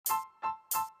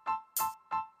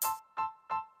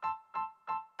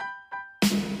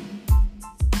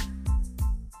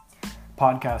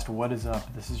Podcast, what is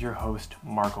up? This is your host,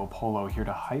 Marco Polo, here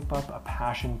to hype up a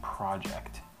passion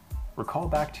project. Recall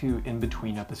back to In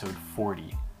Between episode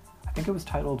 40. I think it was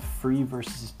titled Free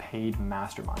versus Paid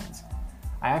Masterminds.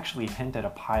 I actually hint at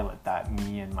a pilot that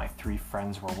me and my 3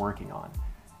 friends were working on.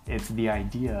 It's the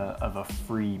idea of a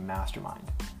free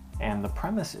mastermind. And the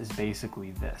premise is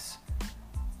basically this.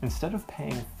 Instead of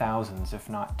paying thousands, if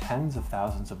not tens of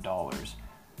thousands of dollars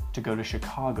to go to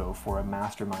Chicago for a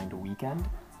mastermind weekend,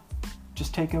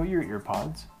 just take out your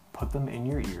earpods, put them in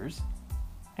your ears,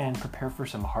 and prepare for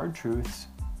some hard truths,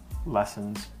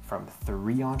 lessons from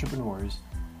 3 entrepreneurs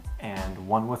and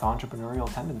 1 with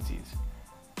entrepreneurial tendencies.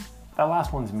 That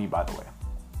last one's me, by the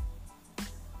way.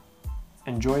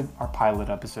 Enjoy our pilot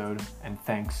episode, and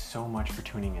thanks so much for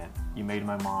tuning in. You made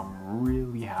my mom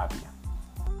really happy.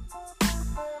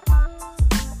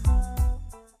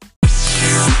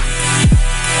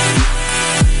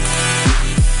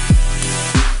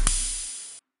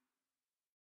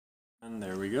 And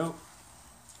there we go.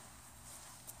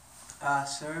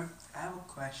 Sir, I have a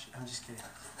question. I'm just kidding.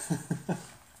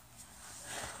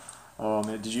 Oh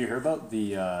man, did you hear about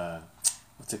the,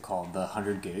 what's it called? The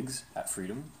 100 gigs at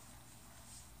Freedom?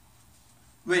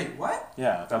 Wait, what?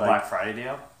 Yeah. The Black Friday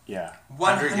deal? Yeah.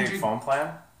 100 gig phone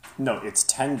plan? No, it's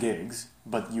 10 gigs,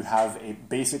 but you have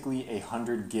basically a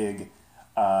 100 gig,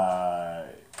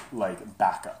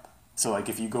 backup. So like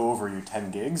if you go over your 10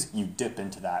 gigs, you dip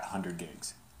into that 100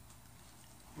 gigs.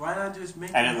 Why not just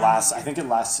make And it lasts, I think it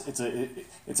lasts, it's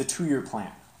a 2-year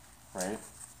plan, right?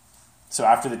 So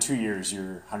after the 2 years,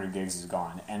 your 100 gigs is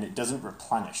gone, and it doesn't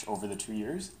replenish over the 2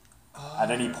 years.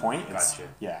 At any point, it's, Gotcha.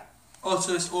 yeah. Oh,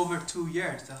 so it's over 2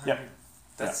 years, the 100. Yep.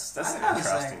 That's I an thought it was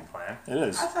interesting plan. It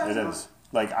is. I thought It it is. was-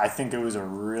 Like, I think it was a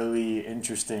really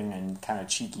interesting and kind of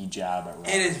cheeky jab at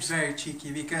Rogers. It is very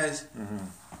cheeky because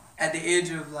at the age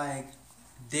of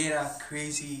data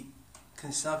crazy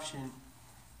consumption,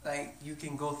 you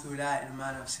can go through that in a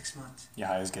matter of 6 months.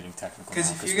 Yeah, I was getting technical. Because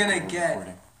now if you're gonna we're get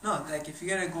recording. if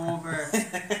you're gonna go over,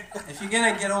 if you're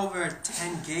gonna get over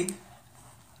 10 gig,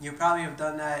 you probably have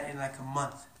done that in a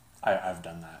month. I've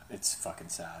done that. It's fucking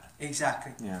sad.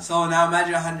 Exactly. Yeah. So now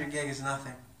imagine 100 gig is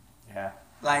nothing. Yeah.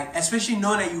 Especially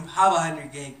knowing that you have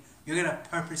 100 gig, you're gonna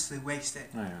purposely waste it.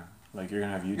 Oh yeah. Like you're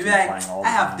gonna have YouTube You'll be like, playing all the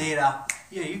I have time. data.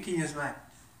 Yeah, you can use mine.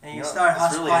 And you You know, start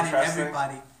it's really hotspotting interesting.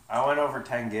 everybody. I went over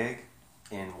 10 gig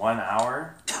in 1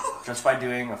 hour just by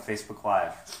doing a Facebook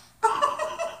Live.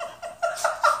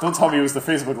 Don't tell me it was the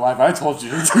Facebook Live I told you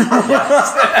to do.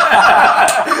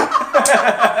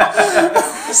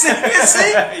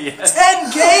 Seriously? Yes.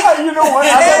 10 gig? You know what?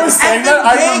 As I was saying that,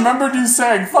 I remembered you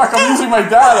saying, "Fuck, I'm using my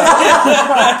data."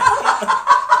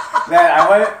 Man,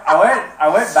 I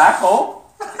went back home.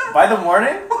 By the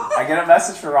morning, I get a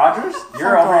message from Rogers.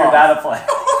 You're Fuck over your off. data plan.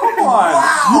 Come on.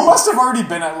 Wow. You must have already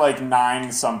been at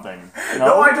 9 something.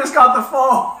 No, I just got the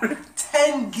phone.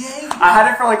 10 gig? I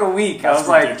had it for a week. I was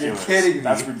like, you're kidding me.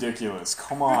 That's ridiculous.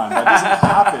 Come on. That doesn't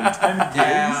happen. 10 gigs?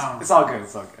 Damn. It's all good.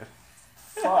 It's all good.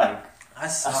 Fuck.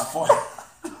 That's funny.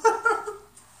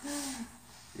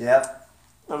 Yep.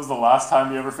 That was the last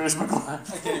time you ever Facebook Live.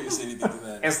 I can't even say anything to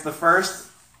that. It's the first,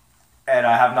 and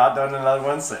I have not done another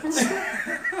one since.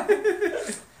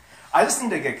 I just need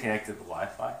to get connected to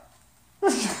Wi-Fi.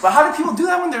 But how do people do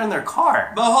that when they're in their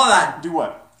car? But hold on. Do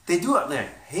what? They do it like,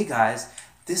 hey guys,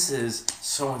 this is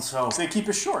so-and-so. So they keep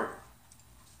it short.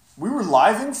 We were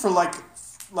living for like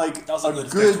That was a a good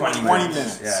good 20 20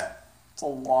 minutes. minutes. Yeah. It's a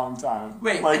long time.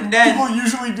 Wait, like, and then- people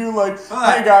usually do Hold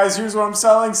hey on. guys, here's what I'm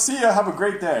selling. See ya. Have a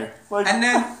great day. And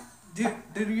then,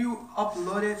 did you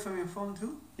upload it from your phone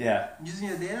too? Yeah. Using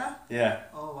your data? Yeah.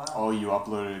 Oh, wow. oh, you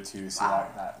uploaded it too. See Wow.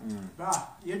 that? Bro,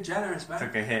 you're generous, man.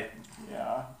 Took a hit.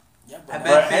 Yeah. Yeah, I bro. bet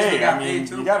But Facebook hey, got I mean, paid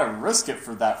too. you gotta risk it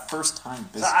for that first time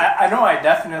So biscuit. I know I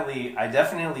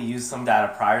definitely used some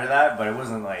data prior to that, but it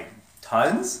wasn't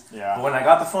tons. Yeah. But when I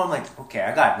got the phone, I'm like, okay,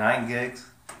 I got 9 gigs.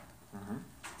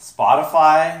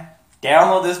 Spotify,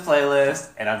 download this playlist,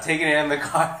 and I'm taking it in the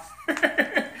car.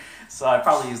 So I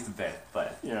probably used a bit,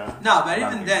 but Yeah. No, but Not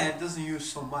even big. then, it doesn't use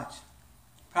so much.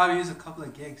 Probably use a couple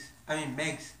of megs.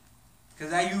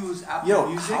 Because I use Apple Yo,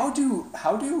 Music. how do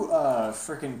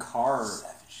frickin' car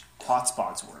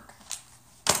hotspots work?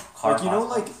 car Like you know,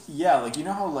 hotspot. you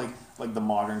know how like the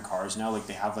modern cars now,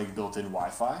 they have built-in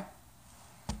Wi-Fi.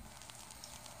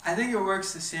 I think it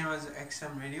works the same as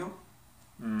XM radio,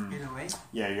 in a way.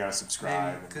 Yeah, you gotta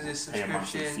subscribe. Maybe, 'cause it's pay a monthly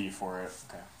subscription. fee for it.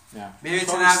 Okay. Yeah. Maybe it's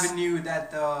So an it's- avenue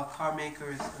that the car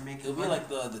makers are making It'll be money. like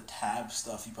the tab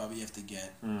stuff you probably have to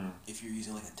get if you're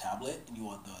using a tablet and you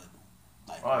want the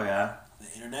Oh yeah. the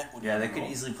internet. when Yeah, you're they on could the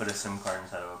road. easily put a SIM card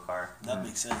inside of a car. That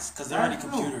makes sense because they're I already know.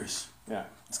 computers. Yeah.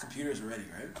 It's computers already,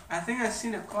 right? I think I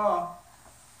seen a car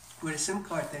with a SIM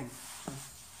card thing.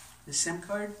 The SIM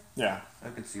card. Yeah. I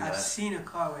could see I've that. seen a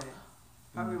car with it.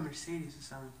 Probably a Mercedes or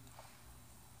something.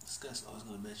 This guy's always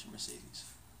gonna mention Mercedes.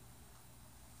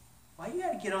 Why you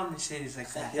gotta get on Mercedes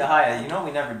like that? Yeah, hi. You know what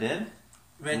we never did?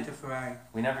 Rent a Ferrari.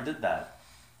 We never did that.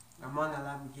 I'm on a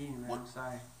Lamborghini, man. I'm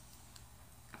sorry.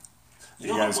 You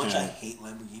You know how guys much can- I hate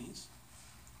Lamborghinis?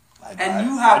 And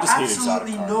you have just hate exotic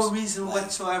absolutely no cars. reason Like-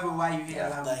 whatsoever why you hate a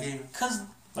Lamborghini. Like, cause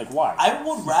Like why? I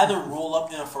would rather roll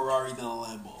up in a Ferrari than a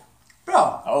Lambo.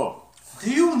 Bro, Oh.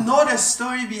 do you know the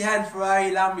story behind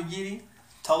Ferrari Lamborghini?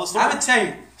 Tell us. I'm gonna tell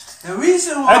you. The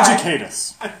reason why Educate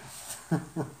us.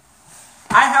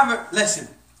 I have a listen,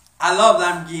 I love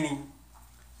Lamborghini.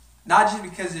 Not just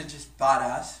because they're just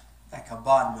badass, like a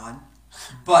bod man,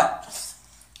 but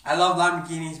I love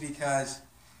Lamborghinis because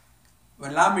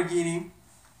when Lamborghini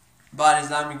bought his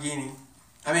Lamborghini,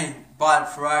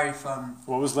 bought Ferrari from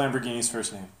What was Lamborghini's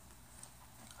first name?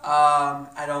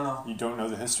 I don't know. You don't know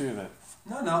the history of it.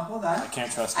 No, hold I on.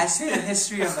 can't trust I you. say the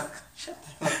history of the shut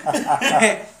the fuck up.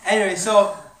 Anyway,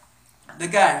 so the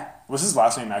guy, Was his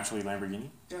last name actually Lamborghini?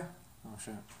 yeah, Oh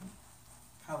shit.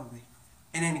 probably.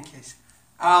 In any case,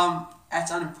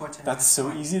 that's unimportant. That's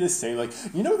so easy to say. Like,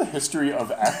 you know the history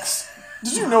of X?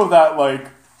 Did you know that, like,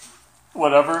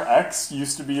 whatever X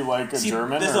used to be like a See,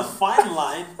 German? there's or- a fine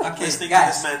line Okay, listening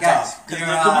guys, to this man guys, talk. Because you're,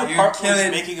 there could be a you're part where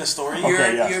killing- he's making a story.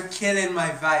 Okay, yeah. You're killing my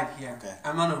vibe here. Okay.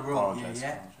 I'm on a roll here, Apologize, yeah?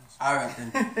 apologize. Alright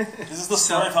then. This is the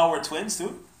story of how we're twins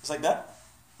too. It's like that.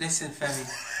 Listen, Femi.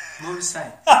 Move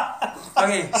aside.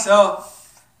 Okay, so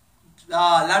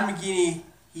Lamborghini,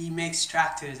 he makes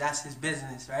tractors. That's his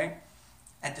business, right?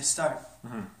 At the start.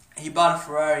 Mhm. He bought a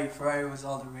Ferrari. Ferrari was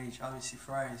all the rage. Obviously,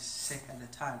 Ferrari is sick at the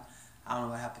time. I don't know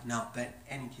what happened now, but in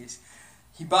any case.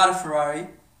 He bought a Ferrari,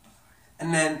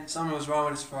 and then something was wrong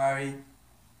with his Ferrari.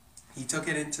 He took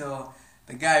it into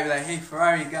the guy, be like, hey,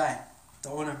 Ferrari guy, the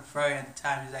owner of Ferrari at the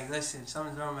time. He's like, listen,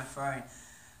 something's wrong with my Ferrari.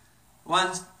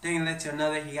 One thing led to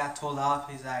another. He got told off.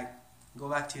 He's like, go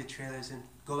back to your trailers and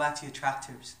go back to your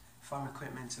tractors, farm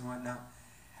equipment and whatnot.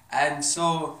 And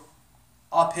so,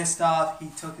 all pissed off, he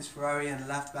took his Ferrari and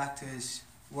left back to his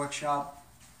workshop.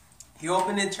 He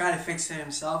opened it, trying to fix it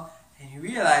himself, and he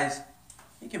realized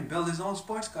he can build his own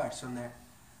sports cars from there.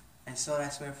 And so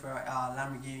that's where for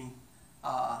Lamborghini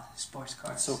sports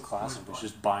cars. It's so classic. was It's born.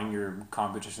 just buying your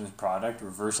competition's product,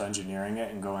 reverse engineering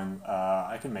it, and going,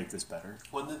 I can make this better.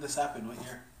 When did this happen? What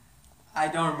year? I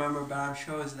don't remember, but I'm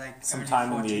sure it was like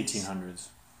Sometime in early the 40s. 1800s.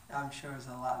 I'm sure it was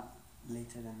a lot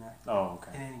later than that. Oh,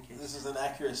 okay. In any case, This is an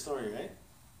accurate story, right?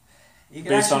 you can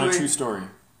Based on a actually- true story.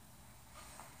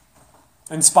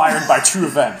 Inspired by true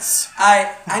events.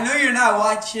 I know you're not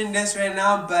watching this right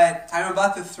now, but I'm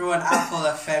about to throw an apple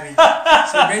at Femi.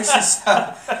 So brace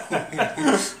yourself.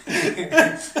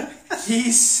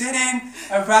 He's sitting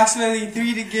approximately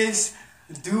 3 degrees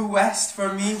due west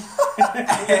from me,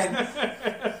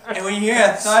 and when you hear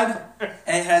a thud,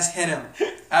 it has hit him.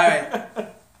 All right.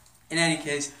 In any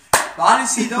case, but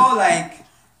honestly though, like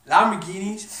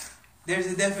Lamborghinis. There's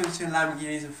a difference between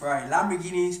Lamborghinis and Ferrari.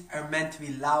 Lamborghinis are meant to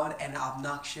be loud and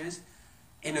obnoxious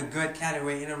in a good kind of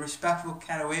way, in a respectful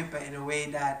kind of way, but in a way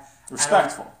that...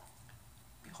 Respectful.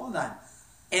 Hold on.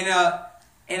 In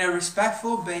a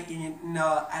respectful, but in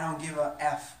a I don't give a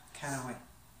F kind of way.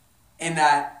 In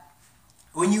that,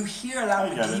 when you hear a I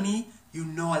get it. Lamborghini, you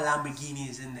know a Lamborghini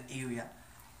is in the area.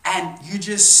 And you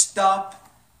just stop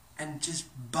and just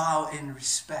bow in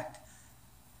respect.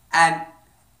 And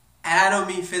I don't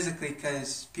mean physically,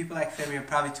 because people like Femi are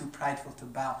probably too prideful to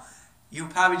bow. You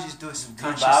probably just do it Do you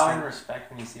subconsciously. bow in respect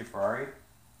when you see a Ferrari?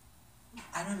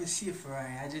 I don't even see a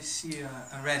Ferrari. I just see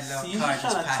a red little See, he's car just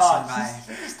just trying to passing talk.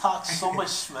 by. He just talks so much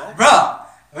smack. Bro,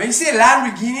 when you see a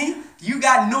Lamborghini, you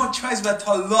got no choice but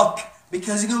to look.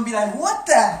 Because you're going to be like, what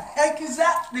the heck is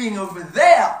that thing over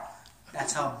there?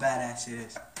 That's how badass it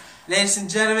is. Ladies and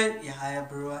gentlemen, Yahya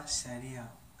Barua setting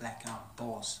up like a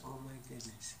boss. Oh my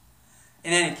goodness.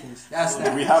 In any case, that's Do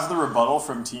that. we have the rebuttal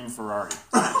from Team Ferrari?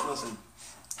 Listen,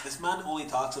 this man only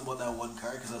talks about that one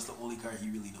car because that's the only car he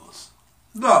really knows.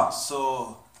 Bro,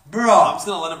 So I'm bro, just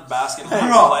gonna let him bask in his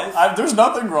Bro. life. There's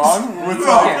nothing wrong with Bro.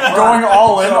 like, going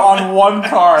all in on one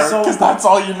car, because that's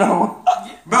all you know.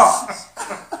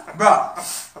 bro.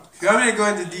 If you want me to go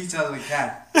into details, we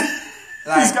can. He's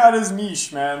Like, got his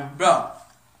niche, man. bro.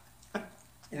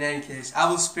 In any case, I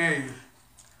will spare you.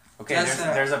 Okay, Yes,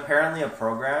 sir. there's apparently a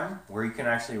program where you can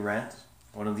actually rent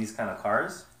one of these kind of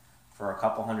cars for a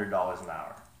couple $100s an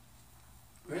hour.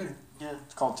 Really? Yeah.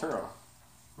 It's called Turo.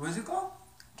 What's it called?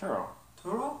 Turo.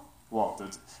 Toro? Well,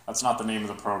 that's not the name of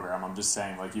the program. I'm just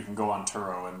saying, like, you can go on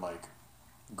Turo and, like,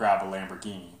 grab a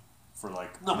Lamborghini for,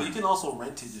 like... No, but you can also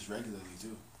rent it just regularly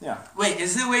too. Yeah. Wait,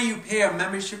 is it where you pay a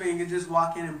membership and you can just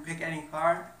walk in and pick any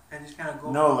car and just kind of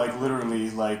go? No, like literally,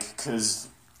 like because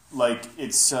like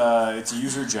it's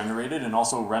user generated, and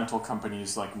also rental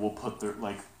companies like will put their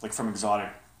like from exotic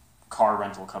car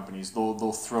rental companies,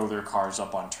 they'll throw their cars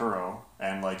up on Turo,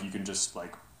 and like you can just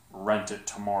like rent it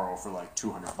tomorrow for like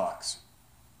 $200.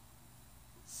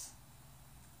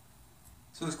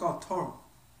 So it's called Toro.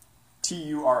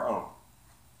 Turo.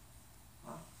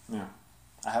 Wow. Yeah,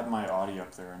 I had my Audi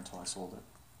up there until I sold it.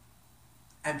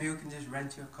 And people can just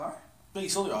rent your car? Wait, you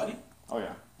sold your Audi? Oh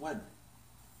yeah, When?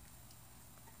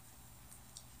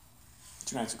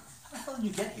 2 nights ago. How the hell did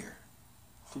you get here?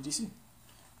 TTC.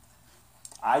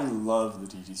 I love the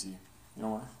TTC. You know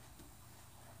why?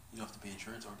 You don't have to pay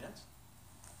insurance or debts?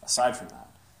 Aside from that,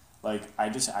 like I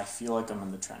feel like I'm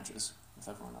in the trenches with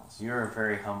everyone else. You're a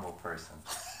very humble person.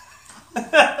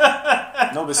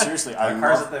 No, but seriously, I My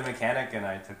car's love at the mechanic and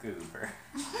I took an Uber.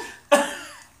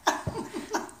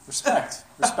 respect.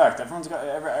 Everyone's got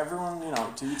everyone. You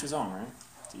know, to each his own, right?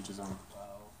 To each his own.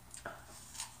 Wow.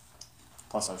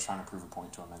 Plus, I was trying to prove a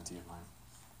point to a mentee of mine.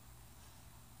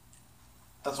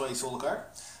 That's why you sold the car?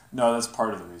 No, that's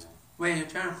part of the reason. Wait, you're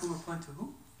trying to prove a point to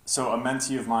who? So a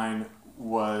mentee of mine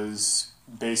was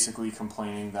basically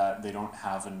complaining that they don't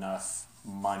have enough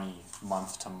money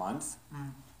month to month.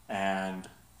 Mm. And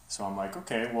so I'm like,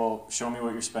 okay, well, show me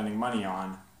what you're spending money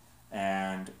on.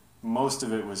 And most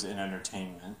of it was in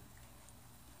entertainment.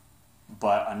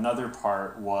 But another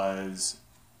part was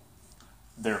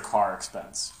their car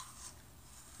expense.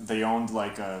 They owned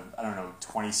like a,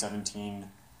 2017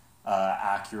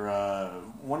 Acura,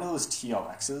 one of those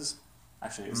TLXs.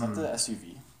 Actually, is that the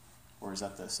SUV? Or is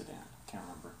that the sedan? I can't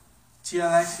remember.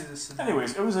 TLX is a sedan.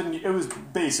 Anyways, it was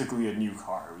basically a new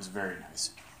car. It was very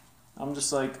nice. I'm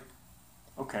just like,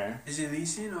 okay. Is it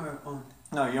leasing or owned?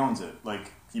 No, he owns it.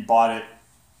 Like, he bought it,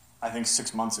 I think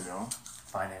 6 months ago.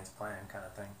 Finance plan kind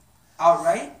of thing.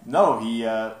 Outright? No, he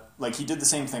did the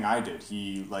same thing I did.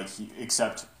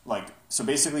 So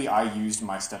basically I used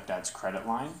my stepdad's credit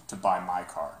line to buy my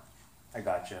car. I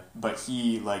gotcha. But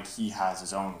he has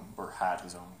his own, or had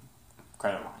his own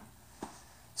credit line.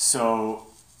 So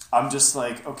I'm just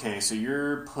like, okay, so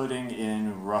you're putting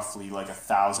in roughly like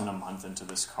 $1,000 a month into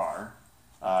this car.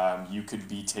 You could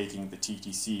be taking the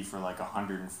TTC for like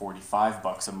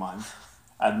 $145 a month,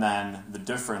 and then the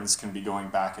difference can be going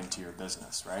back into your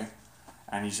business, right?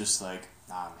 And he's just like,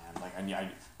 nah, man,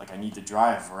 like I need to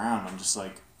drive around. I'm just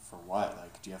like, for what?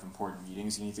 Like, do you have important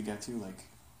meetings you need to get to? Like,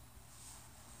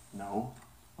 no.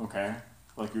 Okay.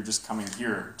 Like, you're just coming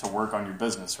here to work on your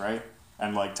business, right?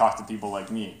 And like talk to people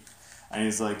like me. And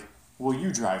he's like, well,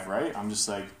 you drive, right? I'm just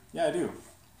like, yeah, I do.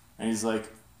 And he's like,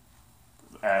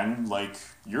 and like,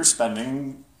 you're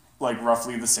spending like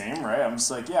roughly the same, right? I'm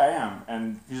just like, yeah, I am.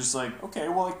 And he's just like, okay,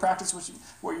 well, like practice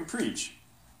what you preach.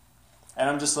 And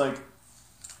I'm just like,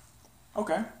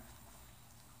 okay.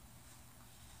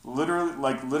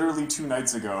 Literally 2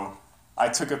 nights ago, I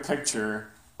took a picture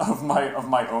of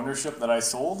my ownership that I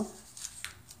sold,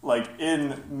 like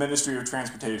in Ministry of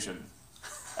Transportation,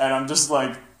 and I'm just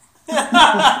like,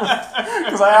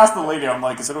 because I asked the lady, I'm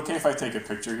like, is it okay if I take a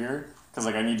picture here? Because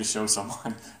like I need to show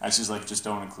someone, and she's like, just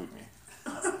don't include me.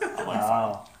 I'm like,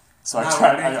 fine. So I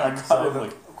tried. I got So it. the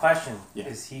Like, question, Yeah.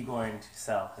 is he going to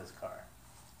sell his car?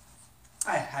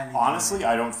 I highly honestly,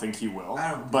 doubt I don't think he will. I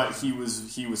don't But he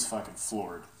was fucking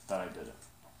floored that I did it.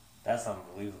 That's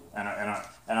unbelievable. And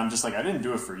I'm just like, I didn't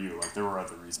do it for you. Like, there were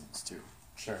other reasons too.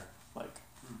 Sure.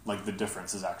 Like the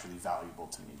difference is actually valuable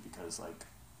to me because like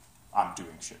I'm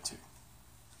doing shit too,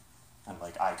 and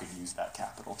like I could use that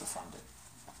capital to fund it.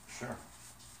 Sure.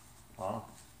 Well,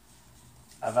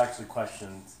 I've actually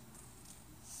questioned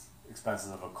expenses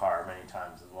of a car many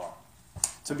times as well.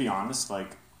 To be honest,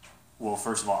 like, well,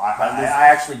 first of all, I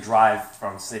actually drive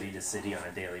from city to city on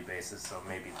a daily basis, so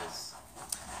maybe this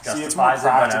justifies see, it's more it. But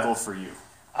practical for you.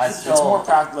 it's It's more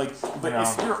practical. Like, but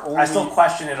if you're only, I still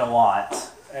question it a lot.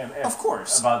 Of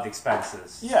course. About the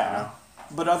expenses. Yeah, you know?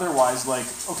 but otherwise, like,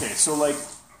 okay, so like,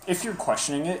 if you're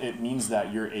questioning it, it means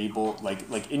that you're able,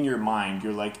 like in your mind,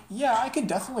 you're like, yeah, I could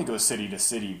definitely go city to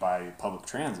city by public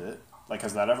transit. Like,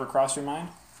 has that ever crossed your mind?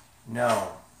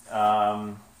 No,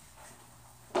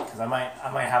 because I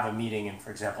might have a meeting in,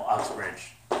 for example,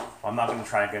 Uxbridge. Well, I'm not going to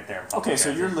try to get there in public Okay,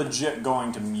 so transit. you're legit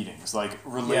going to meetings, like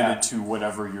related Yeah. to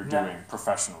whatever you're doing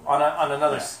professionally. On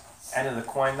another Yeah. end of the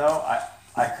coin, though,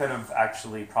 I could have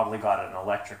actually probably got an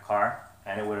electric car,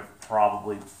 and it would have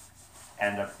probably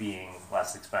end up being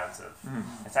less expensive.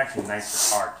 It's actually a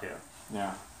nicer car too.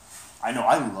 Yeah, I know.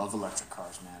 I love electric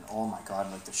cars, man. Oh my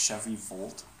god, like the Chevy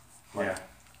Volt. Like,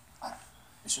 Yeah.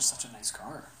 It's just such a nice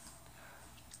car.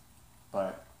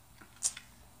 But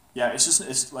Yeah,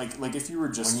 it's like if you were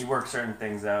just when you work certain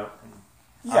things out.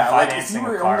 yeah, I'm like if financing you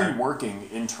a were car. only working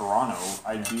in Toronto,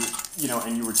 I'd be,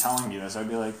 and you were telling me this, I'd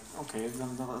be like, okay,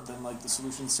 then like the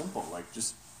solution's simple, like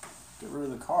just get rid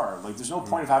of the car. Like there's no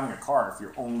point of having a car if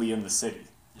you're only in the city.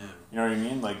 Yeah. You know what I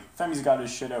mean? Like Femi's got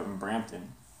his shit out in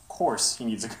Brampton. Of course he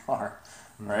needs a car,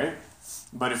 right?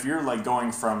 But if you're like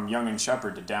going from Yonge and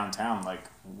Sheppard to downtown, like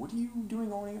what are you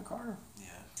doing owning a car? Yeah.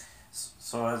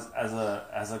 So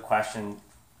as a question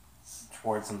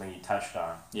towards something you touched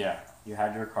on, Yeah, you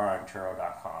had your car on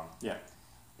Turo.com. yeah.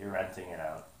 You're renting it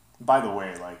out. By the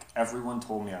way, like everyone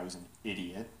told me I was an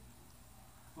idiot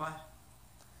Why?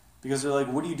 because they're like,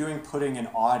 "What are you doing putting an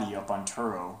Audi up on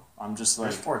Turo?" I'm just like,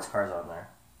 There's sports cars on there.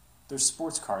 there's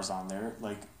sports cars on there.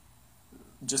 Like,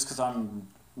 just because I'm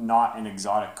not an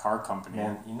exotic car company.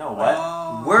 Man, you know what?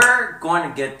 Oh. We're going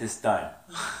to get this done.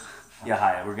 Yeah,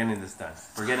 hi. We're getting this done.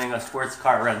 We're getting a sports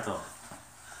car rental.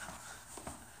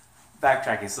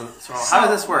 Backtracking. So how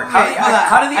does this work? Wait, hold on.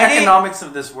 How do the Are they- economics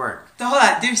of this work? Hold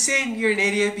on, they're saying you're an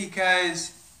idiot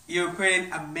because you put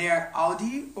in a mere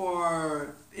Audi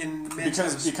or in the midst of a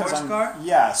because sports I'm car?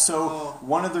 yeah. So Oh.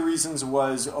 one of the reasons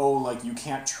was like you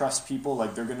can't trust people.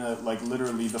 Like they're gonna like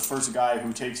literally the first guy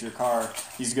who takes your car,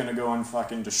 he's gonna go and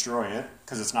fucking destroy it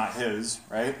because it's not his,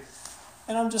 right?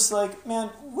 And I'm just like, man,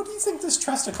 what do you think this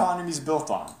trust economy is built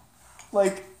on?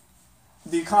 Like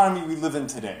the economy we live in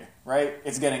today, right?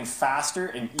 It's getting faster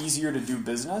and easier to do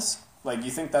business. Like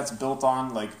you think that's built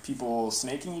on like people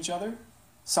snaking each other?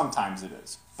 Sometimes it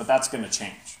is, but that's gonna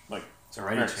change. Like It's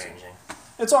already very soon. changing.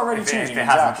 It's already If changing. it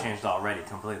exactly. hasn't changed already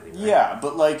completely, right? Yeah,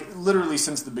 but like literally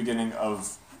since the beginning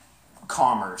of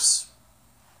commerce,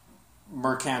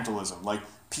 mercantilism, like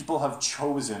people have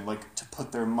chosen like to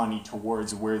put their money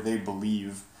towards where they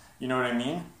believe. You know what I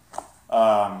mean?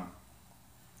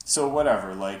 So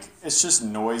whatever, like it's just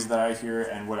noise that I hear,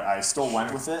 and what I still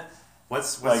went with it.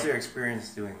 What's Like- your experience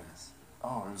doing this?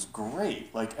 Oh, it was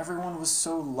great. Like everyone was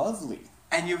so lovely.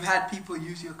 And you've had people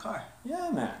use your car. Yeah,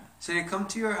 man. So they come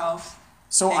to your house.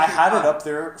 So Take I your had it car. up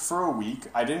there for a week.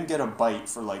 I didn't get a bite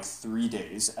for like 3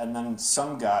 days, and then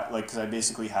some guy, like, because I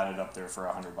basically had it up there for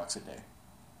 $100 a day.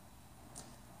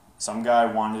 Some guy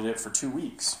wanted it for 2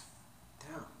 weeks.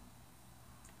 Damn.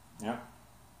 Yep.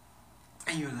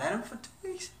 And you let him for 2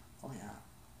 weeks? Oh yeah.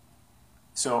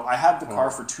 So I had the car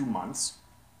Oh. for 2 months.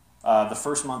 The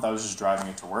first month I was just driving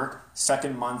it to work.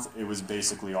 Second month it was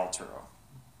basically all Turo.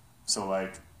 So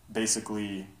like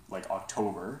basically like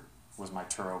October was my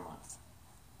Turo month.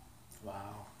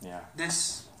 Wow. Yeah.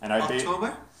 This And I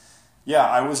October? Yeah,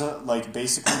 I was like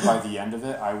basically by the end of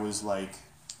it, I was like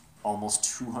almost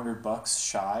 $200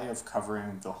 shy of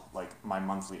covering the like my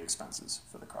monthly expenses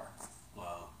for the car.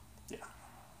 Wow. Yeah,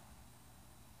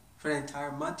 For the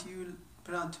entire month you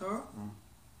put on tour?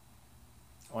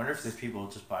 I wonder if there's people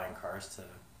just buying cars to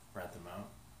rent them out.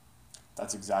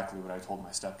 that's exactly what I told my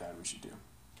stepdad we should do.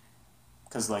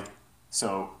 Cause like,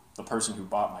 so the person who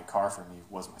bought my car for me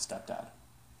was my stepdad.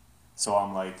 So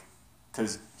I'm like,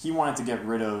 cause he wanted to get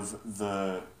rid of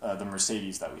the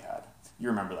Mercedes that we had. You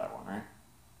remember that one, right?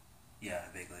 Yeah,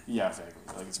 vaguely. Yeah, vaguely.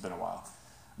 Like it's been a while,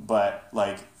 but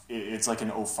like it's like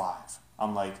an 05.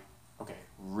 I'm like, okay,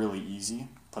 really easy.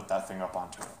 Put that thing up on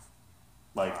Turo.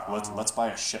 Like Wow. let's buy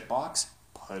a shit box.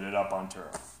 Put it up on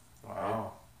Turo.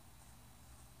 Wow.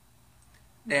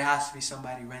 There has to be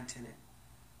somebody renting it.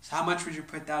 So how much would you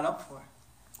put that up for?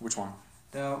 Which one?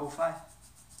 The 05?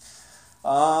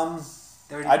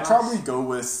 30 I'd bucks? probably go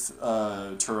with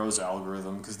Turo's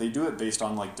algorithm because they do it based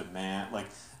on like demand. Like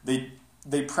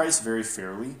they price very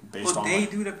fairly based Well, on. they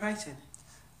like, do the pricing.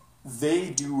 they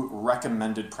do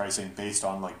recommended pricing based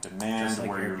on like demand, Just like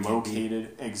where you're Airbnb.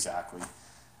 located, exactly.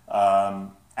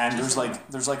 And Just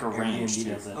there's like a range Airbnb too.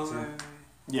 does that Oh, too. right, right,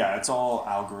 Yeah, it's all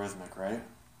algorithmic, right?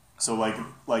 So like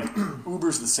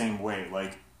Uber's the same way.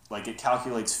 Like it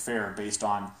calculates fare based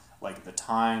on like the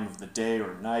time of the day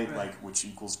or night, Right. like which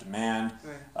equals demand,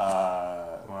 right. and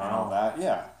all Wow. that.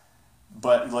 Yeah,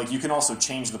 but like you can also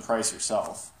change the price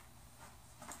yourself.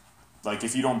 Like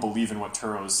if you don't believe in what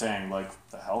Turo is saying, like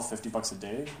the hell, $50 a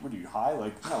day? What are you high?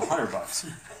 Like no,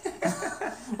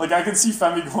 $100. Like I could see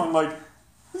Femi going like,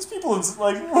 these people is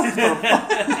like, what the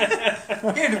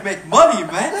fuck? Here to make money,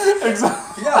 man.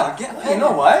 Exactly. Yeah, get You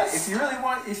know what? If you really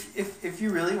want, if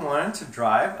you really wanted to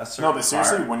drive a certain No, but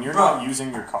seriously, car, when you're Bro. not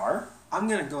using your car, I'm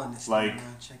gonna go on this Like- thing now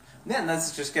and check it out. man,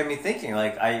 that's just get me thinking.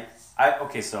 Like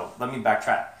okay, so let me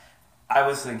backtrack. I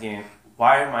was thinking,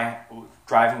 why am I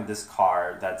driving this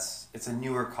car? It's a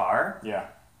newer car. yeah.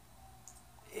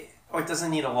 It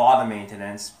doesn't need a lot of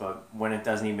maintenance, but when it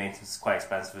does need maintenance, it's quite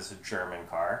expensive. It's a German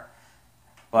car,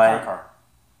 What kind but of car?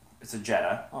 it's a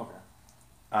Jetta. Okay.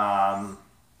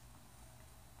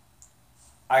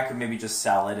 I could maybe just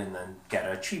sell it and then get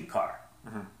a cheap car.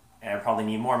 Mhm. And I probably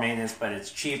need more maintenance, but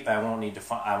it's cheap. I won't need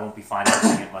to. I won't be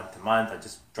financing it month to month. I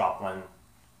just drop one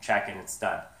check and it's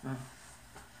done.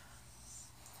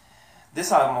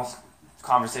 This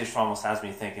conversation almost has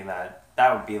me thinking that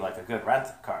would be like a good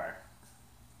rental car.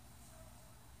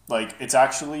 Like, it's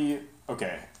actually,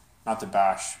 okay, not to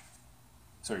bash,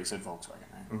 sorry, you said Volkswagen,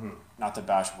 right? Mm-hmm. Not to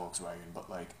bash Volkswagen, but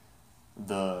like,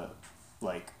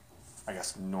 I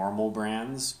guess normal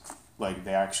brands, like,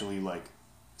 they actually, like,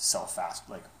 sell fast,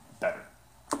 like, better.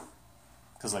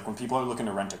 Because, like, when people are looking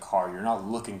to rent a car, you're not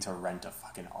looking to rent a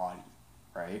fucking Audi,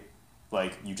 right?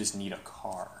 Like, you just need a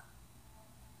car.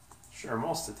 Sure,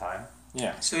 most of the time.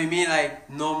 Yeah. So you mean like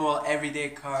normal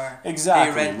everyday car?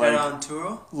 Exactly, They rent like- better on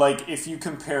Turo? Like, if you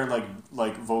compare, like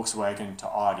Volkswagen to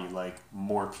Audi, like,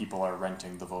 more people are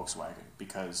renting the Volkswagen.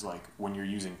 Because, like, when you're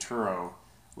using Turo,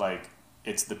 like,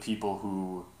 it's the people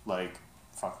who, like,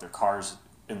 fuck, their cars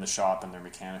in the shop and their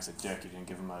mechanic's a dick. You didn't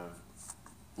give them a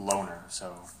loaner,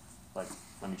 so, like,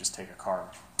 let me just take a car.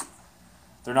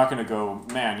 They're not going to go,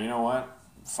 man, you know what?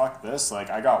 Fuck this. Like,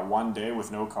 I got one day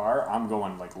with no car. I'm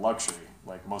going, like, luxury.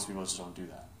 Like, most people just don't do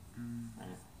that. Right?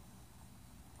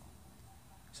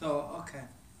 So,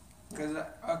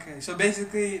 so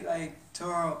basically, like,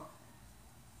 Turo,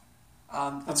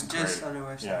 That's I'm just great. on the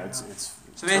website Yeah, now. it's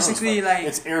So basically, Turo's fun. like-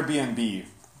 it's Airbnb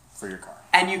for your car.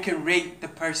 And you can rate the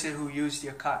person who used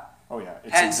your car. Oh yeah,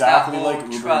 it's Hence exactly that like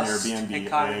whole Uber and trust Airbnb.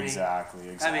 economy.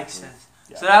 Exactly. That makes sense.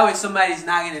 Yeah. So that way somebody's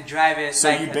not going to drive it So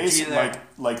like you a basically dealer.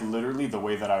 like literally the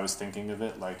way that I was thinking of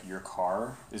it, like your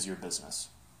car is your business,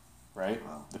 right?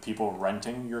 Wow. The people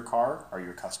renting your car are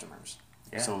your customers.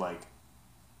 Yeah. So like,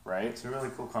 right? It's a really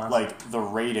cool concept. Like the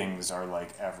ratings are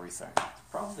like everything.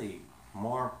 Probably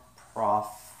more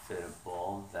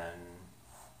profitable than.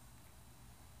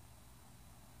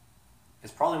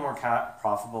 It's probably more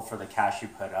profitable for the cash you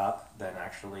put up than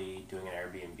actually doing an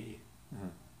Airbnb. Mhm.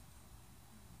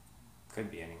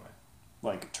 Could be anyway.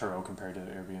 Like Turo compared to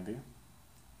Airbnb.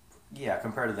 Yeah,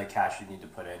 compared to the cash you need to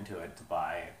put into it to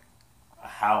buy a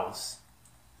house,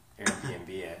 Airbnb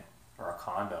it, or a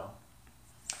condo.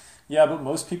 Yeah, but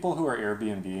most people who are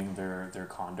Airbnb-ing their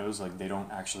condos, like they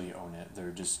don't actually own it.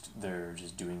 They're just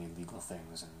doing illegal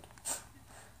things and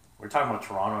We're talking about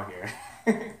Toronto here.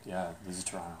 yeah, this is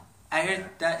Toronto. I heard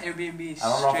that Airbnb is I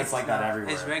don't know if strict it's like that now.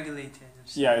 everywhere. It's regulated.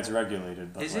 Yeah, it's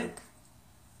regulated, but Is like, it?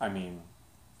 I mean,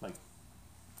 like,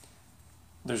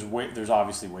 there's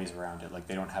obviously ways around it. Like,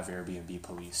 they don't have Airbnb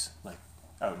police like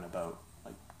out and about.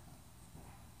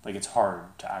 Like it's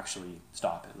hard to actually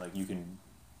stop it. Like, you can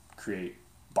create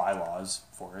bylaws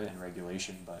for it and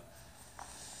regulation, but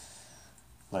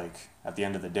like at the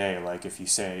end of the day, like if you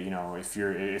say, you know, if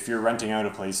you're renting out a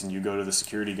place and you go to the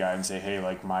security guy and say, hey,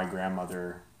 like my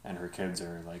grandmother and her kids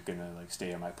are like gonna like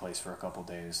stay at my place for a couple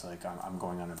days, like I'm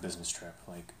going on a business trip,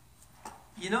 like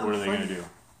You know, what are they gonna do?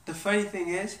 The funny thing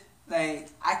is, like,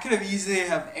 I could have easily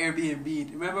have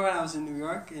Airbnb. Remember when I was in New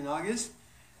York in August,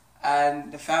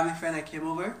 and the family friend that came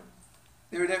over,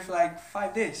 they were there for like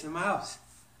 5 days in my house,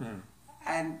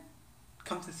 and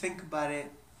come to think about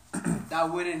it,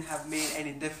 that wouldn't have made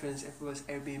any difference if it was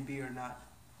Airbnb or not.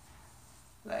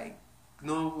 Like,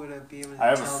 no one would have been able to I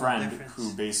have tell a the friend difference.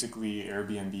 who basically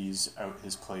Airbnbs out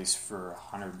his place for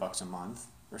 $100 a month,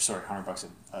 or sorry, $100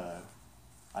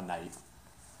 a night.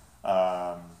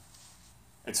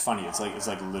 It's funny. It's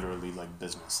like literally like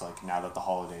business. Like now that the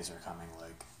holidays are coming,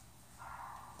 like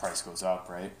price goes up,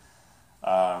 right?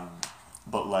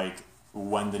 But like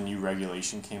when the new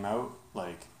regulation came out,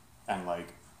 like and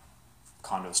like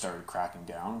condos started cracking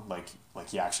down, like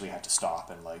he actually had to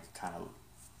stop and like kind of,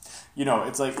 you know,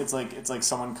 it's like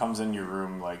someone comes in your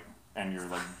room like and you're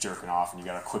like jerking off and you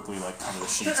gotta quickly like cover the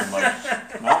sheets and like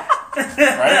no,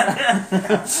 right?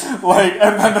 Like,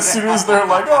 and then as soon as they're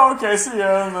like, oh okay, see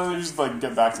ya, and then they just like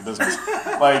get back to business.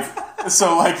 Like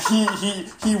so like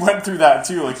he went through that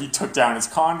too. Like he took down his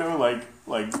condo, like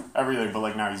everything, but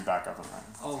like now he's back up and running.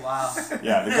 Oh wow.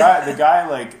 Yeah, the guy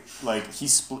like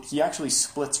he actually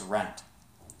splits rent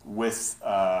with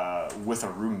a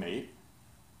roommate.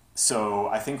 So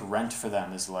I think rent for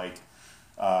them is like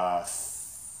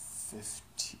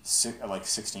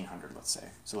 1,600, let's say.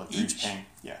 So like they're each Each? paying,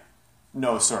 yeah.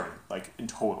 No, sorry, like in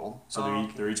total. So Oh,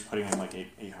 okay. they're each putting in like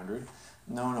 800.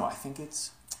 No, I think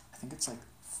it's like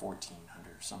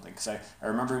 1,400 or something. Because I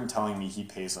remember him telling me he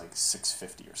pays like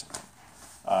 650 or something.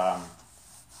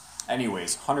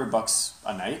 Anyways, $100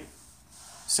 a night.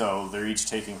 So they're each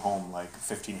taking home like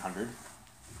 1,500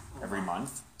 every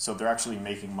month. So they're actually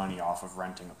making money off of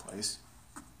renting a place.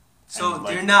 So And,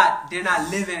 like, they're not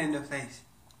living in the place.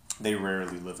 They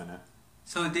rarely live in it.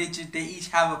 So they each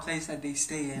have a place that they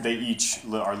stay in. They each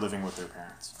are living with their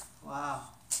parents. Wow.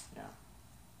 Yeah.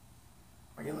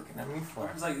 What are you looking at me for?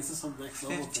 I was like, this is some next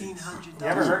level thing. $1,500. You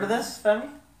ever heard of this, Femi?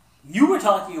 You were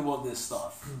talking about this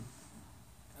stuff.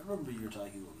 I remember you were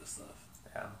talking about this stuff.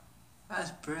 Yeah.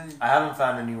 That's brilliant. I haven't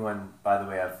found anyone. By the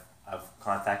way, I've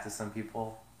contacted some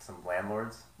people, some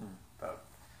landlords, about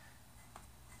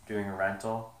doing a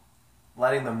rental,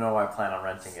 letting them know I plan on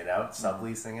renting it out,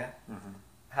 subleasing it. Mm-hmm.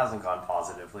 Hasn't gone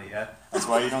positively yet. That's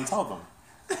why you don't tell them.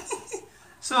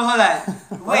 So hold on.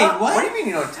 Wait, what? What do you mean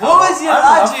you don't tell What them? was your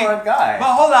I'm logic? an upfront guy.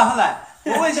 But hold on.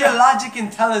 What was your logic in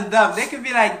telling them? They could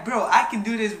be like, bro, I can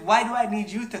do this. Why do I need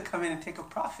you to come in and take a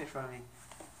profit from me?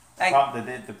 Like,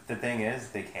 The thing is,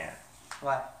 they can't.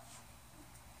 what?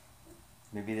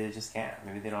 Maybe they just can't.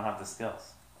 Maybe they don't have the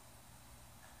skills.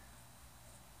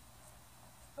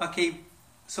 Okay,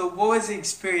 so what was the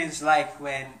experience like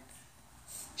when...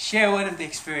 Share one of the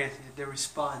experiences, the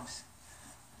response.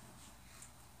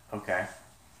 Okay.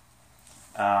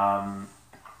 One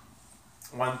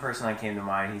person that came to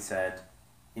mind, he said,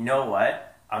 you know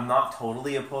what? I'm not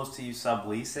totally opposed to you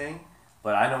subleasing,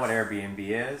 but I know what Airbnb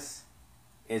is.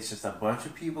 It's just a bunch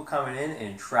of people coming in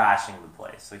and trashing the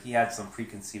place. So he had some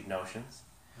preconceived notions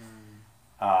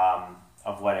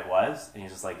of what it was. And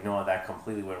he's just like, you know what? That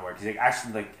completely wouldn't work. He's like,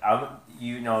 actually, like, if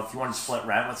you want to split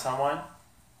rent with someone,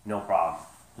 no problem.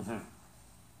 Mm-hmm.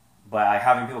 But like,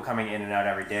 having people coming in and out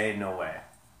every day, no way.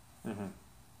 Mm-hmm.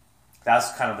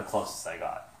 That's kind of the closest I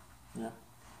got. Yeah.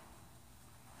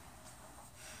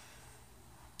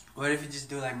 What if you just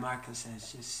do like Marco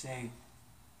says? Just say...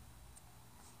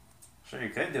 Sure, you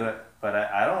could do it, but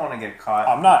I don't want to get caught.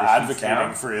 I'm not with the sheets advocating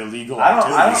down. for illegal I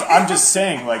don't- activities. I'm just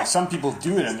saying, like, some people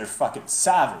do it and they're fucking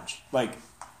savage. Like,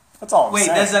 that's all I'm Wait,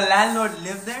 saying. does the landlord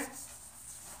live there?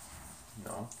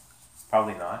 No,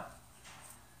 probably not.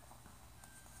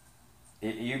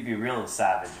 You'd be real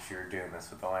savage if you were doing this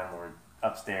with the landlord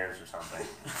upstairs or something.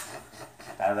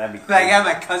 That'd be Like, crazy. I have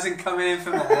my cousin coming in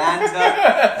from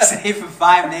Atlanta, stay for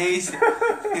 5 days. Your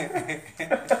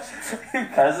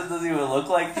cousin doesn't even look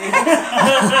like you.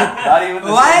 Not even.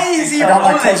 The Why same is he I got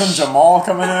my Polish? cousin Jamal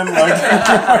coming in.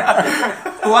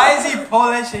 Like, Why is he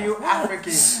Polish and you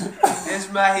African?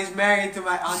 He's married to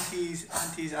my auntie's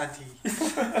auntie.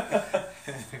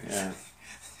 yeah.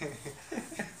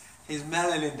 His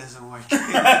melanin doesn't work.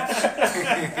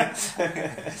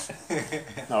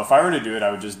 No, if I were to do it,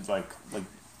 I would just like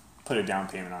put a down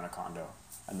payment on a condo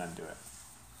and then do it.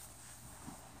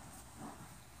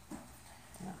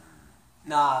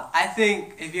 Nah, I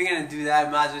think if you're gonna do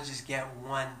that, might as well just get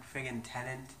one friggin'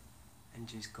 tenant and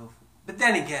just go for it. But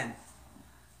then again,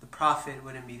 the profit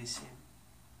wouldn't be the same.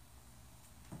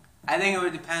 I think it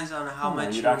would depend on how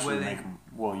much you'd you're actually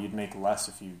willing. you'd make less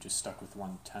if you just stuck with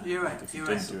one tenant. You're right, Like if you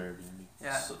you're didn't right. do Airbnb.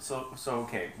 Yeah. So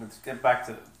okay, let's get back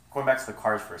to going back to the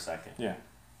cars for a second. Yeah.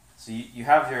 So you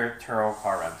have your Turo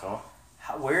car rental.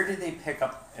 Where do they pick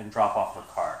up and drop off the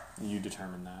car? You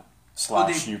determine that. Oh,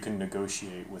 / you can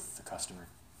negotiate with the customer.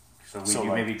 So would So, you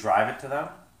like- maybe drive it to them?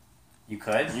 You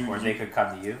could, or they you- could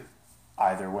come to you.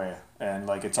 Either way, and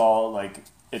like it's all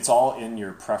in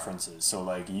your preferences. So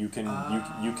like you can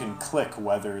you can click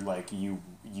whether like you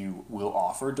will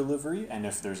offer delivery and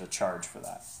if there's a charge for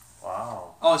that.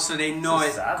 Wow. Oh, so they know So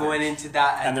it savage. going into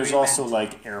that. And there's agreement. also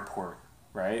like airport,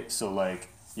 right? So like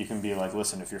you can be like,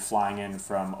 listen, if you're flying in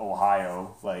from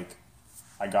Ohio, like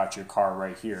I got your car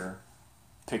right here,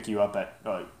 pick you up at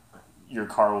your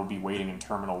car will be waiting in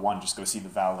Terminal 1. Just go see the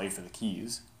valet for the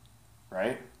keys,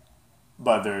 right?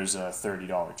 But there's a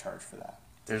 $30 charge for that.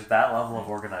 There's that level of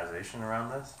organization around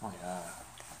this. Oh yeah,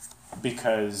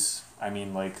 because I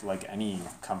mean, like any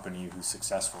company who's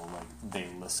successful, like they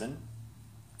listen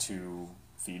to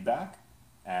feedback,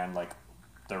 and like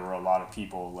there were a lot of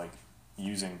people like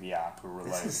using the app who were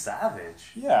This like, is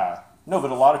savage. yeah, no,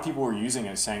 but a lot of people were using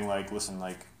it, saying like, listen,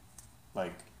 like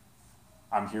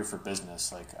I'm here for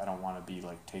business, like I don't want to be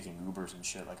like taking Ubers and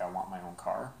shit, like I want my own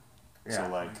car. Yeah.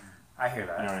 So like, I hear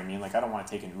that. you know what I mean? Like I don't want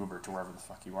to take an Uber to wherever the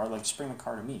fuck you are. Like just bring the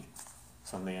car to me.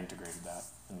 So they integrated that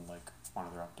in like one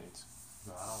of their updates.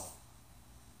 Wow.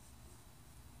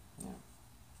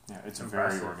 Yeah, it's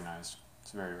Impressive. very organized.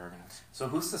 It's very organized. So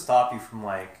who's to stop you from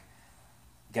like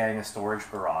getting a storage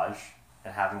garage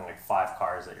and having like 5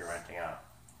 cars that you're renting out?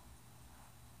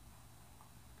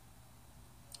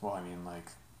 Well, I mean, like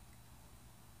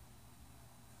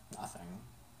nothing.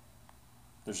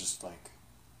 There's just like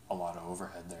a lot of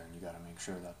overhead there, and you got to make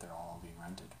sure that they're all being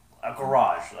rented. A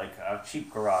garage, like a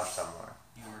cheap garage somewhere.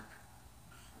 York.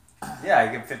 Yeah, I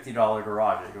get $50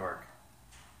 garage at York.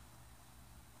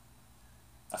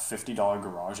 a $50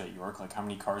 garage at York, like how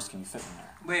many cars can you fit in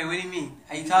there? Wait, what do you mean?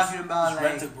 Are you talking about Just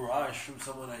like? rent a garage from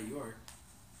someone at York.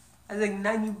 I think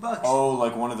 $90. Oh,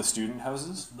 like one of the student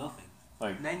houses? That's nothing.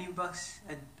 Like, $90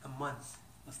 a month.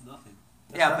 That's nothing.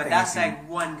 Yeah, but nothing. that's like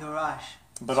one garage.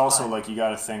 but also like you got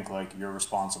to think like you're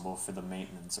responsible for the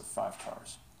maintenance of 5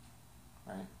 cars,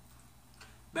 right?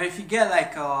 But if you get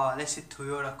like let's say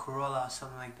Toyota Corolla or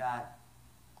something like that,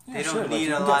 Yeah, they don't sure. Like, need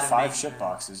you a can lot get of 5 maintenance. shit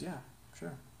boxes. Yeah,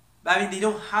 sure. But I mean, they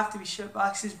don't have to be shit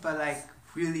boxes, but like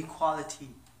really quality,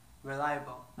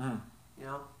 reliable. Mm. You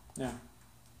know. Yeah.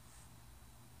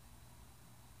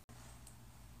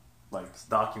 Like It's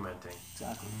documenting.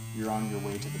 exactly. You're on your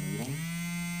way to the meeting.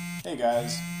 Hey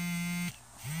guys.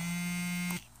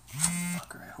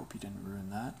 Fucker, I hope you didn't ruin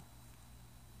that.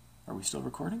 Are we still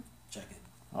recording? Check it.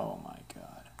 Oh my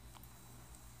god.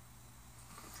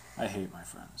 I hate my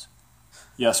friends.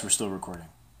 Yes, we're still recording.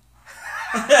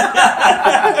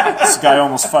 This guy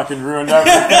almost fucking ruined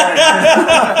everything.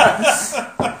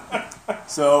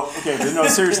 So, okay, but no,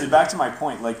 seriously, back to my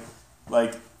point. Like,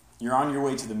 you're on your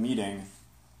way to the meeting.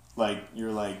 Like,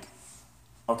 you're like,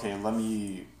 okay, let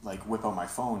me, like, whip out my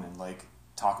phone and, like,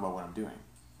 talk about what I'm doing.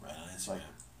 Right on Instagram. Like-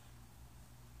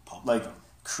 Pop Like, it up.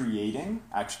 creating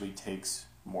actually takes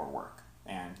more work,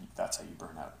 and that's how you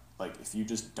burn out. Like, if you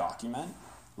just document,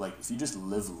 like, if you just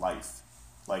live life,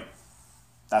 like,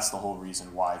 that's the whole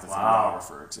reason why the Wow.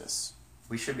 videographer exists.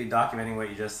 We should be documenting what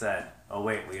you just said. Oh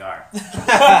wait, we are. No,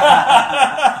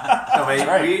 but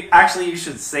right. you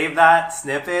should save that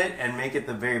snippet and make it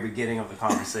the very beginning of the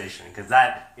conversation because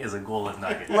that is a golden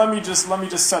nugget. Let me just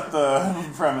set the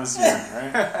premise here,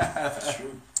 right? That's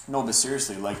true. No, but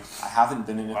seriously, like, I haven't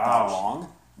been in it Wow. that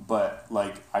long, but,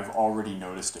 like, I've already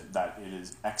noticed it, that it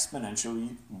is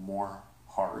exponentially more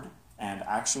hard and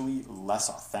actually less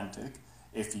authentic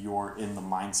if you're in the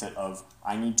mindset of,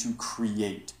 I need to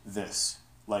create this.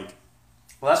 Like,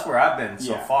 Well, that's where I've been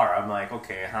so Yeah. far. I'm like,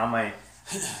 okay, how am I?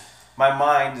 My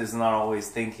mind is not always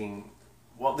thinking.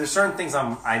 Well, there's certain things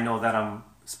I know that I'm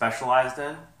specialized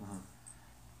in,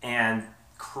 and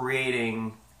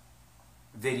creating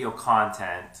video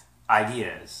content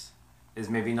ideas is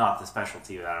maybe not the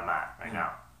specialty that I'm at right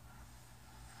now.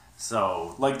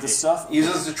 So, Like the it stuff-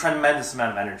 uses a tremendous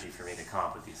amount of energy for me to come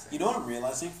up with these things. You know what I'm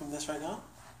realizing from this right now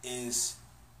is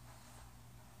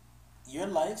your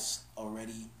life's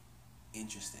already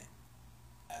interesting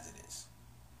as it is.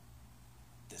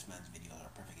 This man's videos are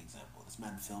a perfect example. This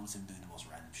man films him doing the most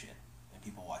random shit, and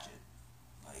people watch it.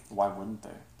 Like, why wouldn't they?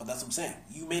 but that's what I'm saying.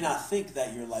 You may not think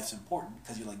that your life's important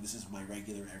because you're like, this is my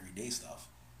regular everyday stuff.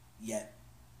 Yet,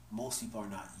 most people are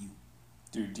not you.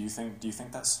 Dude, do you think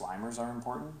that Slimers are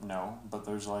important? No, but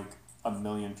there's like a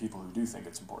million people who do think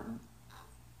it's important.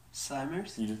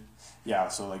 Slimers. Yeah,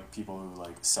 so like people who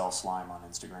like sell slime on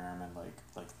Instagram and like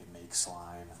they make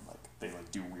slime and like they like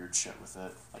do weird shit with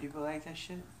it. Like, People like that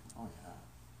shit. oh yeah.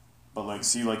 But like,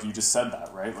 see, like you just said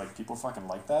that, right? Like people fucking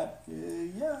like that.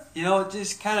 Yeah. You know,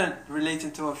 just kind of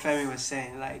relating to what Femi was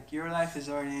saying. Like, your life is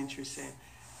already interesting.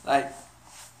 Like,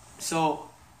 so,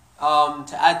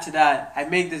 to add to that, I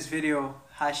make this video,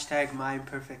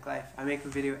 #MyImperfectLife. I make a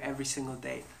video every single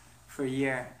day for a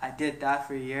year. I did that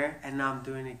for a year, and now I'm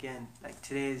doing it again. Like,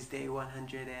 today is day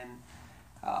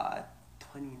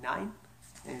 129.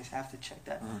 I just have to check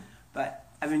that. Mhm. But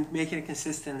I've been making it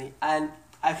consistently. And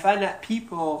I find that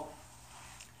people...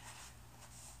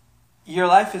 Your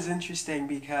life is interesting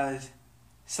because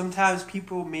sometimes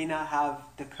people may not have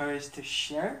the courage to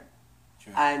share,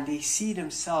 Sure. and they see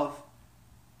themselves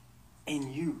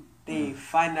in you. They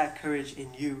find that courage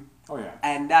in you, Oh yeah.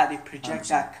 and that they project 100%.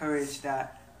 that courage,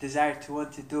 that desire to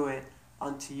want to do it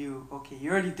onto you. Okay,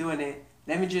 you're already doing it.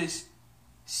 Let me just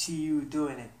see you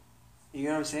doing it. You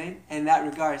know what I'm saying? In that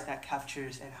regards, that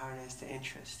captures and harnesses the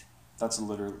interest. That's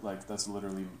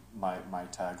literally my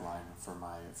tagline for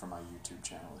my YouTube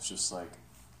channel. It's just like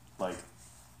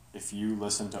if you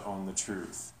listen to Own the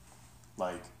Truth,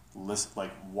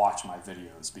 watch my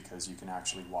videos because you can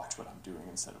actually watch what I'm doing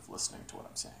instead of listening to what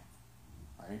I'm saying.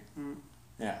 Right? Mm.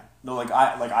 Yeah. No,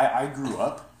 I grew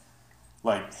up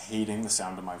like hating the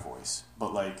sound of my voice,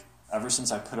 but like ever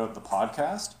since I put out the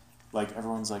podcast, like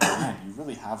everyone's like, man, you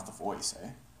really have the voice, eh?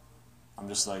 I'm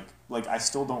just like I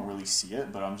still don't really see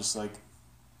it, but I'm just like,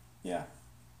 yeah.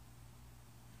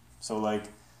 So like,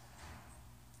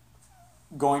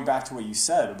 going back to what you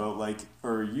said about what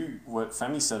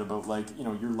Femi said about like, you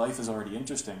know, your life is already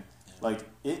interesting. Yeah.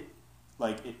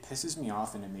 It pisses me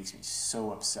off and it makes me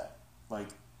so upset. Like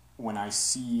when I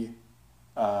see,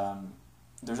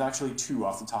 there's actually 2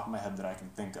 off the top of my head that I can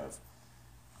think of.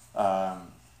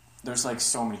 There's like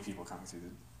so many people coming through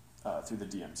through the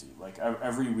DMZ. Like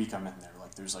every week I'm in there,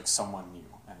 like there's like someone new,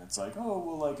 and it's like, oh,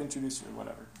 we'll like introduce you or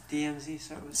whatever. DMZ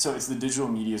service. So it's the Digital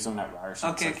Media Zone at Ryerson.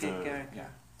 Okay, It's like okay.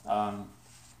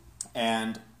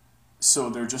 And so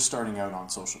they're just starting out on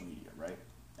social media, right?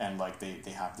 And like they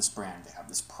have this brand, they have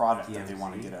this product that they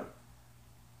want to DMZ? get out.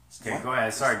 Okay, What? go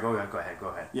ahead. Sorry, go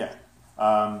ahead. Yeah.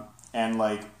 And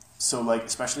like, so like,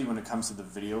 especially when it comes to the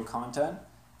video content,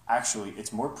 actually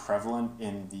it's more prevalent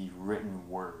in the written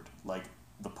word, like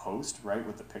the post, right,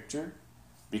 with the picture,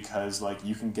 because like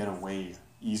you can get away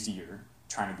easier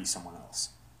trying to be someone else.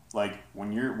 Like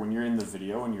when you're in the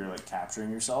video and you're like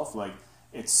capturing yourself, like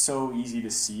it's so easy to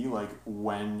see like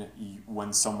when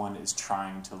someone is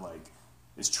trying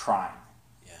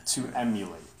Yeah. to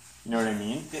emulate. You know what I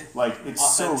mean? Like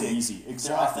it's so Authentic. easy. They're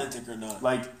Exactly. authentic or not.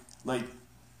 Like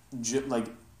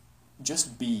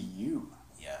just be you,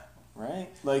 Yeah. right?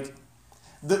 Like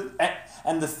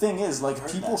and the thing is, like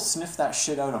Heard people that. sniff that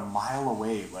shit out a mile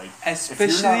away. Like if you're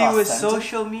Especially not with authentic-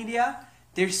 social media,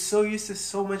 they're so used to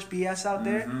so much BS out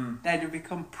there Mhm. that they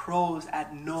become pros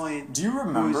at knowing. Do you who's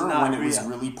remember not when it was real.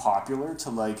 really popular to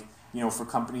like, for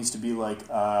companies to be like,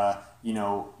 buy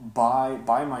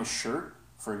my shirt,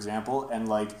 for example, and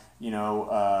like,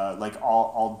 like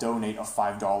I'll donate a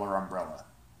 $5 umbrella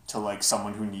to like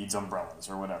someone who needs umbrellas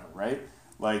or whatever, right?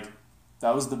 Like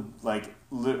that was the like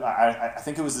I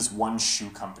think it was this one shoe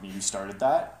company who started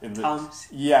that in the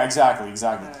yeah, exactly.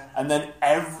 And then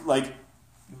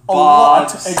a lot,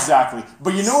 Bobs. exactly.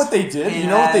 But you know what they did? You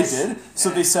know what they Yes. did? So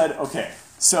they said, okay,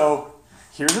 so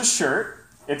here's a shirt.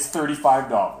 It's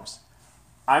 $35.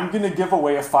 I'm going to give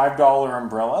away a $5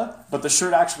 umbrella, but the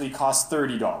shirt actually costs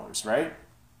 $30, right?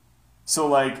 So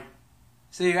like,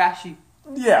 So you're actually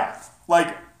yeah,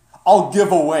 like I'll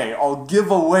give away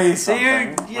so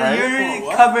something, you're right? already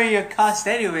What? covering your cost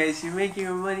anyways. You're making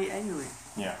your money anyway.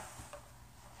 Yeah.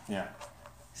 Yeah.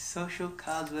 Social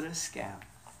cause with a scam.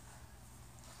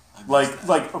 I Like missed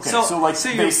that. okay, So- so so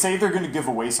they you're- say they're going to give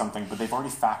away something, but they've already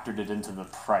factored it into the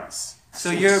price. So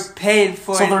you're paying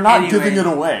for So it. they're not anyway. giving it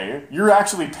away. You're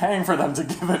actually paying for them to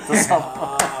give it to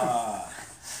someone,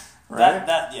 right?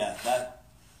 that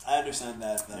I understand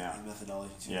that Yeah.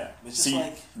 methodology too. Yeah. It's just See,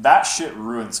 like that shit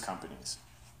ruins companies.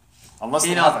 Unless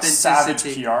they have a savage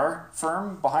Inauthenticity. PR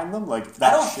firm behind them, like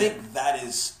that I don't shit. think that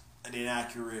is an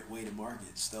inaccurate way to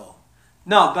market. Still,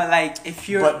 No, but like if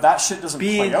you're But that shit doesn't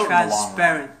being play out in the long run.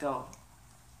 transparent, though,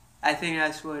 I think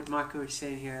that's what Marco was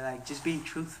saying here. Like just being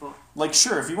truthful. Like,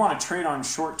 sure, if you want to trade on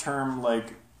short-term,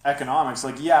 like, economics,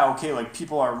 like, yeah, okay, like,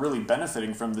 people are really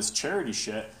benefiting from this charity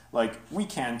shit, like, we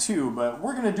can too, but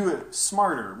we're going to do it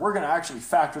smarter. We're going to actually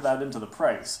factor that into the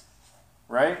price,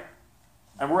 right?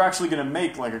 And we're actually going to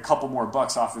make, like, a couple more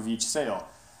bucks off of each sale.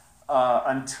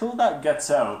 Until that gets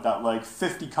out, that, like,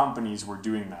 50 companies were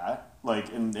doing that, like,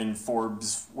 in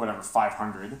Forbes, whatever,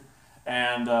 500,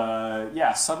 and,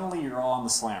 yeah, suddenly you're all on the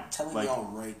slam. I'm telling like, y'all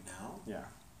right now, yeah.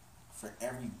 for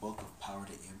every book of Power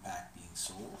to Impact being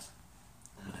sold,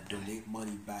 I'm gonna donate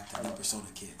money back to New Persona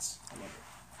kids.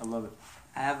 I love it.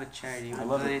 I have a charity. I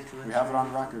love it. We have it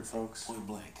on record, folks. Point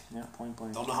blank. Yeah, point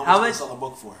blank. Don't know how How much much- to sell a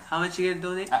book for. How much you gonna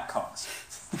donate? At cost.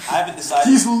 I haven't decided.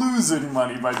 He's losing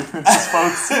money by doing this,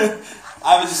 folks.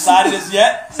 I haven't decided this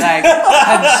yet. It's like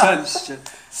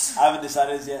I haven't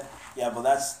decided this yet. Yeah, but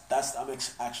that's I'm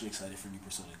actually excited for New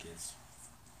Persona kids.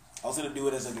 I was gonna do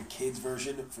it as like a kids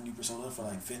version for New Persona for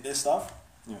like fitness stuff.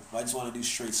 Yeah. But I just want to do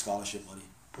straight scholarship money.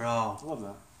 Bro, I love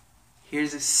that.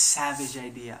 here's a savage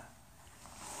idea.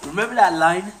 Remember that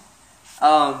line?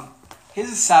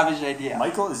 Here's a savage idea.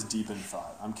 Michael is deep in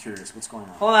thought. I'm curious. What's going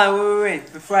on? Hold on,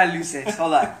 wait. Before I lose this,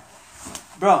 hold on.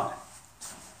 Bro,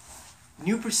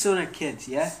 New Persona kids,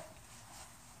 yeah?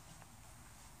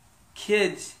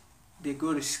 Kids, they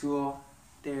go to school,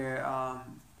 they're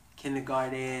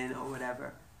kindergarten or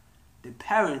whatever. The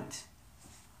parents,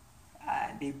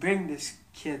 they bring these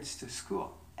kids to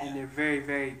school, and they're very,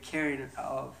 very caring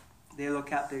of. They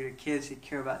look after their kids, they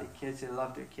care about their kids, they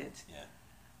love their kids. Yeah.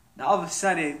 Now all of a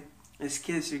sudden, these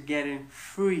kids are getting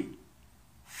free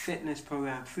fitness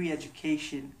program, free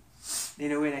education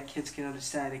in a way that kids can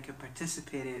understand, they can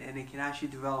participate in, and they can actually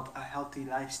develop a healthy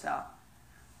lifestyle.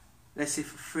 Let's say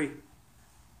for free.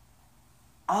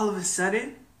 All of a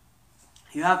sudden,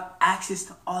 you have access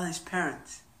to all his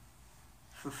parents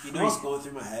for free. You know what's going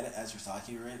through my head as you're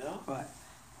talking right now? What?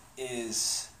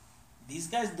 Is these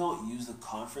guys don't use the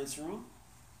conference room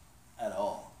at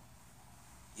all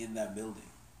in that building,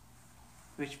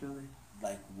 Which building?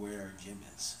 like where our gym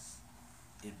is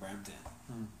in Brampton.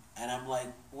 Hmm. And I'm like,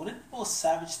 wouldn't the most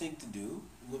savage thing to do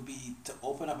would be to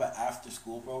open up an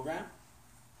after-school program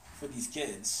for these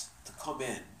kids to come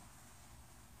in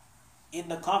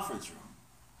the conference room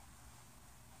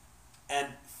and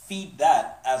feed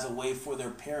that as a way for their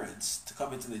parents to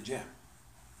come into the gym.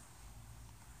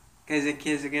 Because the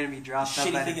kids are going to be dropped The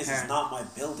off by shitty the thing is, parents. it's not my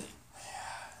building.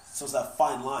 So it's that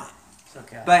fine line. It's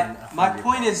okay. But my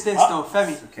point is this, though,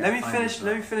 Femi. okay, Let me fine, finish. it's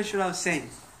Let me not. finish what I was saying.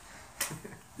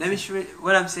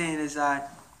 What I'm saying is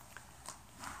that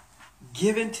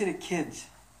giving to the kids,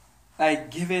 like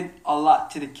giving a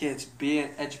lot to the kids, be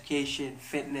it education,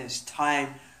 fitness,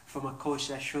 time, from a coach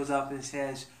that shows up and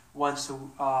says once a,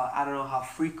 I don't know how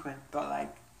frequent, but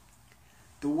like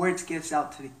the words gets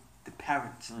out to the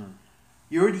parents.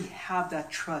 You already have that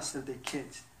trust of the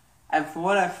kids. And from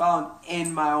what I found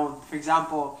in my own, for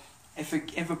example,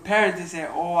 if a parent is saying,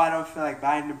 oh, I don't feel like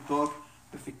buying the book,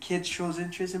 but if a kid shows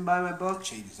interest in buying my book, It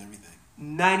changes everything.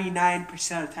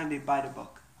 99% of the time they buy the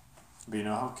book. But you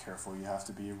know how careful you have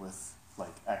to be with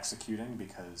like executing,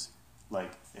 because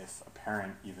like if a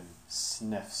parent even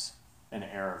sniffs an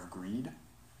air of greed,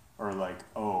 or like,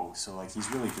 oh, so like he's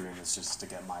really doing this just to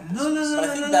get my business. No, But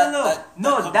I think no, that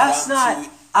no, comes that's down not. to,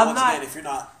 I'm once not.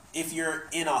 again, if you're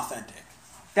inauthentic.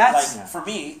 That's Like, for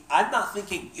me, I'm not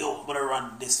thinking, yo, I'm going to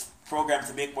run this program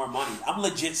to make more money. I'm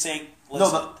legit saying,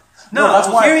 listen, no. that's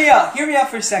why- Hear me out. Hear me out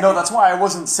for a second. No, that's why I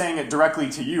wasn't saying it directly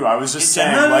to you. I was just It's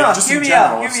saying, general. like, just hear in me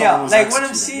general. out. Hear if me someone out. was Like what I'm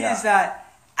executing, saying yeah. is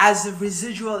that as a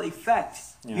residual effect,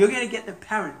 Yeah. you're gonna get the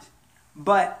parent,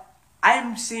 but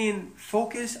I'm saying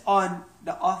focus on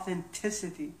the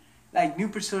authenticity. Like New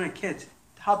Persona Kids,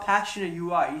 how passionate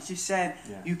you are. You just said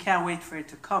Yeah. you can't wait for it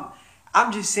to come.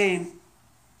 I'm just saying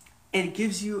it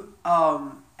gives you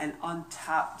an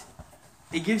untapped.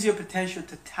 It gives you a potential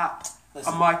to tap a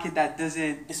Listen. market that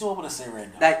doesn't. this is what I'm going to say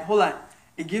right now. Like hold on,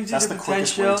 it gives That's you the the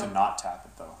quickest way potential. to not tap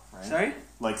it, though, right? Sorry.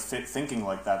 Like thinking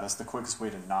like that. That's the quickest way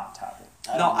to not tap it.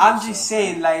 I No, don't I'm think just so.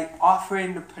 saying, like,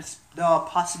 offering the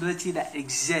possibility that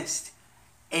exists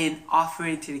and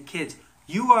offering to the kids.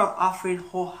 You are offering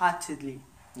wholeheartedly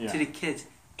Yeah. to the kids.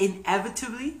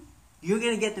 Inevitably, you're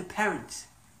going to get the parents.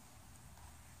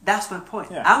 That's my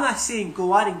point. Yeah. I'm not saying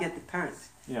go out and get the parents.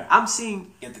 Yeah. I'm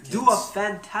saying Get the do kids. a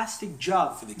fantastic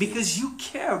job For the because kids. you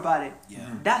care about it. Yeah.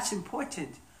 That's important.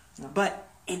 Yeah. But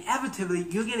inevitably,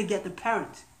 you're going to get the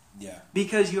parents. Yeah.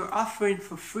 Because you're offering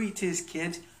for free to his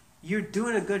kids, you're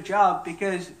doing a good job,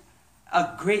 because a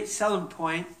great selling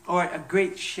point, or a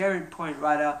great sharing point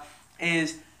rather,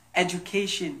 is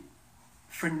education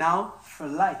for now, for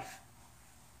life.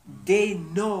 They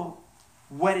know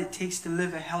what it takes to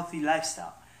live a healthy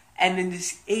lifestyle. And in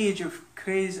this age of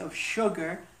craze of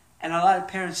sugar, and a lot of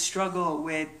parents struggle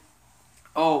with,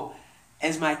 oh,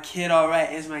 is my kid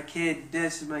alright? Is my kid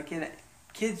this? Is my kid that?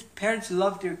 Kids, parents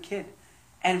love their kid.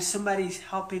 And if somebody's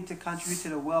helping to contribute to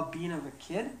the well-being of a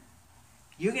kid,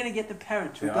 you're going to get the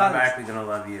parents They're regardless. automatically gonna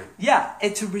love you. Yeah,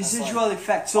 it's a residual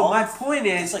effect. So all my the- point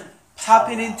is it's like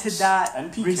tapping into powerhouse. that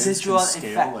NP residual kids can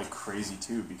scale effect. like crazy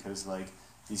too, because like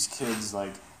these kids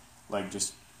like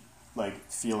just like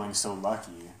feeling so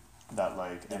lucky that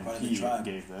like They're part of the NP tribe.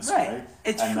 gave this, Right. right?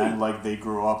 It's and true. then like they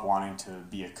grow up wanting to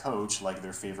be a coach, like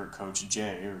their favorite coach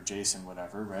Jay or Jason,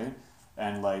 whatever, right?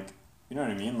 And like, you know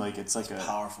what I mean? Like it's like It's a a.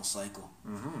 powerful cycle.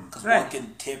 Mhm. Because Right. one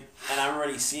can tip, and I'm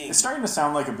already seeing. It's starting to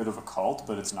sound like a bit of a cult,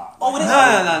 but it's not. Oh, it is.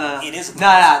 No. It is a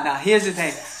No. Here's the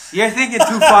thing. You're thinking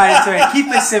too far into it. Keep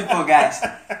it simple, guys.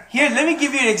 Here, let me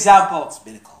give you an example. It's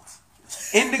been a cult.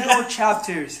 Indigo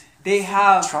chapters, they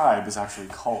have... Tribe is actually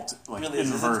cult, like Really,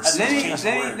 it's- inverse. Let me, Change let,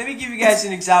 the me, word. let me give you guys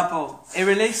an example. It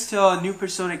relates to New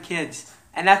Persona Kids.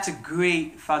 And that's a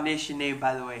great foundation name,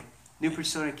 by the way. New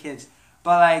Persona Kids.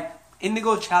 But like,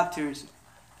 Indigo chapters,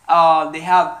 they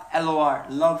have LOR,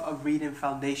 Love of Reading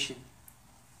Foundation.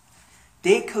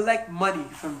 They collect money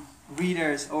from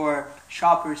readers or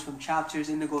shoppers from chapters,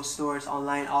 Indigo stores,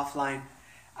 online, offline.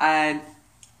 And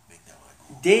Make that one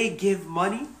cool. they give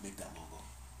money Make that logo.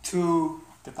 to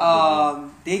Get the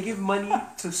logo. they give money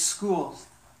to schools,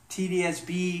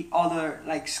 TDSB, other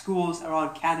like schools around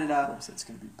Of Canada, course it's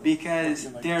gonna be built because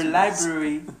like their 2 days.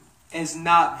 library is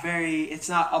not it's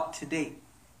not up to date,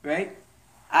 right?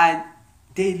 And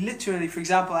they literally, for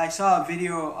example, I saw a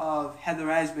video of Heather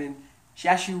Reisman. She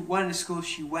actually, one of the schools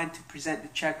she went to present the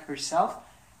check herself.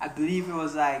 I believe it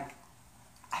was like,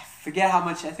 I forget how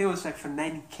much, I think it was like for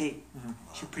 90K.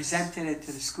 She presented it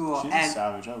to the school. She's and a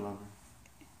savage. I love her.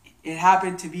 it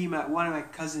happened to be one of my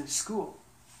cousin's school.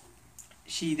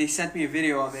 They sent me a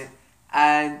video of it,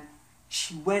 and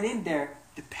she went in there.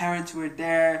 The parents were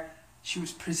there. She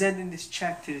was presenting this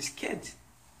check to this kid.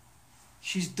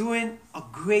 She's doing a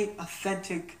great,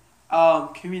 authentic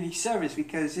community service,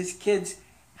 because these kids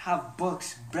have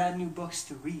books, brand new books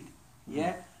to read.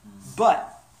 Yeah,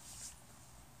 but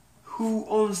who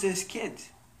owns this kid?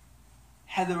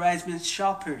 Heather Reisman's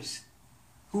shoppers.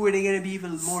 who are they gonna be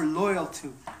even more loyal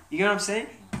to? You get what I'm saying?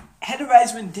 Heather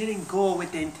Reisman didn't go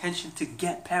with the intention to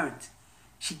get parents.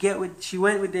 She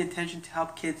went with the intention to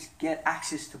help kids get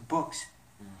access to books.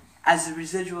 As a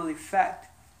residual effect,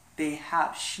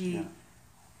 she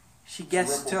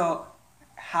gets to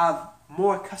have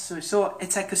more customers. So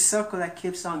it's like a circle that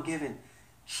keeps on giving.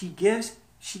 She gives,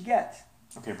 she gets.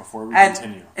 Okay, before we And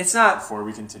continue. it's not, Before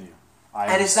we continue.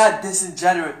 and it's not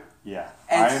disingenuous. Yeah.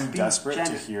 and I it's am being desperate to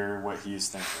genuine. hear what he's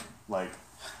thinking. Like,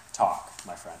 talk,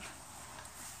 my friend.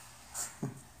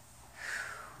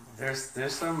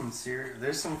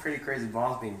 There's some pretty crazy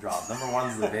bombs being dropped. Number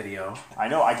one's the video. I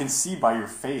know, I can see by your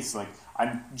face, like,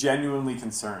 I'm genuinely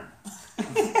concerned.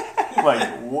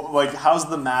 like, how's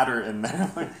the matter in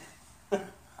there?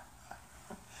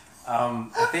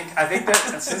 I think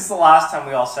that since the last time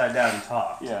we all sat down and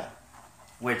talked, Yeah.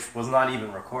 which was not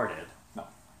even recorded,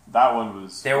 That one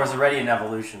was... there was already an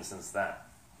evolution since then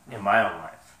in my own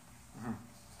life.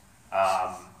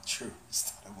 True.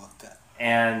 Just thought about that.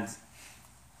 And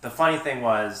the funny thing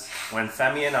was, when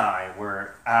Femi and I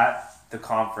were at the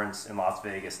conference in Las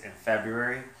Vegas in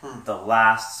February, the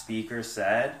last speaker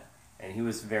said, and he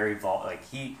was very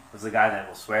he was the guy that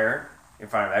will swear in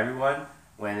front of everyone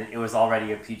when it was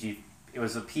already a PG. It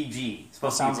was a PG. It's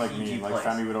supposed Sounds to be like a PG me. place. Like,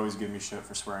 Femi would always give me shit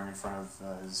for swearing in front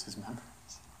of his members.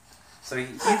 So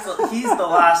he's the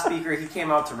last speaker. He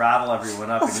came out to rattle everyone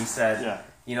up, and he said,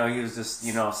 Yeah. he was just,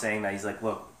 saying that he's like,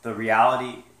 look, the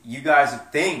reality, you guys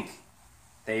think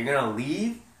that you're going to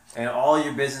leave and all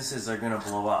your businesses are going to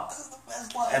blow up. That's the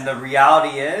best line. And the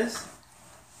reality is,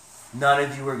 none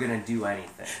of you are going to do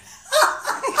anything.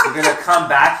 You're going to come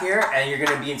back here and you're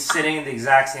going to be sitting in the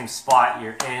exact same spot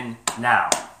you're in now.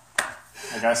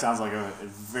 That guy sounds like a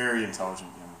very intelligent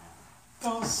young man.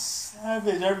 That was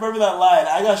savage. I remember that line.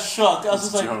 I got shook. I was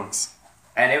It's just like, jokes.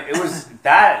 And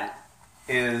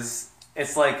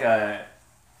it's like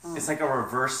a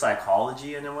reverse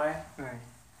psychology in a way. Right.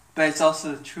 But it's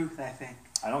also the truth, I think.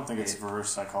 I don't think it's reverse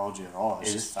psychology at all. It's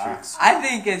It just is true. facts. I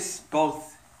think it's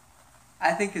both.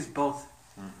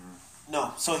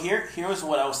 no. So here was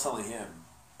what I was telling him,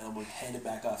 and I'm gonna hand it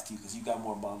back off to you because you got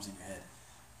more bombs in your head.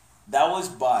 That was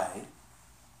by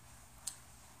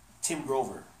Tim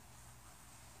Grover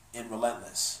in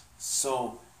Relentless.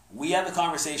 So we had the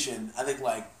conversation, I think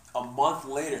like a month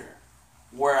later,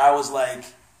 where I was like,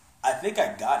 I think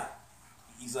I got it.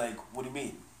 He's like, what do you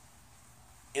mean?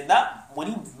 When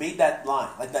he made that line,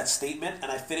 like that statement,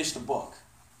 and I finished the book,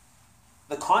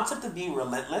 the concept of being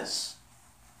relentless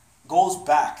goes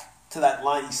back to that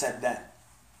line he said then.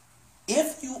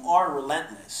 If you are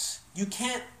relentless, you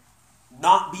can't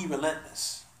not be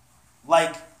relentless.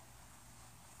 Like,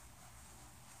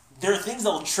 there are things that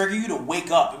will trigger you to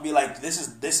wake up and be like,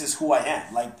 this is who I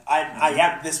am. Like, I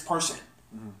am this person.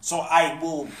 So I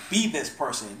will be this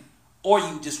person, or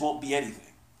you just won't be anything.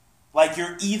 Like,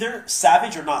 you're either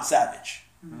savage or not savage.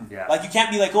 Yeah. Like, you can't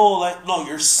be like, oh, like, no,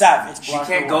 you're savage. You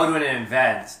can't go to an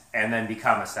event and then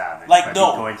become a savage. Like, by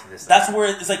no, going to this that's event.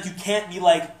 where it's like, you can't be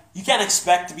like, you can't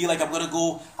expect to be like,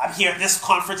 I'm here at this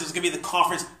conference, it's going to be the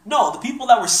conference. No, the people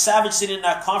that were savage sitting in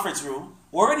that conference room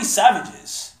were already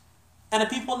savages. And the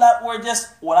people that were just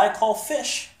what I call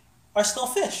fish are still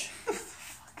fish.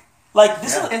 Like,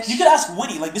 this is, you could ask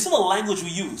Woody, like, this is the language we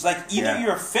use. Like, either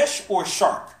you're a fish or a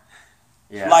shark.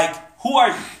 Yeah. Like, who are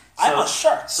you? I'm a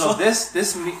shark. So this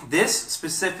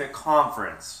specific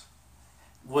conference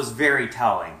was very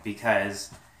telling because,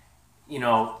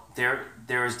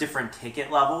 there was different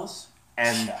ticket levels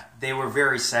and they were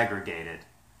very segregated.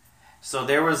 So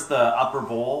there was the upper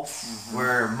bowl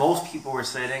where most people were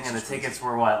sitting, and the tickets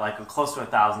were close to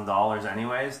 $1,000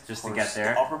 anyways, just to get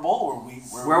there. The upper bowl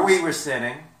where we were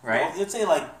sitting, right? Well, let's say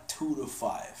like 2 to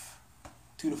 5,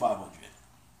 2 to 500.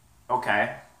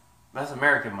 Okay, that's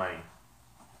American money.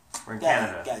 We're in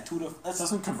Canada. Yeah, 2 to. That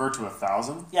doesn't convert to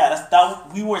 1,000. Yeah,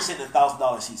 we weren't sitting at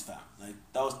 $1,000 seats, fam. Like,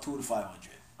 that was 2 to 500.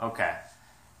 Okay.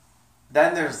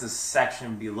 Then there's the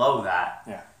section below that.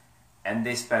 Yeah. And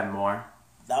they spend more.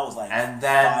 That was like. And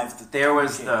then 5 to there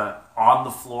was 10K. the on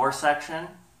the floor section,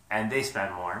 and they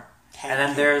spend more. 10K. And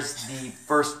then there's the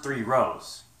first 3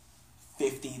 rows.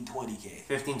 15, 20K.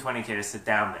 15, 20K to sit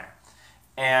down there.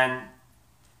 And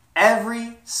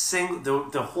every single,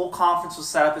 the whole conference was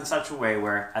set up in such a way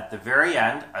where at the very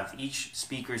end of each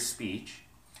speaker's speech,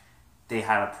 they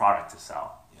had a product to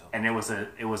sell. Yep. And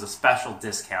it was a special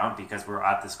discount because we're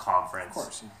at this conference. Of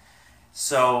course. Yeah.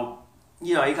 So,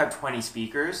 you got 20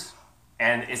 speakers,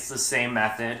 and it's the same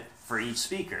method for each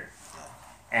speaker.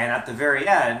 And at the very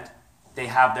end, they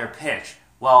have their pitch.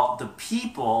 Well, the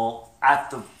people at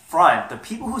the front, the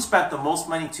people who spent the most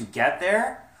money to get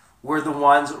there, were the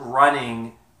ones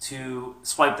running to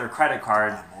swipe their credit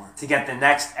card Not more. to get the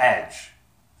next edge.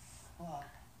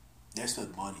 They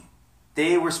spent money.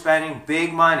 They were spending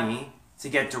big money to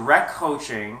get direct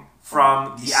coaching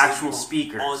from the These actual people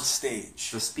speakers. on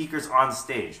stage. The speakers on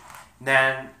stage.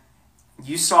 Then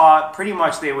you saw pretty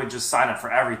much they would just sign up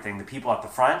for everything, the people at the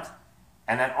front,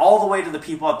 and then all the way to the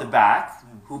people at the back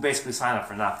who basically sign up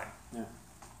for nothing. Yeah.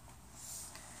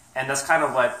 And that's kind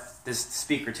of what this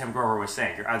speaker, Tim Grover, was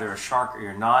saying. You're either a shark or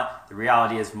you're not. The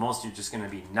reality is most you're just going to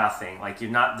be nothing. Like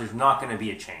there's not going to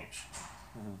be a change.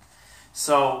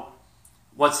 So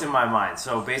what's in my mind?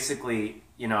 So basically,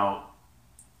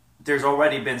 there's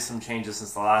already been some changes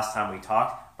since the last time we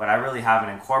talked, but I really haven't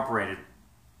incorporated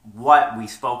what we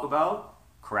spoke about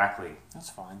correctly. That's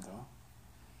fine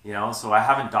though. So I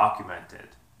haven't documented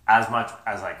as much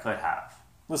as I could have.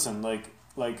 Listen,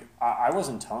 I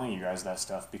wasn't telling you guys that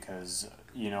stuff because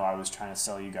I was trying to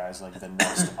sell you guys like the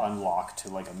next unlock to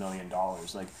like $1 million.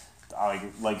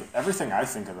 Like everything I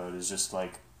think about is just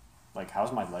like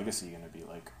how's my legacy gonna be?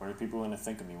 Like, what are people gonna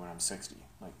think of me when I'm 60?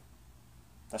 Like,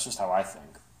 that's just how I think.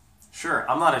 Sure,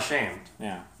 I'm not ashamed.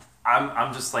 Yeah.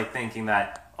 I'm just like thinking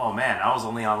that, oh man, I was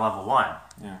only on level 1.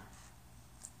 Yeah.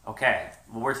 Okay,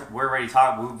 well, we're already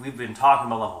talking. We've been talking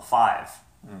about level 5.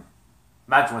 Mm.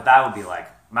 Imagine what that would be like.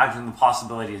 Imagine the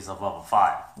possibilities of level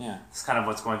 5. Yeah. It's kind of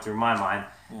what's going through my mind.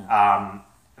 Yeah.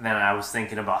 And then I was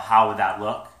thinking about how would that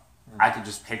look. I could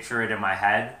just picture it in my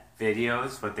head,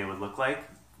 videos, what they would look like.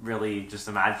 Really, just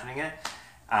imagining it.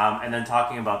 And then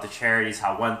talking about the charities,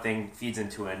 how one thing feeds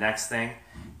into a next thing.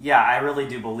 Yeah, I really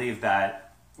do believe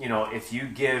that if you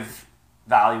give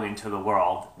value into the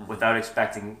world without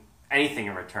expecting anything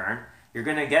in return, you're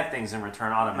going to get things in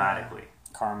return automatically.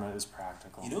 Karma is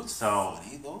practical. It's So-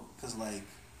 funny though, because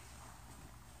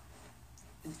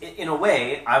In a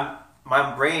way,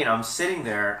 I'm sitting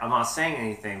there, I'm not saying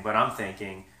anything, but I'm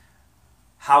thinking,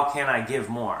 how can I give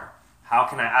more? How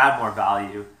can I add more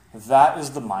value? That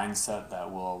is the mindset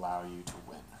that will allow you to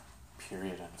win.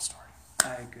 Period. End of story.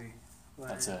 I agree. 100%.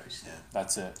 That's it.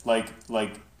 That's it.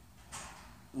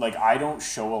 Like I don't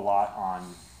show a lot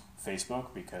on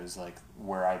Facebook because like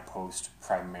where I post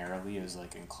primarily is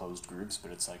like in closed groups,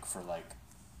 but it's like for like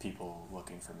people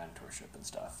looking for mentorship and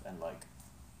stuff and like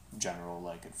general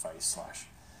like advice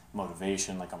 /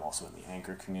 motivation. Like I'm also in the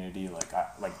Anchor community.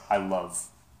 I love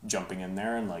jumping in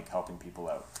there and like helping people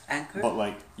out. Anchor? But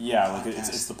like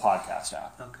it's the podcast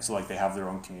app. Okay. So like they have their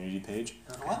own community page.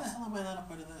 why the hell am I not a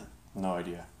part of that? No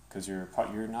idea because you're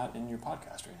not in your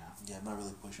podcast right now. Yeah, I'm not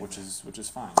really pushing. Which is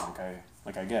fine.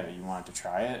 Like I get it. You wanted to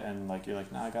try it, and like you're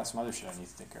like, nah, I got some other shit I need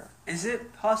to take care of. Is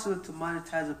it possible to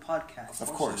monetize a podcast? Of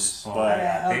course course, it is. Oh, but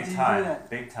yeah. How do big you do time, that?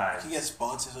 big time. You can get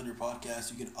sponsors on your podcast.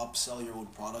 You can upsell your own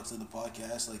products in the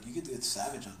podcast. Like you could get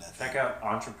savage on that. Check thing. out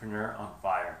Entrepreneur on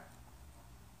Fire.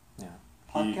 yeah,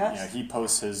 Podcast? he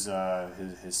posts his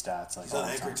stats like He's all on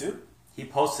the Anchor time. too. He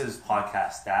posts his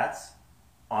podcast stats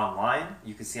online.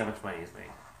 You can see how much money he's made.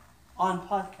 On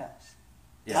podcast.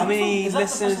 Yeah. How many Is that the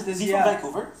listeners person- does is he he from have?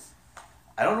 Vancouver?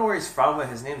 I don't know where he's from, but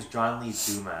his name's John Lee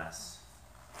Dumas.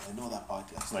 I know that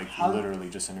podcast. Like How- literally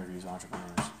just interviews entrepreneurs.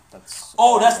 That's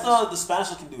That's the Spanish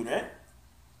looking dude, right?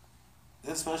 Is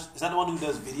that Spanish? Is that the one who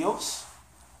does videos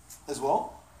as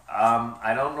well?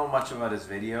 I don't know much about his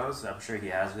videos. I'm sure he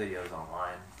has videos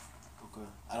online. Okay.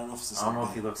 I don't know if it's the I same don't know if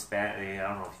guy. he looks Spanish. I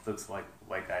don't know if he looks like a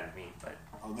white guy to me, but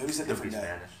Oh, maybe he's a could be different guy.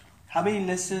 Spanish. How many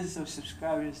listeners or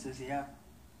subscribers does he have?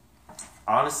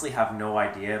 Honestly, have no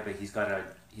idea, but he's got a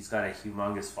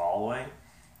humongous following,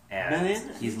 and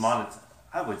Million? he's monetized.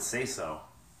 I would say so.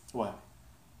 what?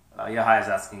 Yahya is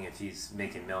asking if he's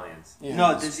making millions. Yeah, No,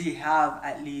 he's- does he have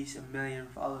at least 1 million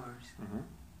followers? Mhm.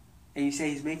 And you say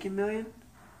he's making 1 million?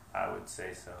 I would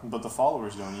say so. But the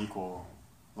followers don't equal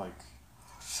like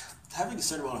Having a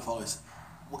certain amount of followers.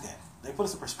 Okay, let me put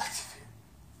this in perspective here.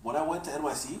 When I went to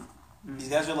NYC, these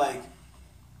guys are like,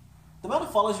 the amount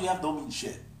of followers you have don't mean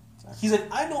shit. He's like,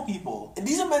 I know people, and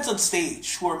these are men on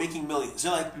stage who are making millions.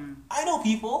 They're like, I know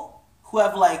people who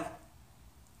have like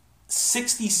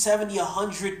 60, 70,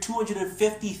 100,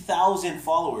 250,000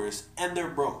 followers, and they're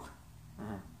broke.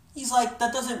 He's like,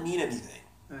 that doesn't mean anything.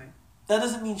 Right. That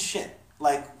doesn't mean shit.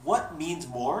 Like, what means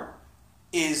more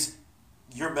is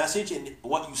your message and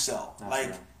what you sell. That's like,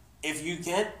 right. if you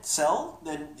can't sell,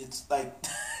 then it's like,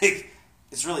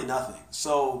 it's really nothing.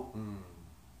 So,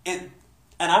 and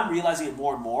I'm realizing it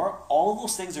more and more, all of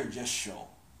those things are just show.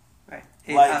 Right.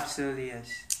 It Like- absolutely is.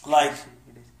 Like,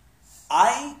 Absolutely it is.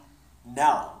 I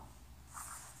now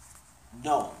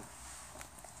know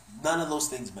none of those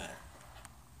things matter.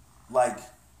 Like,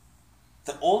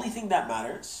 the only thing that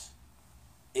matters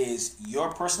is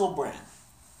your personal brand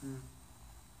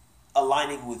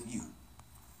aligning with you.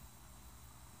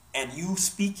 and you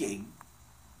speaking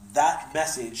that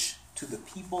message to the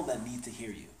people that need to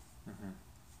hear you.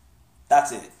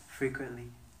 That's it. Frequently.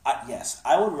 Yes,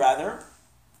 I would rather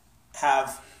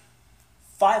have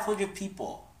 500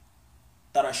 people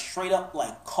that are straight up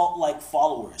like cult-like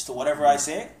followers to whatever I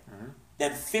say,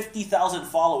 than 50,000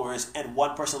 followers and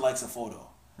one person likes a photo,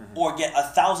 or get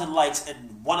 1,000 likes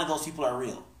and one of those people are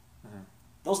real.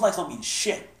 Those likes don't mean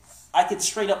shit. I could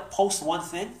straight up post one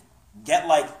thing, get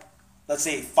like, let's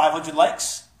say 500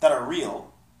 likes that are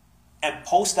real, and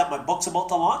post that my book's about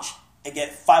to launch and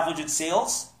get 500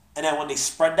 sales, and then when they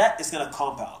spread that, it's gonna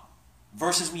compound.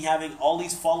 Versus me having all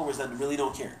these followers that really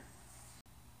don't care.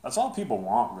 That's all people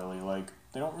want, really. Like,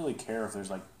 they don't really care if there's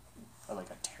like a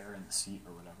tear in the seat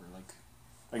or whatever. Like,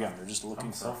 again, they're just looking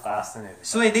I'm for so a fascinated.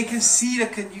 So wait, they can see you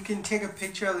can take a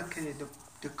picture of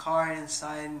the car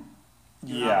inside.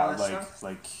 Yeah, all that stuff?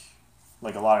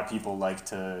 like a lot of people like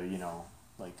to,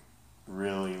 like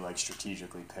really like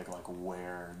strategically pick like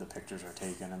where the pictures are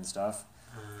taken and stuff.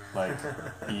 Like,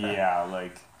 yeah,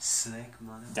 like Slick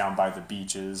mother. down by the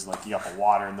beaches, like you got the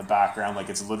water in the background, like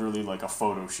it's literally like a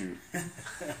photo shoot.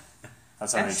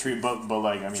 That's how they treat, but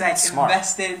like I mean, It's like it's smart.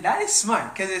 invested. That is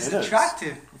smart because it's It is.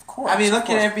 attractive. Of course. I mean, look of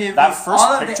course. at Airbnb. That first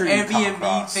All of the picture you come Airbnb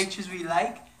across. pictures we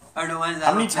like are the ones that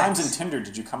How many look times nice. in Tinder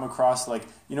did you come across like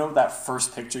that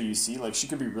first picture you see? Like she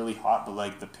could be really hot, but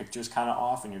like the picture's kind of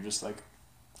off, and you're just like,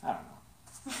 I don't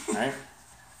know, right?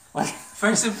 Like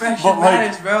First impression But, like,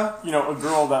 matters, bro. a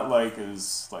girl that like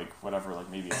is like whatever, like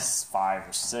maybe it's 5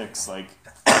 or 6, like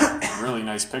really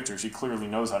nice picture. She clearly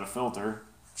knows how to filter.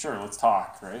 Sure, let's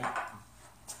talk, right?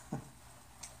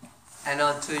 And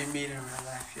until you meet her in real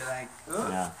life, you're like,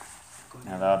 oh.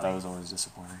 Yeah, that was always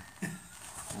disappointing.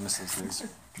 I miss those days.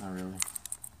 Not really.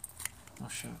 Oh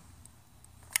shit.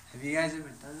 Have you guys ever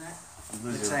done that? You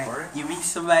lose It's your like recording? you meet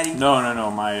somebody. No.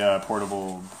 My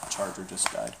portable charger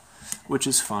just died, which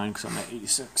is fine because I'm at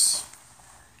 86.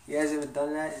 You guys ever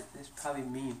done that? It's probably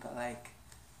me, but like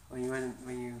when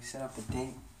you set up a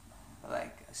date, or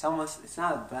like it's almost, it's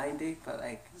not a blind date, but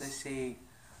like let's say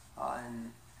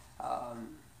on a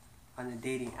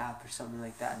dating app or something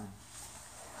like that,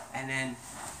 and then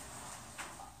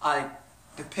like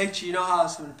the picture, you know how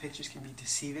some of the pictures can be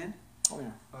deceiving Oh yeah.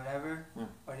 or whatever, Yeah.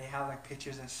 or they have like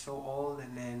pictures that's so old,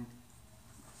 and then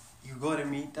you go to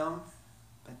meet them,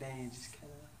 but then you just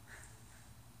kind of.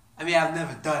 I mean, I've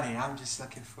never done it. I'm just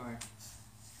looking for.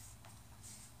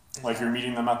 Like you're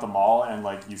meeting them at the mall and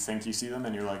like you think you see them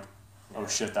and you're like, oh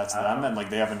shit, that's them, and like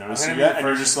they haven't I'm noticed gonna you be yet, the and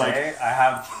you're first just to like, say, I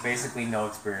have basically no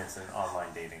experience in online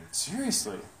dating.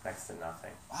 seriously? Next to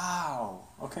nothing. Wow.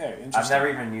 Okay, interesting. I've never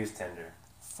even used Tinder.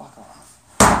 Fuck off.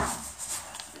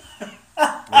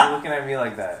 Why are you looking at me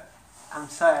like that? I'm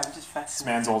sorry. I'm just This fascinated.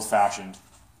 man's old fashioned.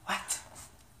 What?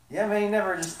 Yeah, man, you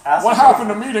never just asked What me. happened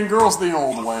to meeting girls the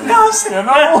old way? No, You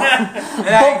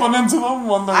know, bumping into them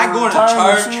when they're I go to tying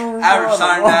their church shoes every on.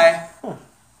 Sunday.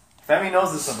 Femi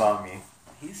knows this about me.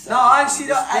 No, honestly,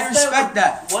 though, I respect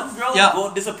that. One girl Yeah. will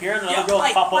go disappear and Yeah, another girl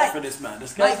Mike, pop Mike. up for this man.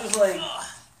 This guy's Mike. just like,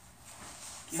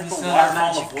 he's You like still a have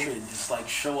waterfall magic. of women just like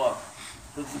show up.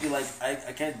 He'll just be like,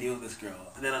 I can't deal with this girl.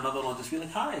 And then another one will just be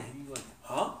like, hi. And you're like,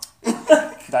 huh?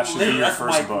 That should be Literally, your that's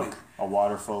first my book. point. A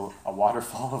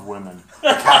waterfall of women.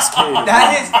 A cascade. Of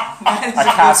That women. is a a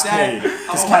cascade. good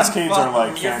Because Oh, cascades fuck. are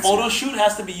like Your fancy. photo shoot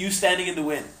has to be you standing in the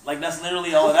wind. Like that's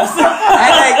literally all it has to And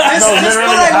like, just, No, just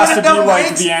literally, go like it has one to of be them like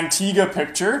wigs. the Antigua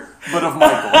picture, but of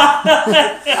Michael.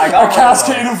 I A got one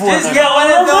cascade of of women. Just get one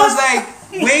of those like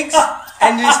wigs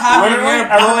and just have your Literally,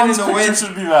 hair blowing in everyone's the picture wind.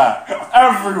 should be that.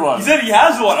 Everyone. He said he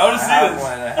has one. I want to I see have this.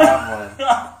 one. I have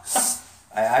one.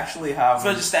 I actually have So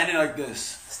one. just standing like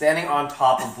this. Standing on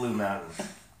top of Blue Mountain.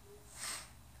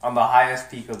 On the highest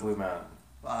peak of Blue Mountain.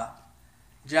 Wow.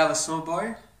 Did you have a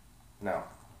snowboard? No.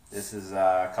 This is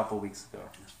a couple weeks ago.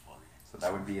 That's funny. So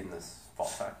that would be in this fall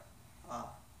time. Wow.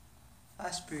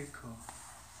 That's pretty cool.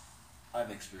 I've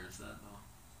experienced that though.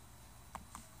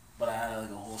 But I had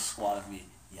like a whole squad of me.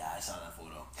 Yeah, I saw that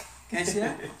photo. Can I see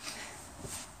that?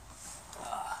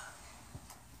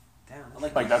 Damn. I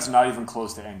like Like, that's not even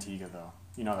close to Antigua, though.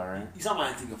 You know that, right? You saw my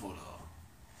Antigua photo though.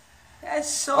 That's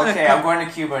so Okay, I'm going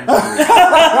to Cuba in 2 weeks.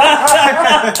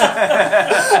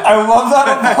 I love that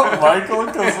about Michael,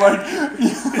 because,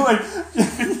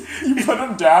 you put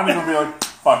him down and he'll be like,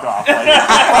 fuck off. Like,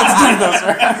 let's do this,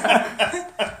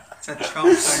 right? It's a Trump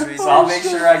card. So I'll make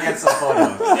sure I get some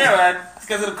photos. Yeah, man. This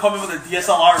guy's gonna come in with a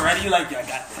DSLR ready. Like, yeah, I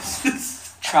got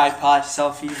this. Tripod,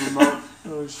 selfie, remote.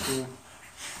 Oh, shit.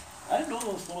 I didn't know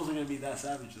those photos were gonna be that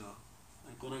savage though.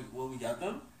 Like when we got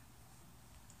them,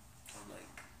 I'm like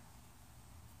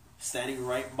standing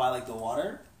right by like the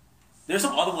water. There's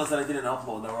some other ones that I didn't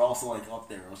upload that were also like up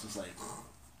there. I was just like,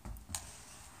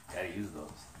 Gotta use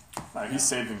those. He's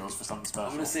saving those for something I'm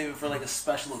special. gonna save it for like a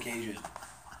special occasion.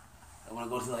 I want to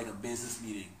go to like a business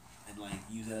meeting and like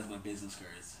use that as my business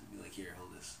cards. And be like, here,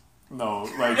 hold this. No,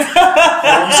 like when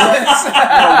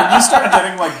you start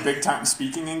getting like big time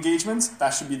speaking engagements,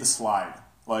 that should be the slide.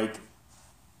 Like,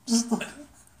 just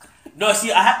No,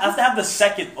 see, I have to have the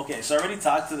second. Okay, so I already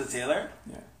talked to the tailor.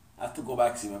 yeah. I have to go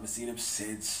back to him. I haven't seen him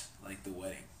since like the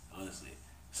wedding, honestly.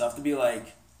 So I have to be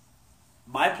like,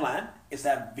 my plan is to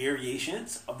have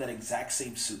variations of that exact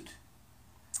same suit.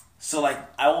 So like,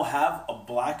 I will have a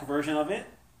black version of it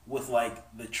with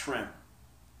like the trim,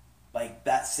 like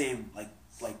that same like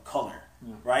color,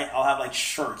 right? I'll have like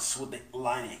shirts with the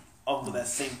lining of that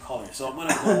same color. So I'm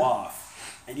gonna go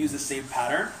off and use the same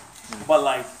pattern, but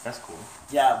like That's cool.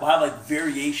 yeah, we'll have like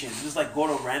variations. Just like go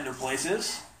to random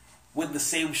places with the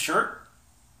same shirt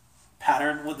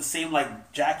pattern, with the same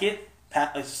like jacket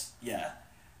yeah,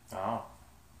 Oh,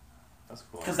 that's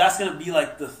cool. because that's gonna be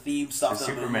like the theme It's a stuff. that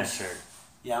I'm gonna Superman use. shirt.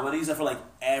 Yeah, I'm gonna use that for like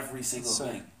every single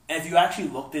Sick. thing. And if you actually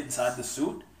looked inside the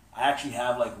suit, I actually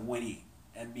have like Winnie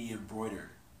and me embroidered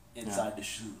inside the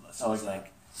suit. So I like it's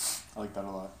like, I like that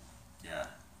a lot. yeah,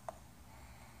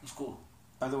 it's cool.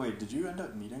 By the way, did you end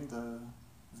up meeting the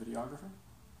videographer?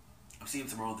 I'm seeing him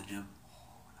tomorrow at the gym.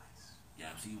 Oh, nice. Yeah,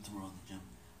 I'm seeing him tomorrow at the gym.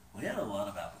 We had a lot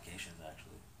of applications actually.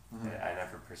 Yeah, I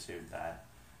never pursued that.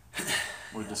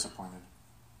 We're disappointed.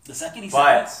 The second he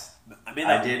But said it, I made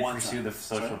that I did one pursue time. the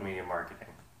social Sorry? media marketing.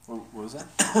 What was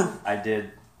that? I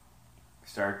did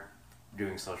start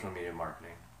doing social media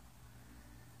marketing.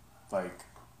 Like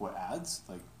what ads?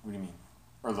 Like what do you mean?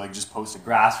 Or like just posting?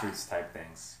 Grassroots type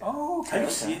things. Oh, Have okay. you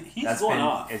seen? He's That's going been,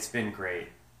 off. It's been great.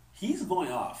 He's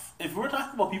going off. If we're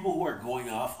talking about people who are going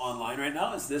off online right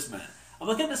now, it's this man. I'm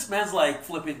looking at this man's like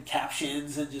flipping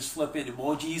captions and just flipping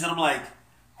emojis, and I'm like,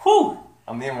 whew,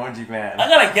 I'm the emoji man. I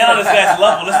gotta get on this guy's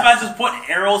level. This man's just putting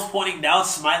arrows pointing down,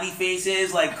 smiley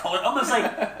faces, like color. I'm just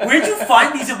like, where'd you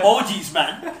find these emojis,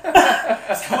 man?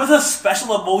 It was a special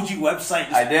emoji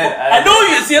website. I did. I know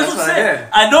you. See, that's what I'm what I saying. did.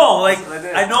 I know, like, That's what I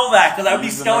did. I know that because I'd be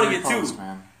Use them scouting every it too. post,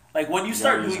 man. Like when you You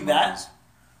start gotta use doing that, emojis.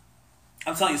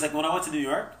 I'm telling you, it's like when I went to New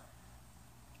York,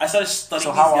 I started studying. So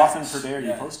these how guys. often per day are you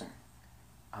Yeah. posting?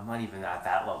 I'm not even at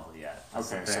that level yet. That's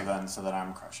the Okay, thing. so then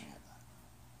I'm crushing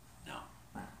it. No,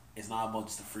 Right. it's not about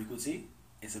just the frequency.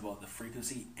 It's about the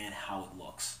frequency and how it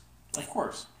looks. Of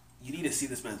course. You need to see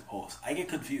this man's post. I get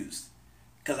confused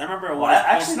because I remember Well, when I I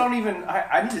actually don't even.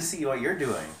 I need to see what you're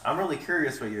doing. I'm really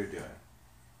curious what you're doing.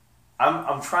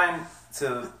 I'm trying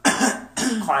to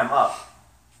climb up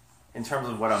in terms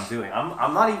of what I'm doing.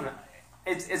 I'm not even.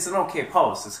 It's an okay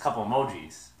post. It's a couple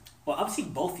emojis. Well, I'm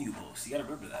seeing both of you posts. You got to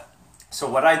remember that. So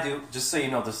what I do, just so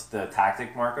you know, this the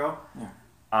tactic, Marco. Yeah.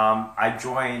 I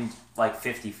joined like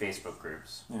 50 Facebook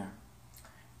groups, Yeah.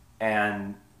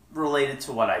 and related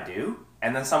to what I do,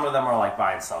 and then some of them are like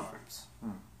buy and sell groups.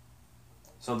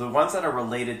 So the ones that are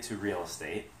related to real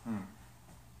estate,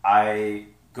 I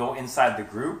go inside the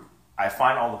group. I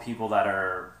find all the people that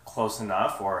are close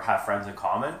enough or have friends in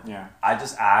common. Yeah. I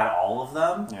just add all of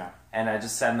them, Yeah. and I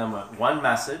just send them one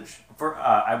message.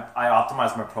 I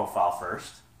optimize my profile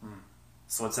first,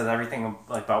 so it says everything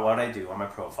like about what I do on my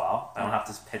profile. I don't have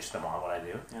to pitch them on what I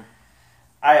do. Yeah.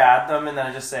 I add them, and then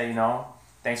I just say, you know,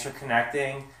 thanks for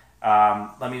connecting.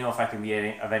 Let me know if I can be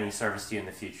of any service to you in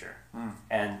the future.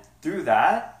 And through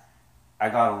that, I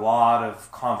got a lot of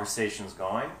conversations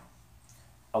going.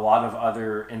 A lot of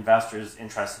other investors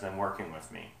interested in working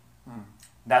with me.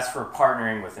 That's for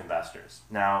partnering with investors.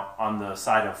 Now, on the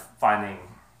side of finding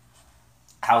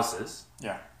houses,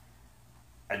 Yeah.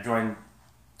 I joined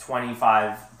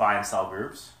 25 buy and sell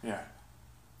groups, Yeah.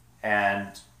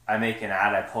 and I make an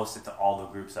ad. I post it to all the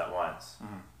groups at once.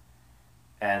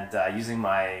 And using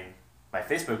my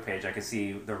Facebook page, I can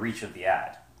see the reach of the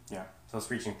ad. Yeah. So it's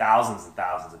reaching thousands and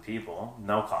thousands of people,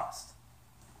 no cost.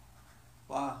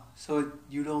 Wow. So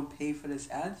you don't pay for this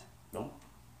ad? Nope.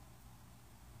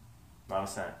 Not a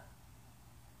cent.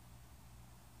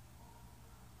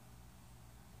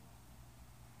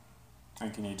 I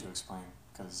think you need to explain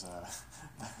because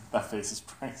that face is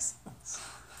priceless.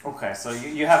 Okay, so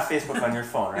you have Facebook on your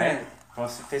phone, right? Right.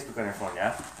 Post Facebook on your phone,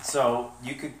 yeah? So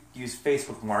you could use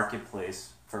Facebook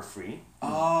Marketplace for free,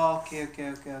 Oh, okay.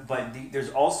 but there's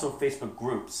also Facebook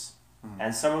groups.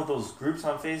 And some of those groups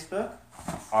on Facebook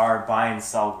are buy and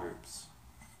sell groups.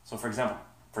 So for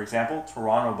example,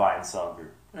 Toronto buy and sell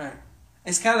group. Right.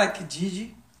 It's kind of like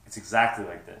Kijiji. It's exactly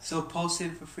like this. So post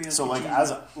it for free on So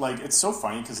Kijiji. like it's so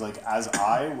funny because like as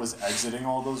I was exiting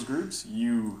all those groups,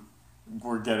 you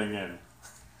were getting in.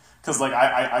 Because like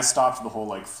I stopped the whole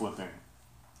like flipping.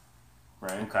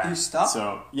 right? Okay. You stop?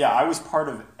 So yeah, I was part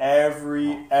of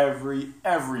every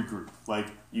group. Like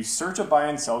you search a buy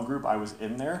and sell group, I was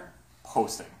in there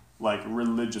posting like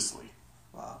religiously,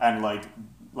 Wow. and like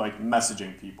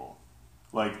messaging people.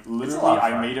 Like It's a literally, lot of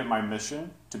I fun. made it my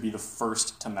mission to be the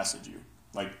first to message you.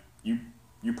 Like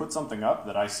you put something up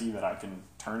that I see that I can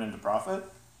turn into profit.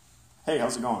 Hey,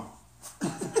 how's it going?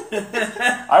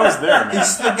 I was there, man. You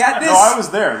still got this? No, I was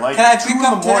there. Like Can I 2 pick in the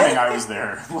up morning, today? I was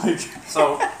there. Like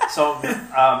So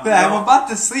I'm you know, about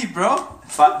to sleep, bro.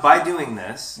 but by doing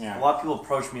this, Yeah. a lot of people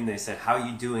approach me and they said, "How are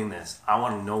you doing this? I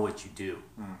want to know what you do."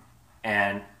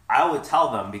 And I would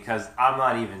tell them because I'm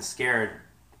not even scared.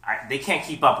 They can't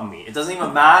keep up with me. It doesn't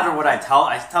even matter what I tell.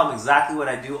 I tell them exactly what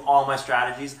I do, all my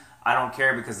strategies. I don't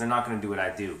care because they're not going to do what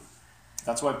I do.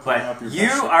 that's why putting up But your you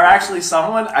best shit- are actually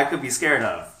someone I could be scared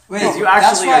of. Wait, Because you that's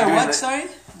actually why are doing what? the- Sorry?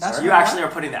 That's You why actually what?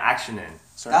 are putting the action in.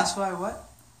 Sorry? That's why what?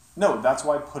 No, that's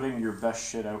why putting your best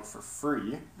shit out for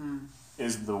free Mm.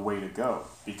 is the way to go.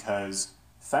 Because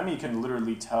Femi can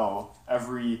literally tell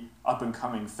every up and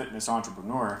coming fitness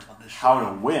entrepreneur On this how show.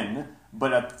 to win,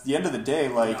 but at the end of the day,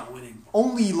 You're like not winning.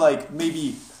 only like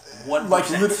maybe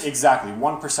 1%. exactly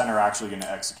 1% are actually going to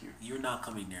execute. You're not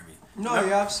coming near me. No,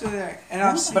 you're absolutely right. And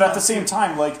I've seen But at that the same too.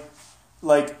 time, like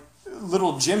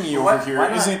little Jimmy Why- over here why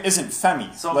not? isn't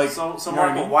Femi. So, like, so you know what I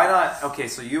Marco, mean? why not? Okay,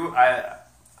 so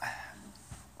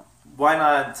why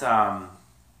not?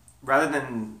 Rather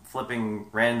than flipping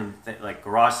random like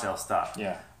garage sale stuff,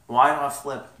 Yeah, why not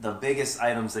flip the biggest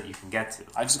items that you can get to?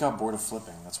 I just got bored of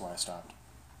flipping. That's why I stopped.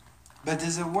 But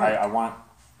does it work? I want.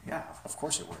 Yeah. Of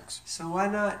course it works. So why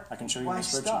not? I can show you Why my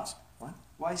spreadsheets. stop? What?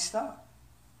 Why stop?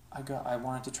 I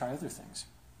wanted to try other things.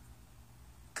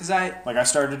 Because I Like I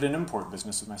started an import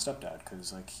business with my stepdad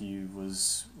because like he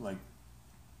was like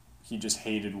he just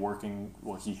hated working.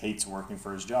 Well, he hates working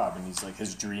for his job, and he's like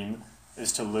his dream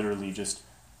is to literally just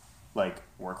like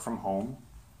work from home,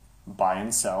 buy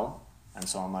and sell. And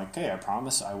so I'm like, hey, I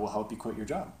promise I will help you quit your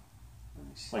job.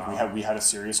 Like we had a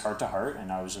serious heart to heart,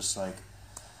 and I was just like,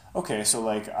 okay, so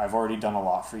like I've already done a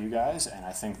lot for you guys, and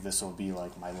I think this will be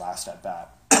like my last at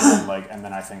bat. And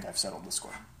then I think I've settled the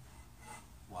score.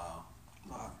 Wow.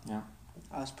 wow, Yeah,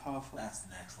 that was powerful. That's the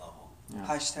next level. yeah.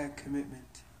 Hashtag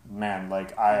commitment. Man,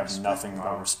 like I have Respect. nothing but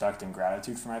Wow. respect and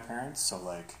gratitude for my parents. So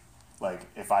like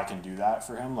if I can do that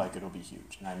for him, like it'll be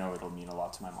huge, and I know it'll mean a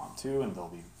lot to my mom too, and they'll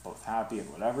be both happy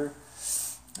and whatever.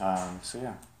 So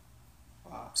yeah,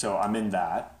 Wow. so I'm in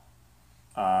that.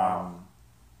 Wow.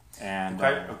 And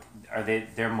Are they?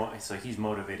 So he's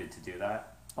motivated to do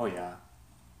that. oh yeah,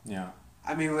 yeah.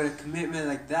 I mean, with a commitment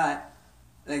like that,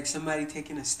 like somebody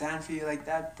taking a stand for you like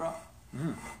that, bro.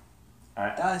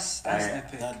 That's I-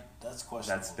 epic. That's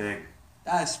questionable. That's big.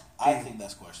 That's big. I think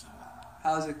that's questionable.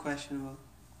 How is it questionable?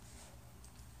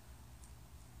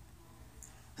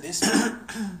 This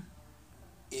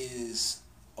is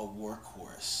a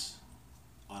workhorse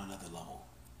on another level.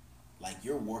 Like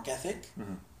your work ethic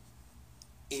Mhm.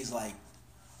 is like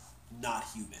not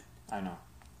human. I know.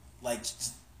 Like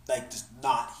just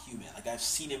not human. Like I've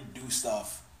seen him do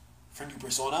stuff for New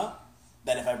Persona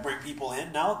that if I bring people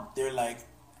in now, they're like,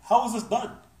 "How was this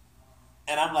done?"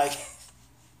 And I'm like,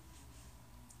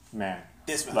 Man,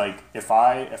 "This man like if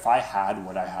I had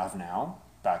what I have now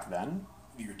back then,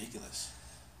 would be ridiculous."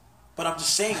 But I'm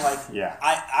just saying, like, Yeah.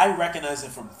 I recognize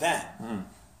it from then,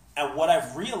 and what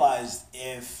I've realized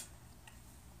if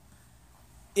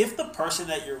the person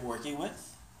that you're working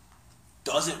with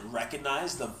doesn't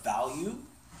recognize the value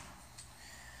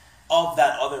of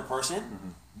that other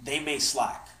person, they may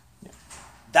slack. Yeah.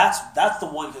 That's the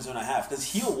one concern I have, because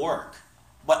he'll work,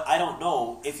 but I don't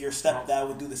know if your stepdad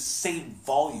would do the same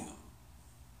volume,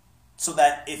 so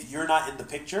that if you're not in the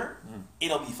picture,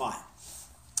 it'll be fine.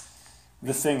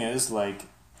 the thing is like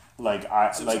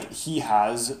he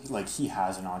has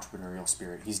an entrepreneurial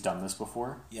spirit. He's done this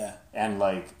before. Yeah. And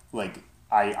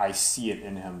I see it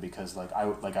in him because I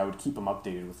would keep him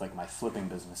updated with like my flipping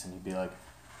business, and he'd be like,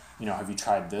 you know, have you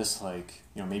tried this? Like,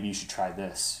 you know, maybe you should try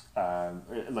this.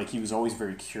 Like he was always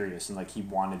very curious, and like he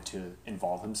wanted to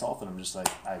involve himself, and I'm just like,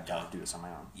 I gotta do this on my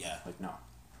own. Yeah. Like no.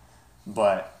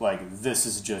 But like this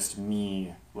is just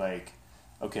me. Like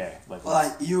okay. Like Well,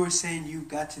 let's- like you were saying, you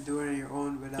got to do it on your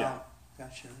own without. Yeah.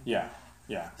 Gotcha. yeah.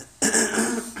 Yeah.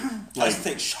 I Like used to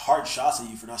take hard shots at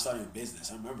you for not starting a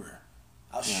business. I remember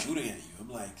I was Yeah. shooting at you. I'm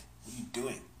like, what are you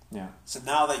doing? yeah. So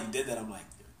now that you did that, I'm like,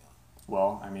 there we go.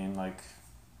 Well, I mean, like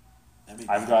That made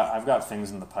me I've happy. got things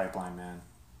in the pipeline, man.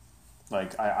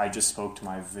 Like I just spoke to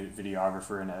my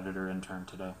videographer and editor intern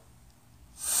today.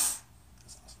 That's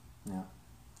awesome. Yeah.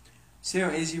 So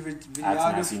is your At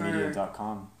videographer?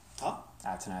 tenaciomedia.com. Huh?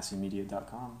 At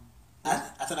tenaciomedia.com.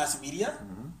 Atanasi Media?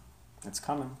 It's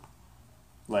coming.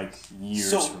 Like years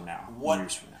So, from now. what-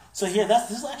 Years from now. So here,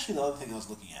 this is actually the other thing I was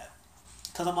looking at,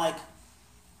 because I'm like,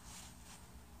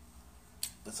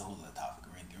 that's a whole other topic.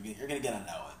 You're gonna get on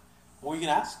that one. What were you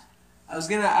gonna ask? I was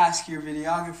gonna ask your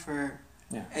videographer.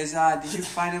 Yeah. Did you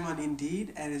find him on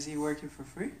Indeed, and is he working for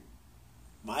free?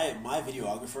 My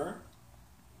videographer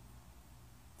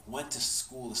went to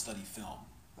school to study film,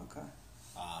 Okay.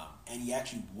 and he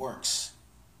actually works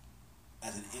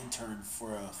as an intern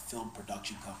for a film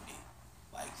production company,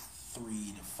 like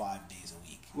 3 to 5 days a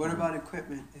week. What about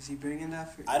equipment? Is he bringing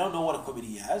that for you? I don't know what equipment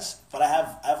he has, but I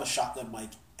have a shotgun mic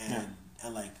and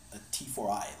like a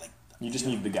T4i. You just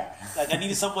need the guy. Like I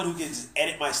needed someone who can just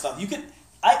edit my stuff.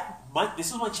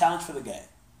 This was my challenge for the guy,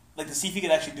 like to see if he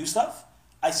could actually do stuff.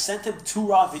 I sent him 2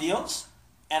 raw videos,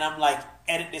 and I'm like,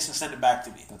 edit this and send it back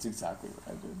to me. That's exactly what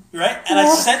I did. Right? And I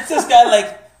sent this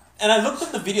guy and I looked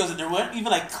at the videos and they weren't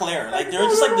even like clear. Like they were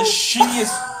just like the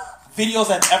shittiest videos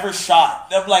I've ever shot.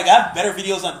 I'm like, I have better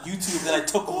videos on YouTube that I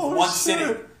took with one sitting,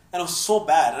 and it was so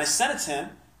bad. And I sent it to him,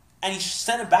 and he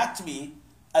sent it back to me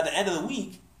at the end of the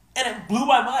week, and it blew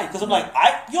my mind because I'm like,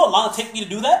 you know how long it take me to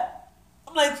do that?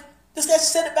 I'm like, this guy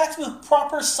sent it back to me with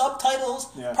proper subtitles,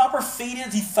 proper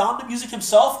fade-ins. He found the music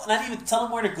himself, and I didn't even tell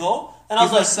him where to go. And I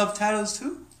was like, subtitles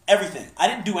too? everything. I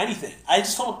didn't do anything. I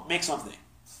just told him, make something.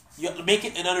 You have to make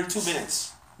it in under 2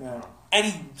 minutes. Yeah. And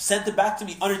he sent it back to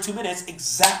me under 2 minutes,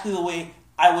 exactly the way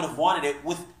I would have wanted it,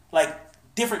 with like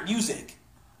different music,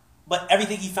 but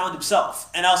everything he found himself.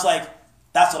 And I was like,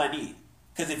 that's what I need.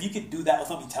 Because if you could do that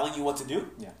without me telling you what to do,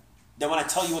 then when I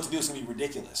tell you what to do, it's going to be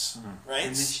ridiculous. Right?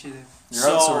 Initiative. You're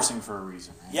outsourcing for a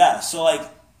reason, right? Yeah, so like,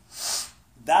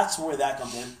 that's where that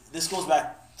comes in. This goes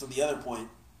back to the other point.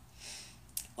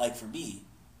 Like for me,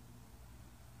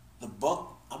 the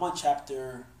book, I'm on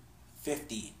chapter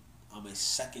 50 on my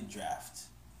second draft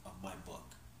of my book.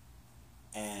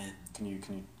 And Can you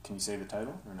say the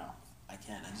title or no? I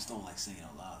can't. I just don't like saying it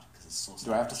out loud because it's so.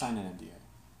 Do I have to sign an NDA?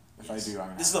 If Yes. I do, I'm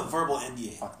gonna. This is a verbal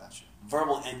NDA. Fuck that shit.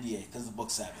 Verbal NDA because the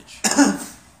book's savage.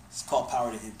 It's called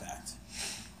Power to Impact.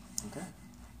 Okay.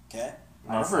 Okay.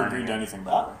 I never agreed to anything,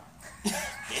 by the way.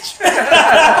 Bitch. I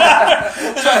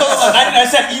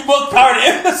said ebook Power to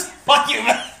Impact. Fuck you,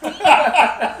 man. The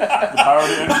power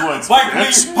to influence. Mike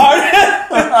bitch. Lee,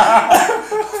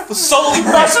 was solely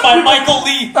brushed by Michael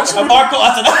Lee and Marco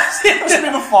Antonazzi. This should be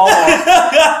the follow-up.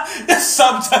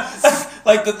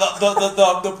 Like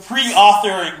the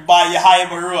pre-authoring by Yahya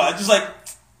Marua. Just like,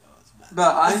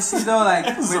 But honestly though, like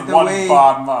This is with a the one way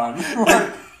bond man.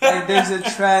 like there's a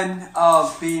trend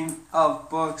of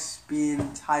books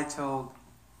being titled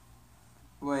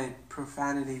with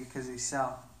profanity because they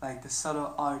sell. Like the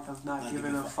subtle art of not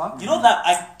giving a fuck. you know that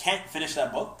I can't finish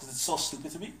that book because it's so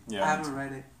stupid to me. Yeah. I haven't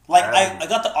read it. Like I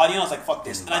got the audio and I was like, fuck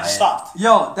this, and I just stopped.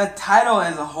 Yo, the title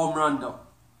is a home run though,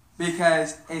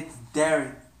 because it's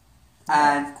daring,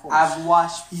 and of course. I've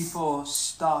watched people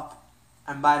stop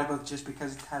and buy the book just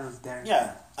because the title is daring.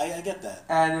 Yeah, I get that.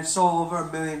 And it sold over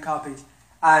 1 million copies.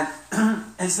 And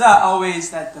it's not always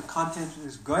that the content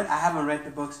is good. I haven't read the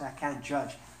book, so I can't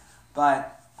judge.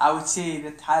 But I would say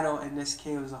the title in this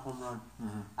case was a home run.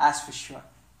 That's for sure.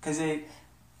 Because it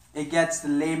gets the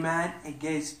layman, it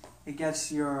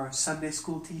gets your Sunday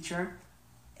school teacher,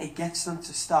 it gets them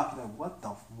to stop.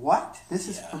 Like, what? This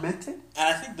is permitted? And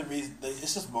I think the reason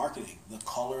it's just marketing, the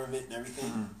color of it and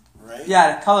everything, right?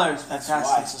 Yeah, the color is That's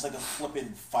fantastic. why it's just like a flipping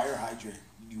fire hydrant.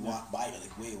 You walk by, you're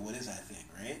like, wait, what is that thing,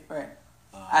 right? Right.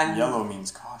 And Yellow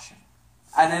means caution.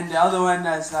 And then the other one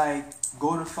that's like,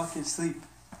 go to fucking sleep.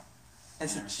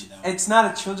 Never seen that one. It's not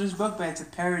a children's book, but it's a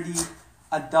parody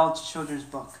adult children's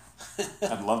book.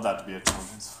 I'd love that to be a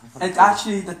children's. It's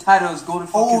actually, the title is Go to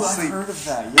Fucking I've Sleep. heard of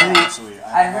that. Yeah, actually.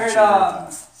 I I've heard actually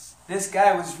that. this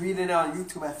guy was reading it on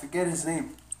YouTube. I forget his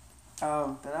name.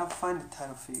 But I'll find the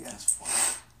title for you guys. That's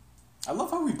funny. I love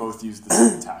how we both use the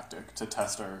same tactic to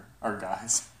test our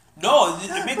guys. No,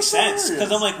 it makes that's sense because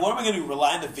hilarious. I'm like, what am I going to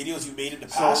rely on the videos you made in the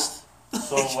past?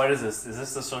 So what is this? Is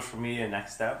this the social media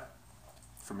next step?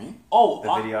 For me? Oh, The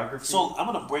videography? So I'm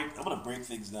gonna break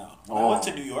things down. When I Oh. went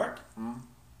to New York,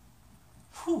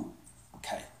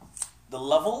 okay, the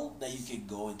level that you can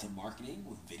go into marketing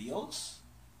with videos,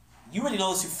 you already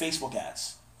know this through Facebook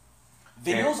ads.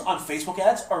 Videos on Facebook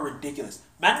ads are ridiculous.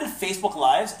 Man did Facebook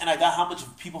Lives, and I got how much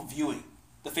people viewing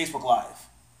the Facebook Live.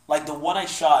 Like the one I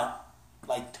shot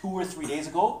like 2 or 3 days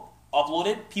ago,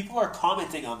 uploaded, people are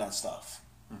commenting on that stuff.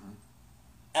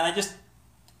 And I just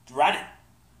ran it.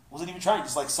 Wasn't even trying,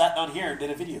 just like sat down here and did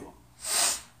a video.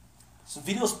 So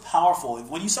video is powerful.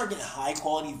 When you start getting high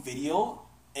quality video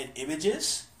and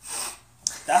images,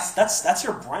 that's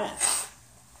your brand.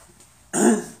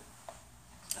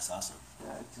 That's awesome.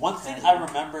 One thing I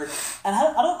remembered, and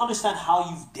I don't understand how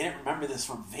you didn't remember this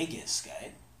from Vegas,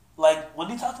 guy. Like, when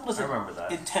they talked about I this remember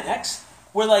that. in 10X,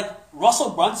 where, like,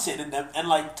 Russell Brunson and them, and,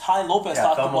 like, Ty Lopez Yeah,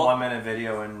 talked film a about... 1 minute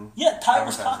video and... Yeah, Ty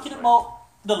was advertise talking this way. about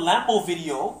the Lambo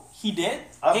video he did.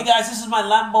 Um, Hey, guys, this is my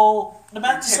Lambo. The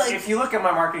man just, like... If you look at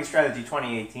my marketing strategy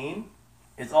 2018,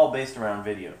 it's all based around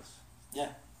videos. Yeah.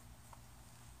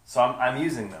 So I'm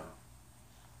using them.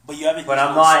 But you haven't But used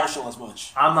I'm it on not- social as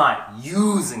much. I'm not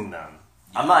using them.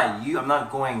 I'm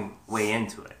not going way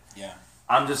into it. Yeah.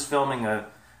 I'm just filming a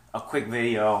quick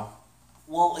video.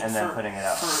 Well, like And then putting it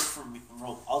out. For me,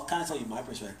 I'll kind of tell you my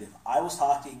perspective. I was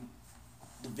talking,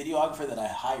 the videographer that I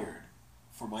hired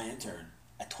for my intern,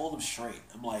 I told him straight.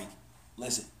 I'm like,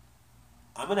 listen,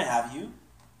 I'm going to have you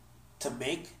to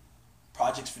make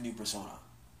projects for New Persona.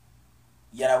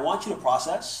 Yet I want you to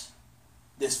process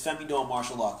this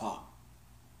femidomarshall.com.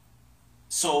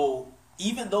 So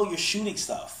even though you're shooting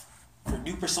stuff for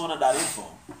newpersona.info,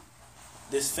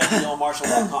 this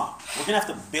femidomarshall.com, we're going to have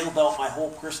to build out my whole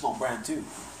personal brand too.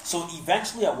 So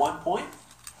eventually at one point,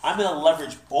 I'm going to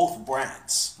leverage both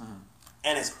brands.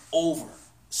 And it's over.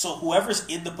 So whoever's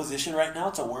in the position right now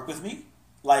to work with me,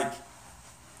 like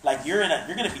you're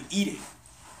going to be eating.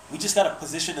 We just got to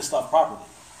position the stuff properly.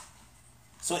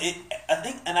 So I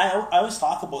think, and I always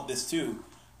talk about this too,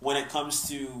 when it comes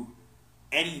to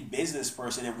any business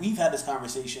person, and we've had this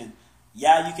conversation.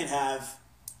 Yeah, you can have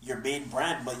your main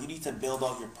brand, but you need to build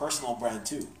out your personal brand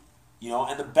too. You know,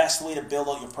 and the best way to build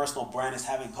out your personal brand is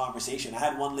having conversation. I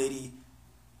had one lady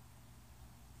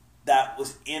that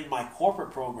was in my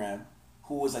corporate program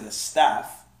who was like a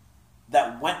staff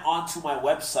that went onto my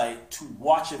website to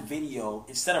watch a video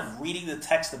instead of reading the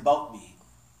text about me.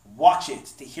 Watch it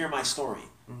to hear my story.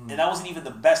 And that wasn't even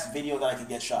the best video that I could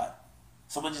get shot.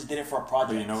 Someone just did it for a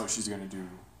project. But you know what she's going to do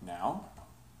now?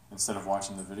 Instead of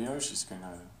watching the video, she's going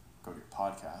to go to your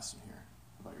podcast and hear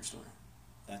about your story.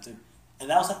 That's it. And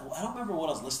that was like, I don't remember what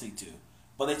I was listening to,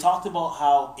 but they talked about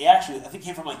how it actually, I think it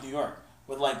came from like New York,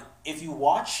 where like, if you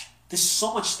watch, there's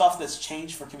so much stuff that's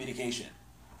changed for communication.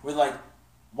 Where like,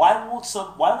 why wouldn't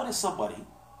somebody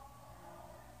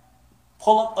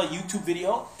pull up a YouTube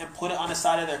video and put it on the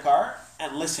side of their car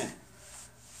and listen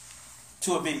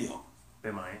to a video?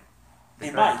 They might. They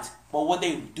might, but would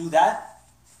they do that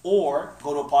or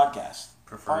go to a podcast?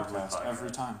 Preferably Podcast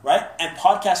every time. Right? And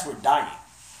podcasts were dying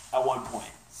at one point.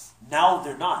 Now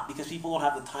they're not, because people don't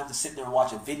have the time to sit there and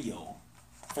watch a video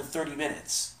for 30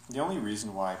 minutes. The only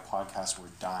reason why podcasts were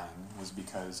dying was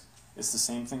because it's the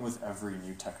same thing with every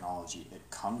new technology. It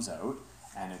comes out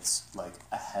and it's like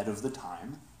ahead of the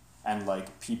time, and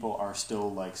like people are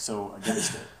still like so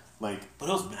against it. Like, But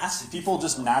it was massive. people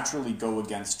just naturally go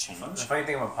against change. The funny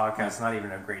thing about podcasts, it's not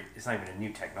even a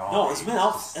new technology. No, it's been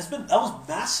out. That was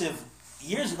massive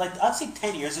years. Like I'd say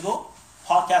 10 years ago,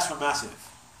 podcasts were massive,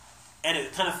 and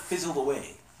it kind of fizzled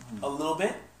away a little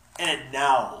bit. And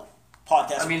now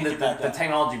podcasts. I mean, are picking back the up.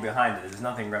 technology behind it is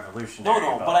nothing revolutionary.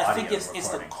 No, about but I think audio it's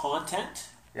the recording. content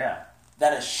Yeah,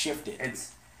 that has shifted.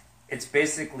 it's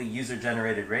basically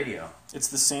user-generated radio. It's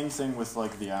the same thing with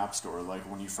like the App Store. Like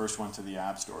when you first went to the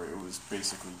App Store, it was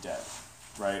basically dead,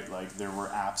 right? Like there were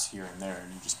apps here and there,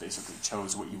 and you just basically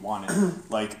chose what you wanted.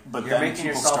 Like, but You're then making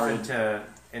people yourself started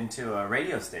into a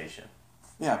radio station.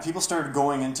 Yeah, people started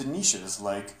going into niches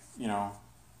like,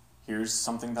 here's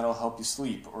something that'll help you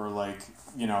sleep, or like,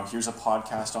 here's a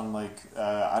podcast on like,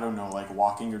 I don't know, like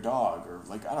walking your dog, or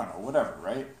like, I don't know, whatever,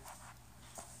 right?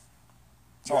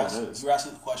 That's all it is. You're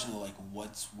asking the question of like,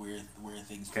 what's where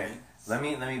things Okay,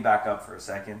 going. let me back up for a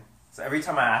second. So every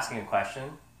time I'm asking a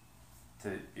question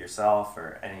to yourself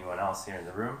or anyone else here in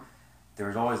the room,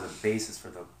 there's always a basis for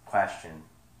the question.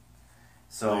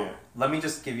 So Yeah. let me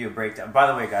just give you a breakdown. By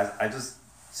the way, guys, I just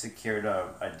secured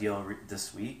a deal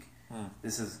this week.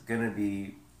 This is going to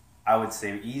be, I would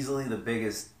say, easily the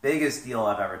biggest deal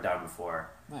I've ever done before.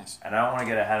 Nice. And I don't want to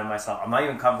get ahead of myself. I'm not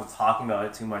even comfortable talking about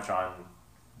it too much on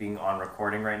being on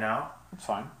recording right now. It's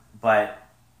fine. But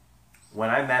when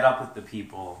I met up with the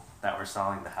people that were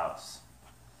selling the house,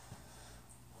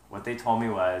 what they told me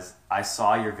was, I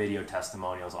saw your video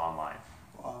testimonials online.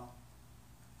 Wow.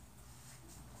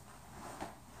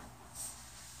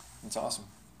 It's awesome.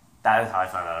 That is how I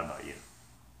found out about you.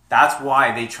 That's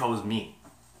why they chose me.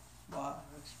 Wow,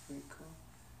 that's pretty cool.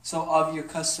 So of your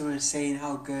customers saying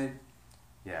how good,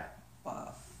 Yeah.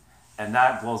 wow. And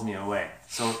that blows me away.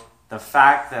 So the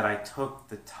fact that I took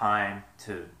the time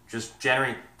to just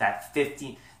generate that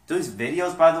 15... Those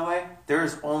videos, by the way,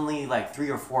 there's only like 3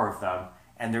 or 4 of them,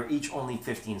 and they're each only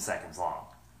 15 seconds long.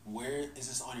 Where is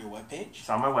this on your webpage? It's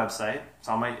on my website. It's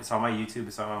on my YouTube.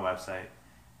 It's on my website.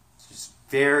 It's just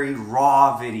very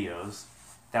raw videos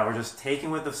that were just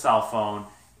taken with the cell phone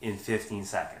in 15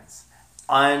 seconds,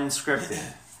 unscripted.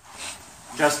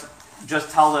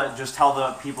 Just tell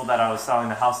the people that I was selling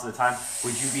the house at the time,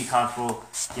 would you be comfortable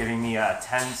giving me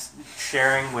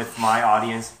sharing with my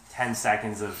audience 10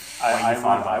 seconds of what you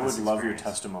thought about I this would love your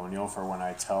experience? testimonial for when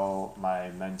I tell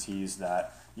my mentees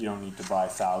that you don't need to buy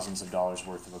thousands of dollars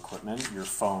worth of equipment. Your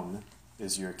phone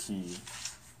is your key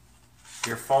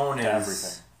Your phone to is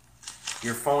everything.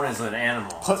 Your phone is an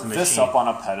animal. Put it's a this machine. up on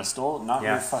a pedestal, not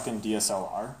Yeah. your fucking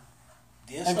DSLR.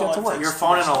 DSLR And get to work. takes Your too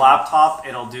phone much and a time. laptop,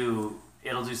 it'll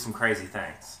do some crazy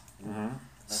things. Mm-hmm.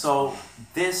 So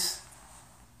this,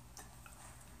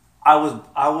 I'm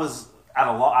at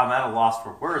a loss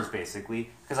for words basically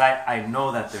because I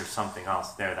know that there's something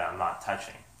else there that I'm not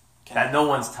touching, that no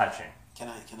one's touching. Can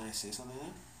I say something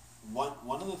then?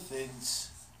 One of the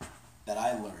things that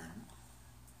I learned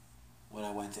when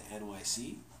I went to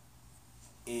NYC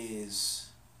is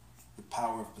the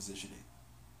power of positioning.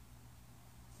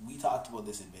 We talked about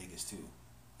this in Vegas too.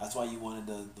 That's why you wanted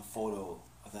the photo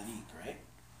of Anik, right?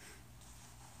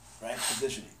 Right?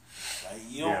 Positioning. Right?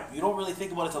 You don't really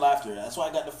think about it till after. That's why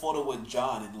I got the photo with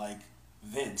John and like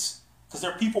Vince. Because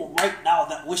there are people right now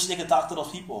that wish they could talk to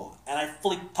those people. And I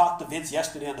fully talked to Vince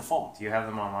yesterday on the phone. Do you have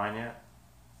them online yet?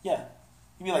 Yeah.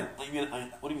 You mean what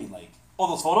do you mean like? Oh,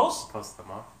 those photos? Post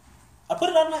them up. I put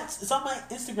it on it's on my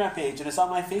Instagram page and it's on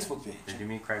my Facebook page. Did you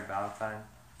meet Craig Valentine?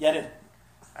 Yeah, I did.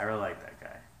 I really like that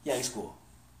guy. Yeah, he's cool.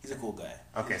 He's a cool guy.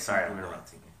 Okay, He's sorry, a I'm cool guy.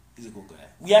 interrupting you. He's a cool guy.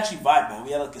 We actually vibe, man.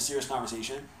 We had like a serious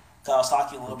conversation. Cause I was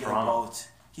talking a little bit Toronto. about.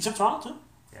 He's from Toronto too.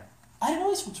 Yeah. I didn't know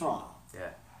he's from Toronto. Yeah.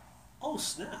 Oh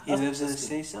snap! He lives in the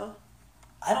States now?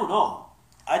 I don't know.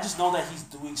 I just know that he's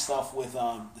doing stuff with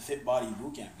the Fit Body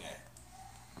Bootcamp guy.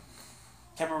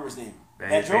 Can't remember his name.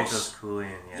 Pedro's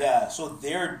Coolian, Yeah. So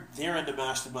they're in the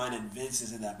mastermind and Vince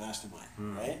is in that mastermind,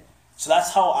 Hmm. right? So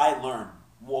that's how I learned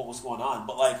what was going on.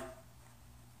 But like,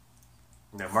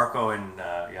 Yeah, Marco and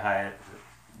Yahya,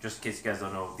 just in case you guys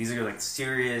don't know, these are like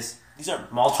serious these are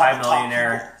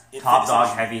multi-millionaire, top people in top fitness dog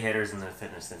industry. heavy hitters in the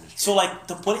fitness industry. So like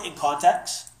to put it in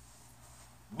context,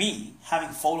 me having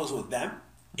photos with them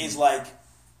is like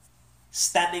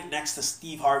standing next to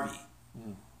Steve Harvey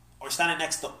or standing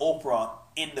next to Oprah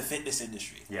in the fitness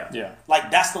industry. Yeah. Yeah.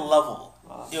 Like that's the level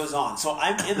it was on. So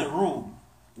I'm in the room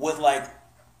with like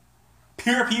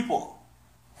pure people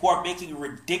who are making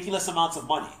ridiculous amounts of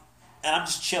money, and I'm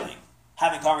just chilling,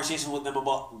 having conversations with them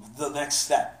about the next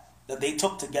step that they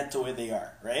took to get to where they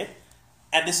are, right?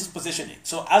 And this is positioning.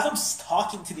 So as I'm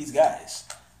talking to these guys,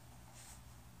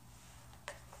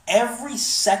 every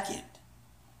second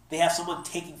they have someone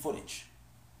taking footage.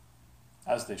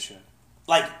 As they should.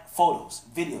 Like photos,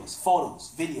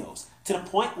 videos, to the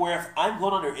point where if I'm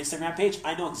going on their Instagram page,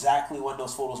 I know exactly when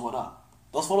those photos went up.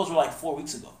 Those photos were like 4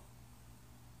 weeks ago.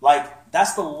 Like,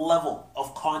 that's the level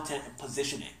of content and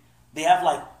positioning. They have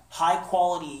like high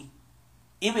quality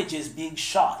images being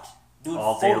shot, doing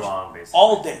All day photos long, basically.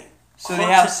 all day. So they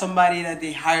have somebody that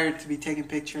they hired to be taking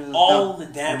pictures of all them.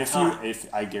 the damn And time.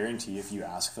 if I guarantee if you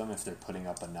ask them if they're putting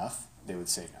up enough, they would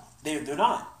say no. They're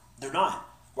not. They're not.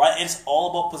 Right? And it's all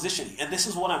about positioning. And this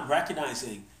is what I'm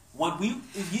recognizing. And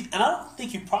I don't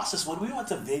think you process, when we went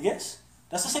to Vegas,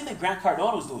 that's the same thing Grant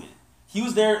Cardone was doing. He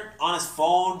was there on his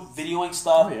phone, videoing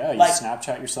stuff. Oh yeah, you like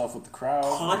Snapchat yourself with the crowd.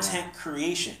 content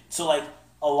creation. So like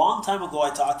a long time ago, I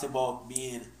talked about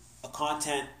being a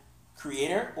content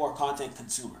creator or a content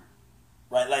consumer.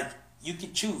 Right? Like you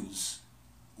can choose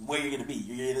where you're going to be.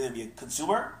 You're either going to be a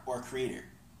consumer or a creator.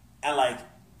 And like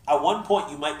at one point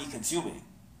you might be consuming,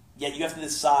 yet you have to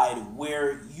decide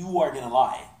where you are going to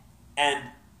lie. And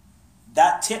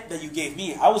that tip that you gave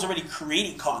me, I was already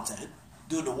creating content,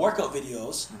 doing the workout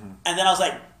videos, and then I was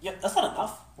like, yeah, that's not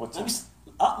enough. What's Let me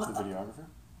that? The videographer?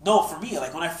 No, for me,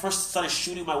 like when I first started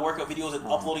shooting my workout videos and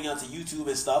uploading it onto YouTube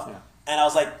and stuff, Yeah. and I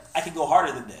was like, I can go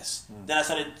harder than this. Then I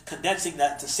started condensing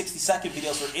that to 60-second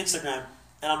videos for Instagram,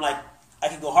 and I'm like, I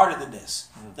can go harder than this.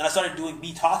 Then I started doing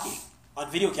me talking on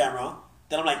video camera.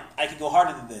 Then I'm like, I can go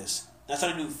harder than this. Then I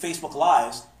started doing Facebook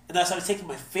Lives, and then I started taking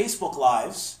my Facebook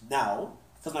Lives now,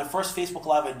 because my first Facebook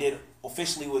Live I did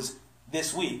officially was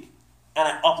this week, and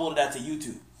I uploaded that to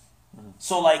YouTube.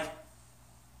 So like,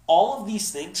 all of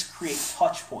these things create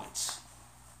touch points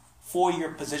for your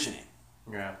positioning.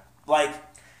 Yeah. Like,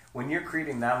 When you're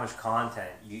creating that much content,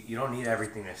 you don't need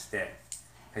everything to stick.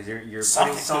 Because you're putting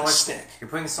Something's so gonna much stick. You're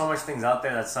putting so much things out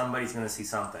there that somebody's gonna see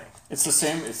something. It's the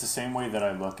same way that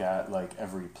I look at like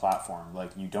every platform.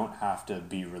 Like you don't have to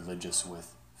be religious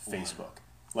with Facebook.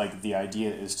 Like the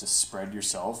idea is to spread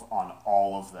yourself on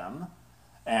all of them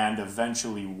and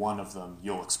eventually one of them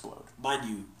you'll explode. Mind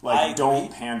you, I Like, agree.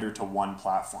 don't pander to one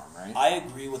platform, right? I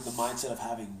agree with the mindset of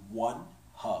having one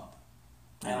hub.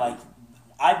 And Yeah. like,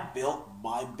 I built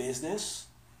my business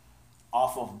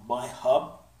off of my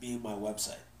hub being my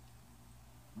website.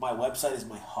 My website is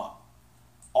my hub.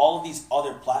 All of these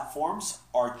other platforms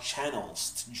are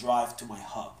channels to drive to my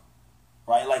hub.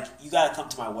 Right? Like, you gotta come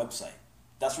to my website.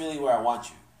 That's really where I want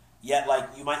you. Yet, like,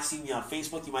 you might see me on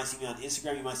Facebook, you might see me on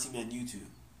Instagram, you might see me on YouTube.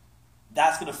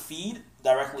 That's gonna feed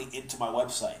directly into my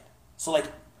website. So, like,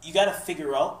 you gotta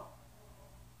figure out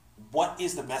what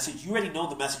is the message. You already know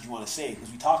the message you want to say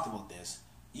because we talked about this.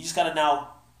 You just gotta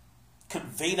now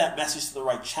convey that message to the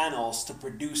right channels to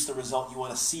produce the result you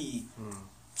want to see,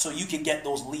 so you can get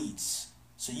those leads,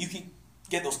 so you can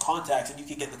get those contacts, and you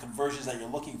can get the conversions that you're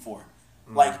looking for.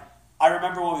 Like, I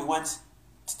remember when we went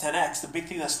to 10X, the big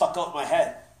thing that stuck out in my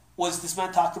head was this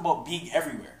man talked about being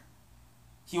everywhere.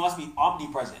 He wants to be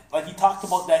omnipresent. Like, he talked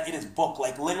about that in his book.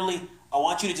 Like, literally, I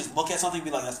want you to just look at something and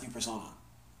be like, that's new persona.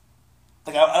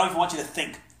 Like, I don't even want you to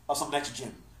think of some next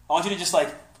gym. I want you to just, like,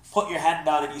 put your hand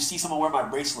down and you see someone wear my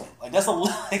bracelet. Like, that's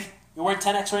like, you're wearing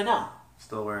 10X right now.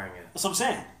 Still wearing it. That's what I'm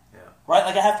saying. Yeah. Right?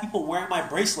 Like, I have people wearing my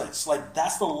bracelets. Like,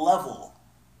 that's the level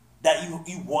that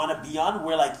you want to be on,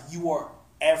 where, like, you are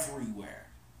everywhere.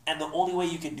 And the only way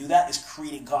you can do that is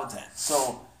creating content.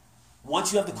 So,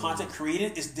 once you have the content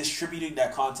created, is distributing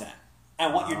that content.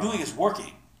 And what you're doing is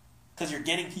working. Because you're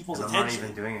getting people's And I'm attention.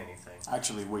 not even doing anything.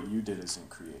 Actually, what you did isn't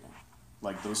creating.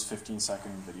 Like, those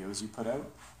 15-second videos you put out,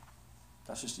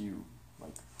 that's just you,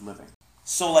 like, living.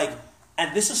 So, like,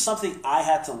 and this is something I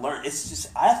had to learn. It's just,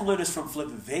 I had to learn this from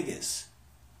Flippin' Vegas,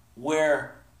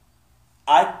 where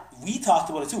we talked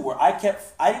about it too, where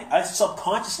I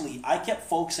subconsciously, I kept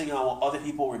focusing on what other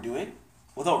people were doing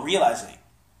without realizing.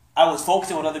 I was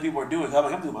focusing on what other people were doing. I'm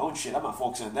like, I'm doing my own shit. I'm not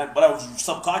focusing on them. But I was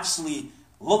subconsciously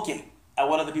looking at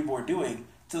what other people were doing,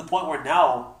 to the point where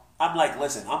now I'm like,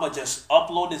 listen, I'm going to just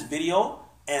upload this video,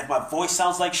 and if my voice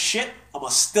sounds like shit, I'm going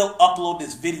to still upload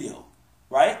this video,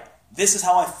 right? This is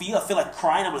how I feel. I feel like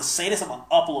crying. I'm going to say this. I'm going to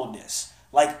upload this.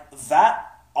 Like,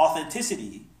 that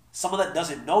authenticity, someone that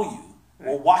doesn't know you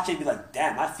will watch it and be like,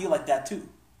 damn, I feel like that too.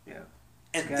 Yeah.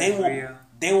 And This they guy's will real.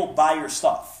 they will buy your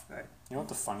stuff. Right. You know what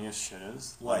the funniest shit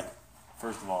is? What? Like,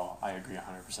 first of all, I agree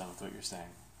 100% with what you're saying.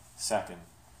 Second,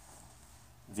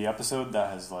 the episode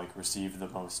that has, like, received the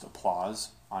most applause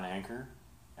on Anchor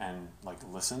and, like,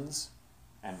 listens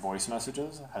and voice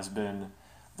messages has been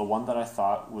the one that I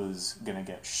thought was gonna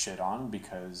get shit on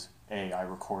because I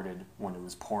recorded when it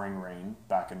was pouring rain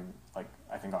back in, like,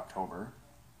 I think October,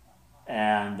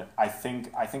 and I think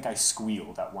I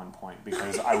squealed at one point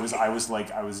because I was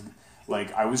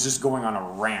just going on a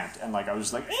rant, and, like, I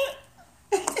was just like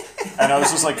and I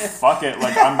was just like, fuck it,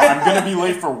 like, I'm gonna be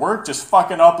late for work, just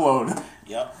fucking upload.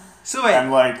 Yep. So wait,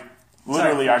 And, like,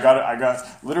 literally, Sorry.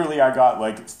 I got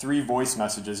like 3 voice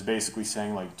messages basically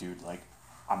saying, like, dude, like,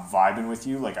 I'm vibing with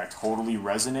you, like, I totally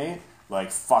resonate,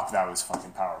 like, fuck, that was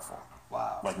fucking powerful.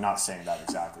 wow. Like, not saying that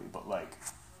exactly, but, like,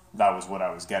 that was what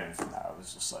I was getting from that. I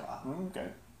was just like, Wow. okay.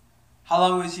 How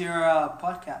long was your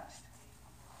podcast?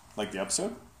 Like, the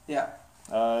episode? Yeah.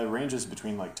 It ranges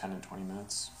between, like, 10 and 20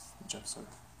 minutes each episode.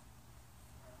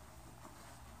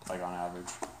 Like, on average.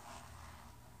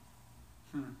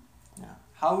 Yeah.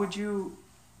 How would you?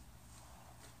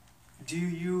 Where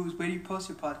do you post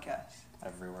your podcast?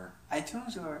 Everywhere.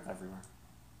 iTunes or Everywhere.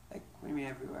 like what do you mean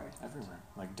everywhere? Everywhere.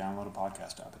 Like, download a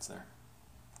podcast app, it's there.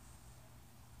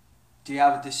 Do you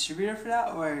have a distributor for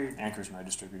that or? Anchor's my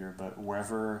distributor, but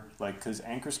wherever, like, because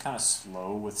Anchor's kind of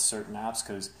slow with certain apps,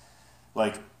 because,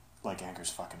 like Anchor's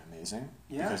fucking amazing,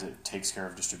 Yeah. because it takes care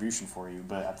of distribution for you,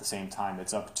 but at the same time,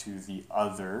 it's up to the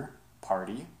other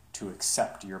party to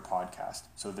accept your podcast,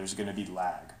 so there's going to be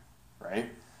lag,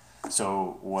 right?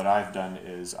 So what I've done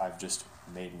is I've just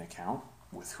made an account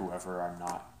with whoever I'm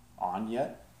not on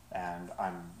yet, and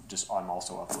I'm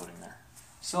also uploading there.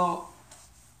 So,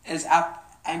 is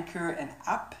Anchor an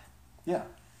app? Yeah.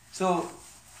 So,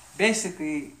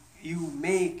 basically, you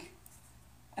make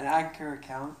an Anchor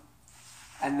account,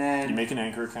 and then You make an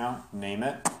Anchor account, name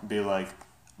it, be like,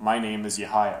 my name is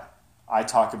Yahaya. I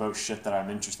talk about shit that I'm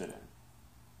interested in.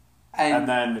 And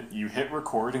then you hit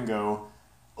record and go,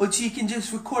 so you can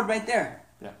just record right there.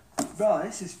 yeah. Bro,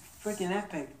 this is freaking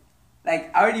epic.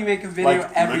 Like, I already make a video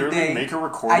Like, every literally day. make a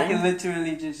recording. I can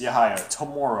literally just... Yahaya,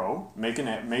 tomorrow, make a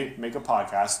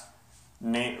podcast,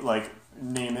 name it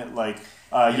like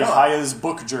Yahaya's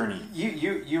book journey.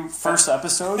 You First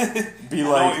episode, be I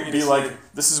know what you're like, gonna say.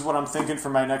 this is what I'm thinking for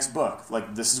my next book.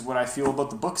 Like, this is what I feel about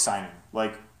the book signing.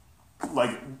 Like,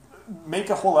 make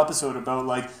a whole episode about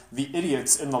like the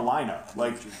idiots in the lineup.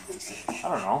 Like, I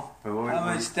don't know. Wait, what, How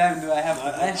much time do I have for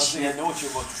I that think shit? I know what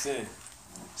you're about to say.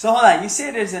 So hold on, you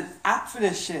say there's an app for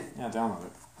this shit. Yeah, download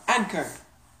it.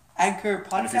 Anchor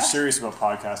podcast. And if you're serious about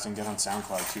podcasting, get on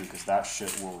SoundCloud too, because that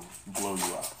shit will blow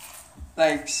you up.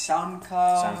 Like SoundCloud.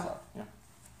 SoundCloud, yeah.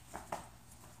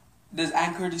 Does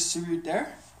Anchor distribute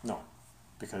there? No,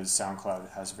 because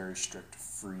SoundCloud has very strict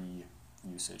free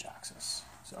usage access,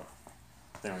 so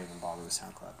they don't even bother with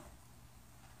SoundCloud.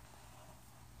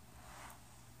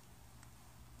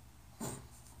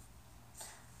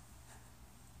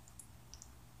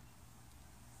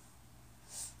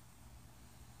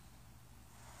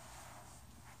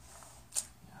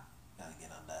 Gotta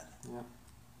get on that. Yeah.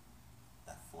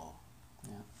 That flow.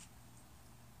 Yeah.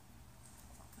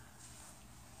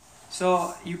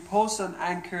 So you post on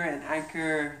Anchor and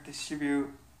Anchor distribute,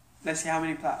 let's see how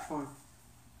many platforms.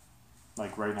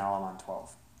 Like right now, I'm on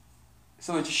 12.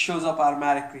 So it just shows up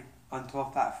automatically on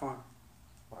 12 platforms.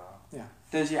 wow. Yeah.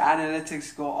 Does your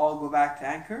analytics all go back to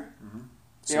Anchor? Mm-hmm.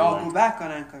 They all go back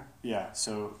on Anchor. Yeah,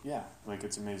 so yeah, like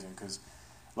it's amazing because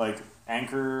like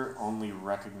Anchor only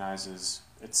recognizes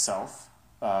itself,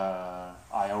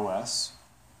 iOS,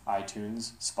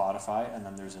 iTunes, Spotify, and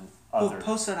then there's an other.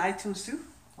 Post on iTunes too?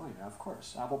 Oh yeah, of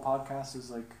course. Apple Podcasts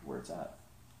is like where it's at.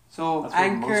 So That's where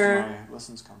Anchor, most of my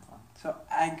listens come from. so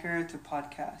Anchor to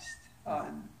podcast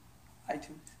on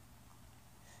iTunes.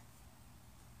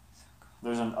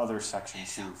 There's an other section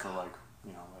too for like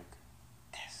like.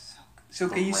 So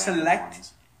the can you random select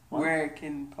ones. What? where it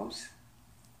can post?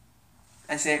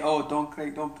 And say, oh, don't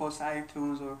post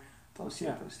iTunes or post here,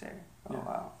 Yeah. post there. Oh Yeah.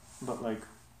 wow. But like,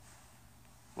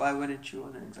 Why wouldn't you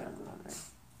want to Exactly. right?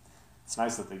 it's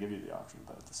nice that they give you the option,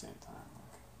 but at the same time,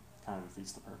 like, kind of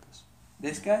defeats the purpose.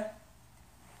 This guy,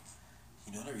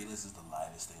 You know what I realized is the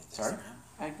livest thing with Sorry? Instagram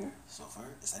Anchor. so far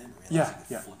is I didn't realize Yeah, you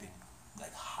could yeah. flipping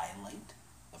like highlight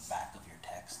the back of your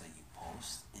text that you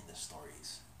post in the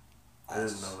stories. I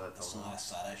didn't know that As till soon as now. I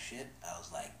saw that shit, I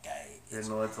was like, guy, Didn't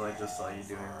know it till I just saw you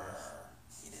doing over.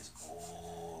 It is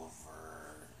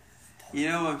over. You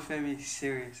know when Femi's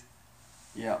serious.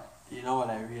 Yeah. You know what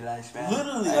I realized, man?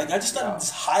 Literally, like I just started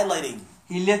just highlighting.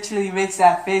 He literally makes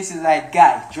that face and like,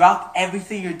 guy, drop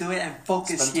everything you're doing and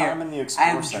focus Spend here. time in the Explore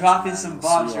I'm section, dropping man. some You'll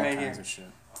bombs see all right kinds here. of shit.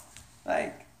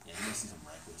 Like, Yeah, you may see some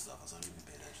rank stuff. I don't even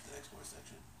pay attention to the export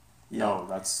section. No,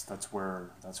 that's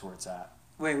where it's at.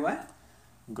 wait, what?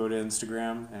 Go to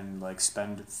Instagram and like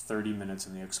spend 30 minutes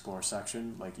in the Explore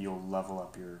section. Like you'll level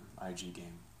up your IG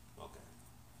game Okay,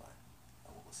 fine. I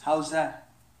will listen. How's that?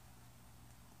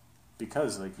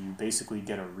 because like you basically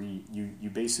get you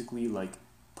basically like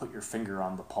put your finger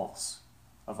on the pulse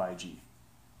of IG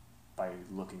by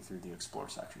looking through the Explore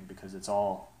section because it's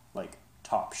all like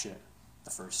top shit, the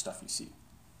first stuff you see.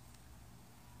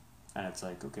 And it's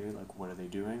like, okay, like what are they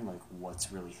doing? Like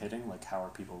what's really hitting? Like how are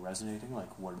people resonating?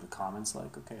 Like what are the comments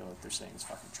like? Okay, like they're saying it's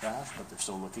fucking trash, but they're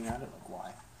still looking at it. Like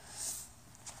why?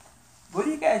 What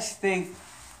do you guys think?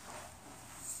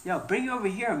 Yo, bring it over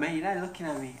here, man. You're not looking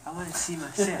at me. I want to see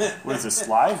myself. What is this,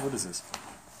 live? What is this?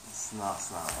 It's not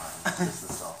mine. It's just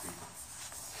a selfie.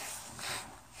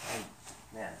 Hey,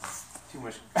 man, it's too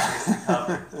much space to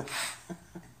cover.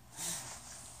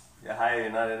 Yeah, hi,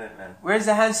 you're not in it, man. Where's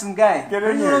the handsome guy? Get in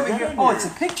Bring it here, over get here. in Oh, here. it's a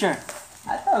picture.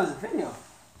 I thought it was a video.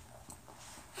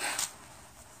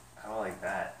 I don't like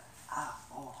that. Ah,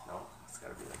 oh. No, it's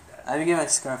gotta be like that. Let me get my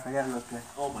scarf. I gotta look good.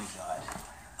 Oh my god.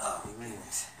 Oh,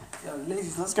 Yo,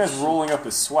 ladies, look. This guy's rolling up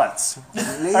his sweats. I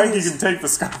think you Ladies, can take the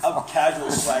scarf I'm off. casual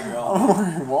swagger on. I'm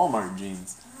wearing Walmart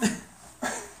jeans.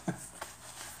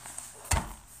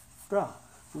 bro,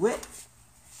 wait.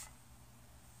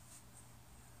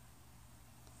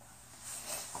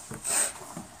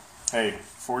 Hey,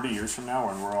 40 years from now,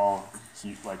 when we're all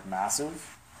like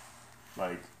massive,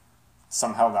 like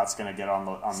somehow that's gonna get on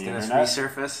the Gonna internet.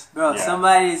 resurface. Bro, Yeah.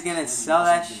 somebody's gonna sell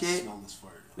that You can shit. smell this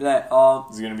fart. Like,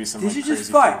 There's gonna be some Did like you just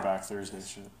crazy fart? Throwback Thursday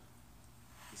shit.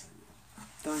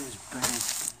 don't just burn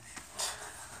it.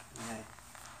 Like,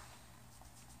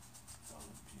 That was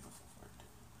a beautiful fart.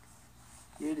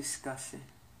 you're disgusting.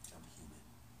 I'm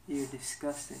human. You're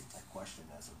disgusting. I question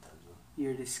that sometimes. Though.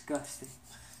 You're disgusting.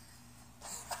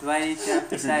 Do I need to If you're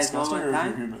emphasize one disgusting more or if you're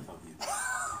time? human. I'm human.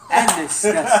 And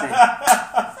disgusting.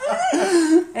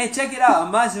 Hey, check it out.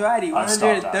 A Maserati, I've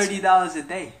stopped $130 a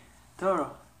day.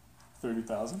 Total.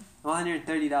 30,000?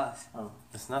 $130. Oh,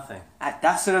 It's nothing.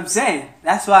 That's what I'm saying.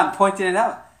 That's why I'm pointing it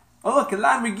out. Oh, look, a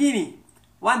Lamborghini.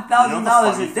 $1,000 You know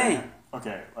the funny a day. thing?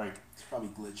 Okay, like It's probably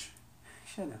glitch.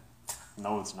 Shut up.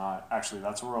 no, it's not. Actually,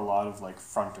 that's where a lot of like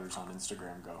fronters on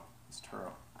Instagram go. It's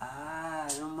Turo. Ah,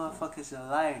 them motherfuckers are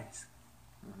liars.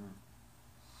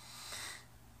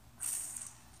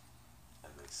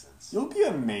 You'll be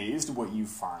amazed what you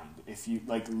find if you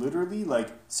like literally like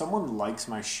someone likes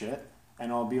my shit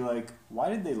and I'll be like, why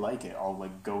did they like it? I'll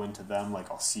like go into them,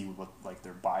 like I'll see what like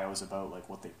their bio's about, like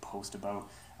what they post about,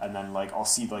 and then like I'll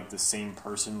see like the same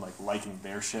person like liking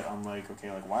their shit. I'm like, okay,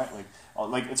 like why?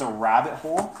 Like it's a rabbit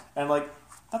hole, and like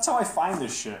that's how I find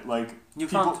this shit. Like You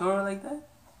people, found Toro like that?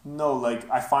 No, like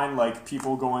I find like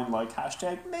people going like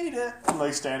hashtag made it and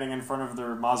like standing in front of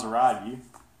their Maserati,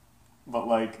 but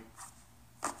like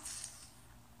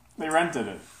they rented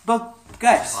it. But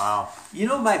guys, Wow. you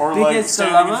know my Or like biggest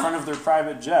standing in dilemma? front of their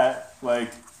private jet,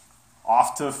 like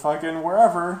off to fucking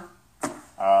wherever.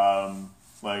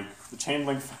 Like the chain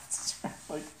link fence.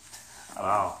 Like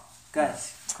Wow.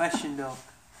 Guys, question though.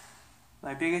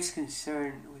 My biggest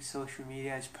concern with social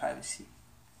media is privacy.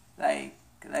 Like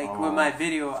with my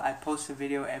video, I post a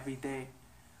video every day,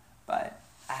 but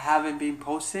I haven't been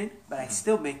posting. But I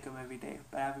still make them every day,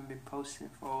 but I haven't been posting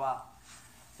for a while.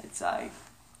 It's like,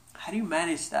 how do you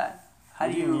manage that? How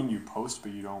what do do you mean you post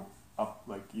but you don't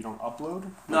upload?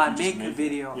 No, Like, I you just make a it?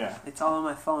 video. Yeah. It's all on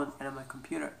my phone and on my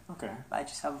computer, Okay. but I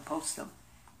just haven't posted them.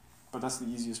 But that's the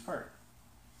easiest part.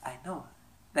 I know.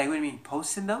 Like, what do you mean,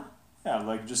 posting them? Yeah,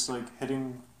 like just like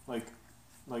hitting like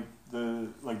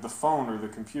the phone or the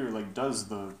computer like does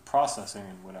the processing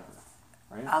and whatever,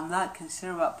 right? I'm not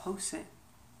concerned about posting.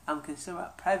 I'm concerned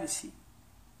about privacy.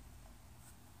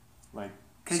 Like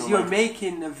Because so, you're like-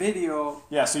 making a video.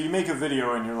 Yeah, so you make a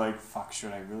video and you're like, fuck,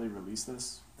 should I really release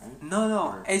this? Right? No.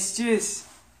 Or- It's just,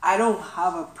 I don't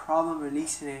have a problem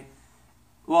releasing it.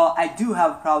 Well, I do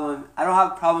have a problem. I don't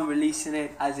have a problem releasing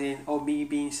it as in, me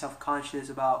being self-conscious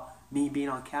about me being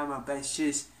on camera. But it's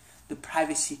just the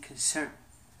privacy concern.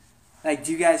 Like,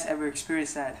 do you guys ever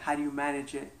experience that? How do you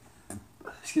manage it?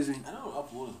 Excuse me. I don't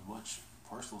upload as much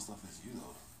personal stuff as you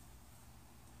though.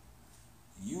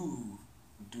 You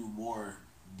do more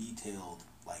detailed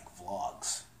like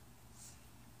vlogs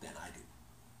than I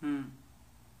do. Hmm.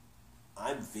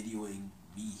 I'm videoing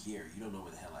me here. You don't know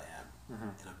where the hell I am.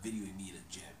 Mhm. And I'm videoing me in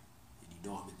a gym. And you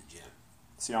know I'm in the gym.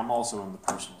 See, I'm also in the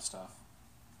personal stuff.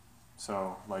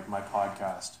 So, like, my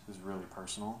podcast is really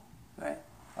personal. Right.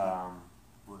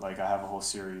 Like, I have a whole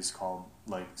series called,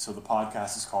 like, so the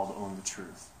podcast is called Own the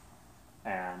Truth.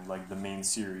 And, like, the main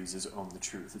series is Own the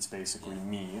Truth. It's basically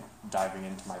me diving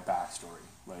into my backstory.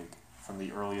 Like, from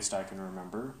the earliest I can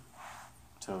remember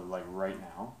to, like, right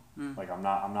now. Mm. Like, I'm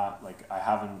not, like, I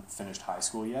haven't finished high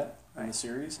school yet in the Right.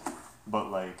 series.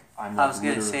 But, like, I'm, I like, was gonna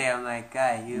literally- say, I'm like,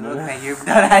 guy, you look like you've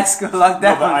done high school lockdown.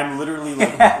 No, but I'm literally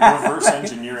like reverse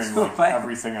engineering So like funny.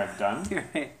 everything I've done,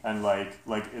 Right. and like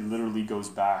it literally goes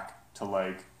back to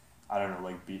like I don't know,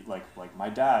 like my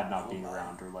dad not being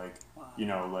around, or like you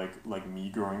know like me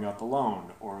growing up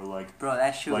alone, or like Bro,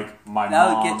 that should like my that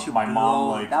mom, would get you my blown. mom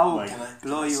like That would like Can I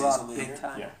blow you say up something big here?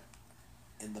 time. yeah.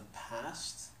 In the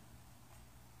past,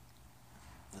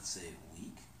 let's say a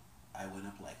week, I went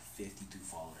up like 52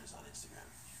 followers on Instagram.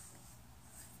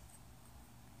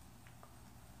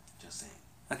 Just saying.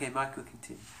 Okay, Michael,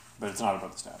 continue. But it's not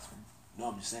about the stats, man.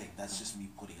 No, I'm just saying, that's just me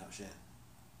putting up shit.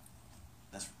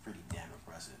 That's pretty damn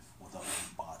impressive without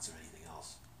any bots or anything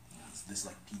else. It's this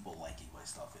like people liking my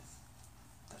stuff, and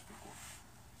that's pretty cool.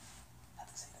 I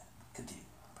have to say that. Continue.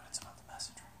 But it's about the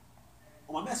message.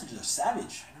 Well, my messages are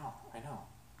savage. I know.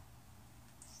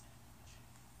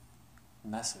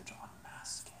 Message on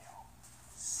mass scale.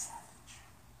 Savage.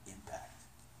 Impact.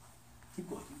 Keep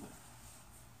going, keep going.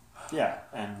 Yeah,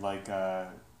 and like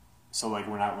so like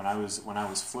when I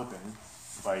was flipping,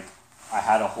 like I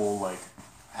had a whole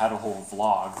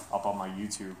vlog up on my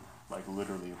YouTube, like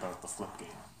literally about the flip game.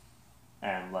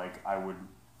 And like I would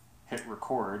hit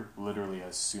record literally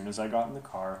as soon as I got in the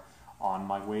car on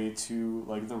my way to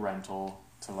like the rental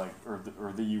to like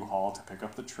or the U-Haul to pick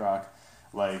up the truck.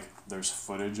 Like there's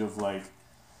footage of like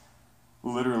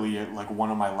literally at like one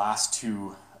of my last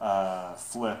two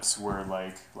flips where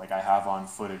like I have on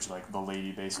footage like the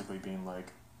lady basically being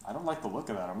like, I don't like the look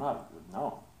of that. I'm not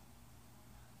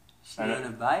She I gonna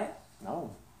buy it?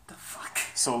 no. The fuck?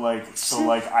 So like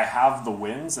I have the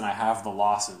wins and I have the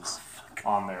losses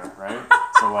on there, right?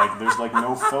 So like there's like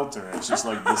no filter. It's just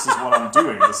like this is what I'm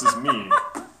doing. This is me,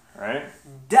 right?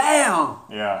 Damn!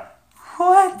 Yeah,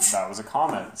 What? that was a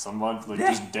comment. Someone like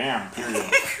just damn period.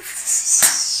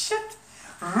 Shit.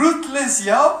 Ruthless,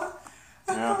 yo!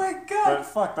 Yeah. Oh my god. But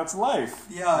fuck, that's life.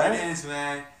 Yeah, right? it is,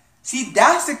 man. See,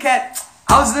 that's the cat.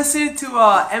 I was listening to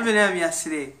Eminem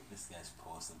yesterday. This guy's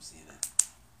post, I'm seeing it.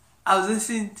 I was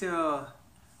listening to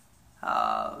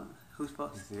whose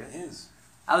post? It is.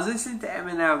 I was listening to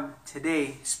Eminem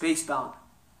today, Spacebound.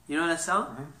 You know that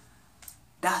song? Mhm.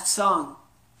 That song,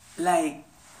 like,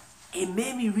 it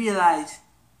made me realize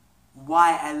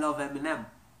why I love Eminem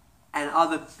and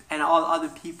all other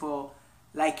people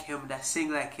like him that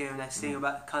sing like him, that sing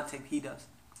about the content he does.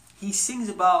 He sings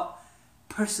about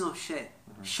personal shit,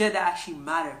 shit that actually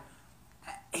matter.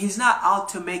 He's not out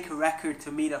to make a record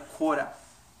to meet a quota.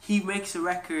 He makes a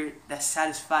record that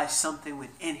satisfies something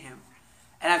within him.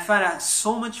 And I find that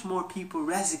so much more people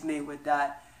resonate with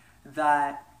that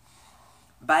by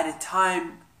the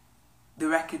time the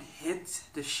record hits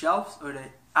the shelves or the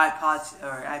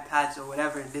iPads or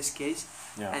whatever in this case,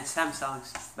 and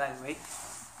Samsungs, by the way,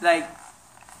 like,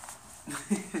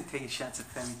 taking shots at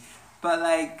Femi, but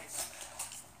like,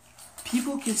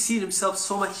 people can see themselves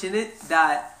so much in it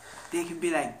that they can be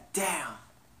like, damn,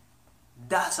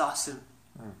 that's awesome.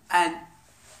 And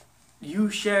you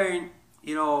sharing,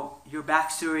 you know, your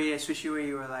backstory, especially where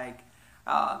you were like,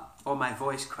 or my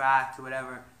voice cracked or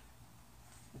whatever,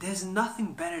 there's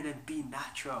nothing better than being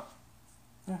natural.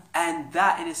 Yeah. And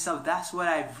that in itself, that's what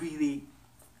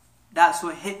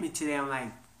hit me today. I'm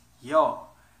like, yo,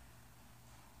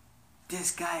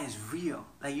 this guy is real.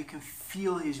 Like, you can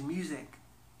feel his music.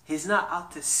 He's not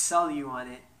out to sell you on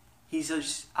it. He's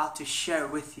just out to share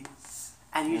it with you.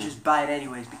 And you just buy it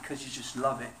anyways because you just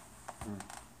love it.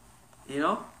 You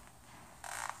know?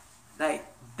 Like,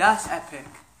 that's epic.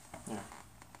 Yeah.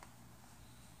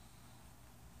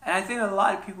 And I think a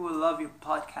lot of people will love your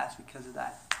podcast because of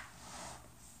that.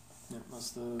 Yeah,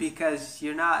 that's the... Because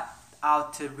you're not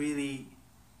out to really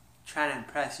try to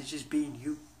impress. It's just being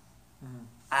you.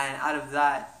 And out of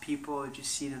that, people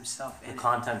just see themselves in it. The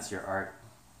content's your art.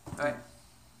 Right.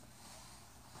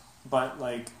 But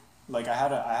like I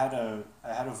had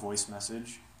a voice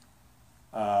message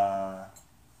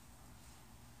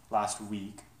last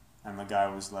week, and the guy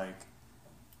was like,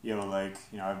 yo, like,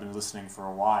 you know, I've been listening for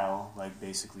a while, like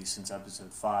basically since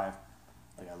episode 5.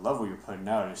 Like, I love what you're putting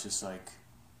out. It's just like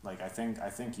I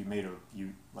think you made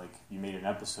an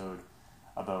episode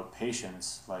about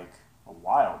patience like a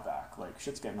while back. Like,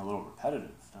 shit's getting a little repetitive,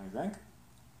 don't you think?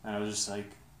 And I was just like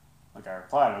I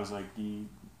replied, I was like,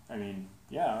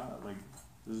 yeah, like,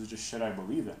 this is just shit I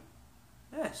believe in.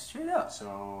 Yeah, straight up.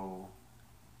 So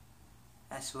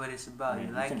that's what it's about. I mean,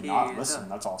 you like can it, not you listen. don't.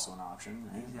 That's also an option,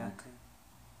 right? Exactly.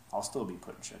 Like, I'll still be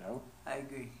putting shit out. I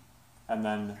agree. And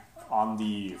then on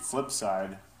the flip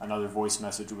side, another voice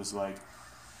message was like,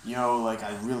 you know, like,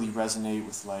 I really resonate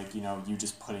with, like, you know, you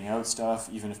just putting out stuff,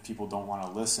 even if people don't want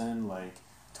to listen, like,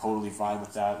 totally vibe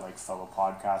with that, like, fellow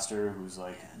podcaster who's,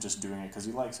 like, just doing it because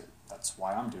he likes it. That's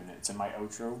why I'm doing it. It's in my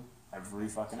outro every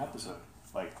fucking episode.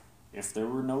 Like, if there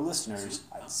were no listeners,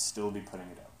 I'd still be putting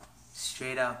it out.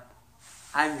 Straight up.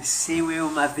 I'm the same way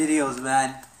with my videos,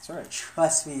 man. That's right.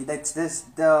 Trust me. That's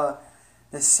the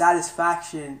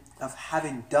satisfaction of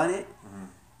having done it.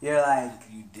 You're like,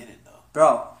 You did it though.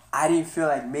 bro, I didn't feel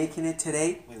like making it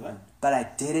today, Wait, what? but I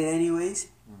did it anyways.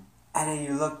 And then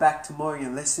you look back tomorrow, you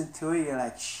listen to it, you're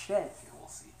like, shit, Yeah, we'll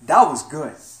see. that was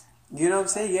good. You know what I'm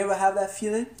saying? You ever have that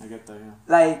feeling? I get that, yeah.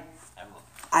 Like, I will.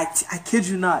 I kid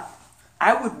you not.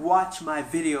 I would watch my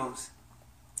videos,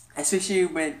 especially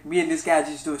when me and this guy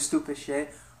just do stupid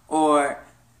shit, or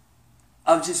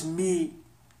of just me.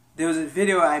 There was a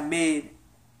video I made.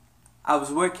 I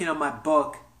was working on my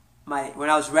book. When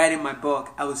I was writing my book,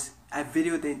 I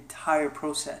videoed the entire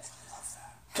process.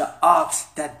 The ups,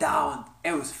 the down.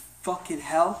 It was fucking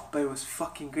hell, but it was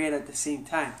fucking great at the same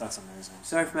time. That's amazing.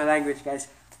 Sorry for my language, guys.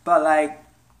 But like,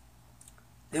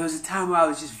 there was a time where I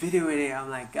was just videoing it. I'm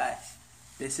like, guys,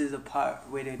 this is the part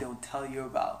where they don't tell you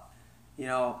about. You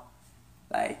know,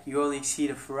 like, you only see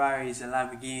the Ferraris, the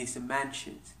Lamborghinis, the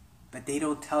mansions. But they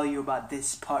don't tell you about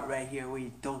this part right here where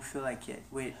you don't feel like it.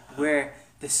 Where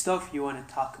the stuff you want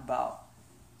to talk about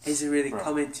isn't really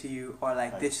coming to you, or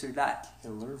like this or that.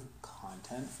 Killer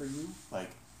content for you?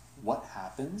 Like, what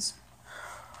happens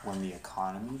when the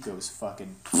economy goes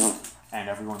fucking and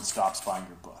everyone stops buying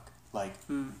your book? Like,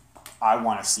 I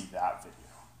want to see that video.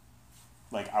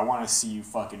 Like, I want to see you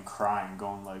fucking crying,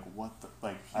 going like, what the...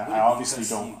 Like, I obviously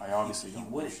don't... He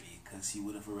wouldn't be, because he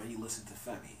would have already listened to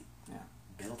Femi. Yeah.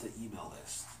 Built an email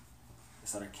list and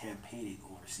started campaigning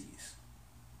overseas.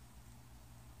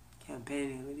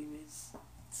 Campaigning, what do you mean?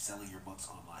 Selling your books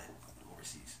online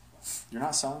overseas. You're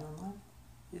not selling online?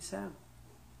 Yes, I am.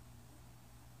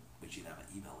 But you'd have an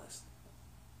email list.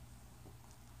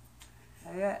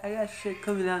 I got shit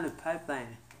coming down the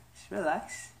pipeline. Just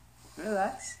relax.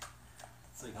 Relax.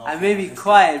 It's like I may be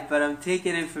quiet, but I'm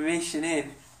taking information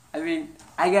in. I mean,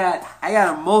 I got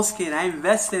a moleskin. I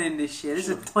invested in this shit. This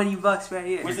is $20 right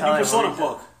here. Where's the new Persona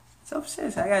book? It's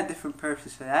upstairs. I got a different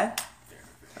purpose for that.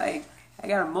 Like, I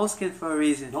got a moleskin for a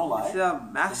reason. No lie. It's a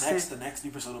master. The next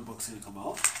new Persona book's gonna come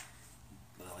out.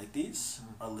 Like these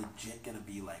are legit gonna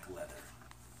be like leather.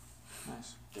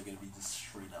 Nice. They're gonna be just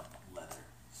straight up leather.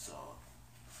 So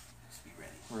just be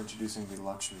ready. We're introducing the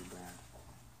luxury brand.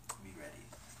 Be ready.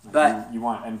 Like But- you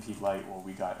want NP Light, well,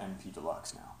 we got NP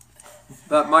Deluxe now.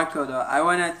 But Marco, though, I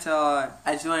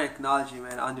just want to acknowledge you,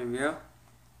 man, on the real.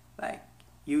 Like,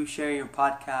 you sharing your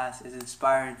podcast is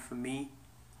inspiring for me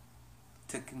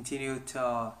to continue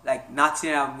to, like, not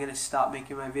saying I'm going to stop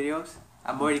making my videos.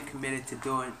 I'm already committed to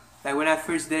doing. Like, when I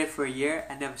first did it for a year,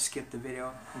 I never skipped a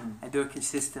video. I do it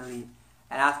consistently.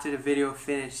 And after the video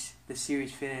finished, the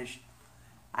series finished,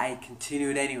 I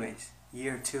continued anyways,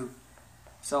 year 2.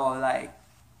 So, like,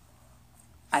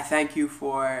 I thank you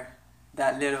for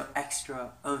that little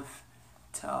extra oomph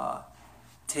to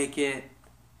take it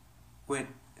with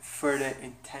further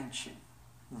intention,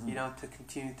 you know, to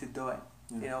continue to do it,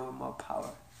 you know, with more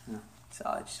power. Yeah. So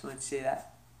I just want to say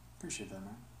that. Appreciate that,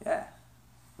 man. Yeah,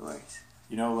 no worries.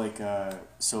 You know, like,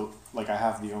 so, like, I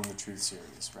have the Own the Truth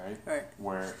series, right? Right.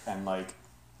 Where, and, like,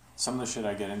 some of the shit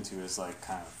I get into is, like,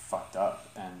 kind of fucked up.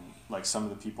 And, like, some of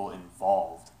the people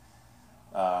involved,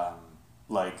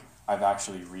 like, I've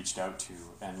actually reached out to,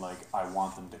 and, like, I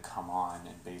want them to come on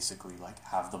and basically, like,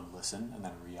 have them listen and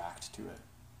then react to it.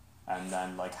 And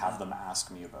then, like, have them ask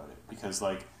me about it. Because,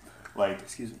 like,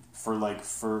 Excuse me. for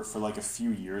a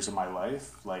few years of my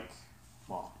life, like,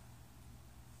 well,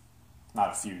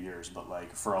 not a few years, but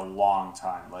like for a long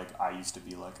time, like I used to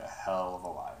be like a hell of a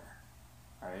liar,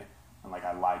 right? And like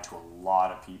I lied to a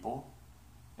lot of people,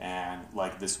 and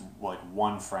like this like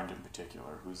one friend in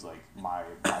particular who's like my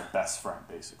best friend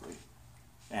basically,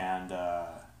 and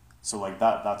so like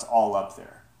that's all up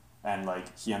there, and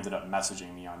like he ended up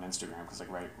messaging me on Instagram because like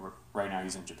right now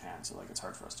he's in Japan, so like it's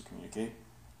hard for us to communicate.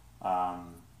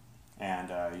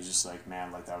 And he's just like,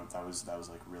 man, like that was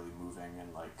like really moving,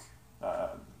 and like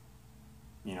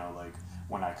you know, like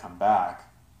when I come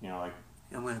back, you know, like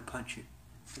I'm gonna punch you.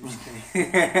 I'm just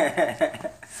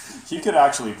kidding. he could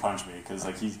actually punch me because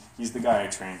like he's the guy I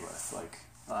trained with. Like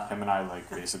Wow. him and I like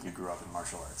basically grew up in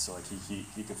martial arts, so like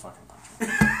he could fucking punch me.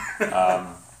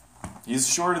 He's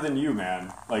shorter than you,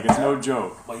 man. Like it's no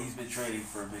joke. But he's been training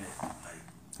for a minute. Like,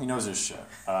 He knows his shit.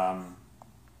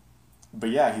 But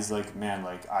yeah, he's like, man,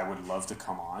 like I would love to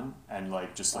come on and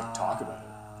like just like talk about it.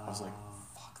 I was like,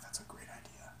 fuck, that's a great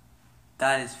idea.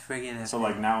 That is friggin' epic. So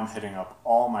like now I'm hitting up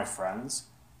all my friends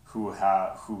who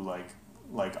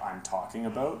like I'm talking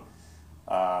about.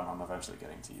 I'm eventually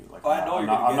getting to you. Like, oh, I know you're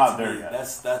gonna I'm get not to there me. yet.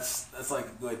 That's like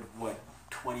a good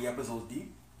 20 episodes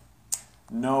deep.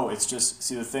 No, it's just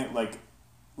see the thing like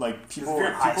people. You're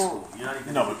in high people school. You're not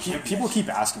even no, in but the people keep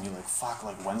asking me like, fuck,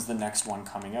 like when's the next one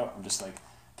coming out? I'm just like,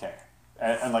 okay,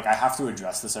 and like I have to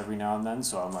address this every now and then.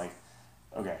 So I'm like,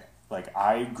 okay, like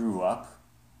I grew up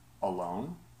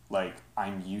alone. Like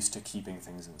I'm used to keeping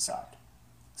things inside,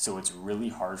 so it's really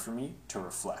hard for me to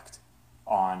reflect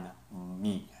on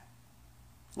me,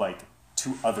 like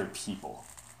to other people.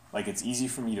 Like it's easy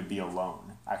for me to be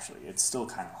alone. Actually, it's still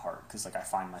kind of hard because like I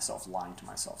find myself lying to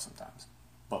myself sometimes,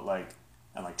 but like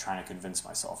and like trying to convince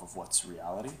myself of what's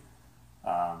reality.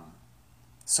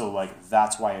 So like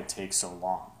that's why it takes so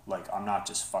long. Like I'm not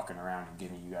just fucking around and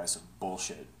giving you guys some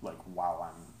bullshit like while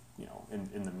I'm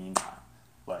in the meantime.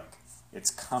 Like it's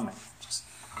coming. Just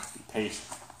be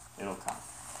patient. It'll come.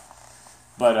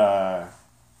 But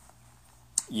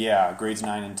yeah, grades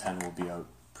 9 and 10 will be out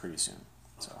pretty soon.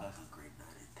 So That's a grade 9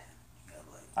 and 10. You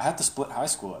got like I had to split high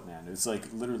school up, man. It's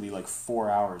like literally like 4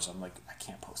 hours. I'm like, I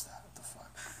can't post that. What the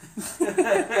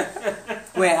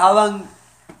fuck? Wait, how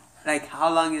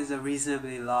long is a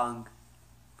reasonably long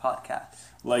podcast?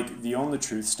 Like the Own the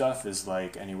Truth stuff is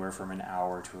like anywhere from an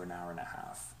hour to an hour and a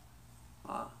half.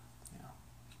 Wow. Yeah.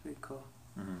 It's pretty cool.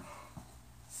 Mm-hmm.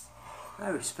 I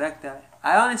respect that.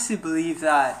 I honestly believe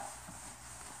that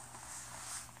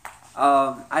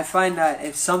I find that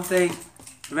if something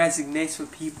resonates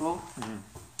with people,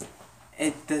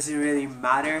 it doesn't really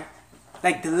matter.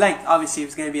 Like the length, obviously, if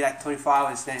it's gonna be like 24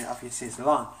 hours, then obviously it's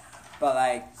long. But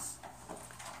like,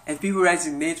 if people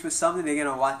resonate with something, they're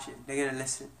gonna watch it. They're gonna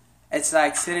listen. It's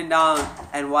like sitting down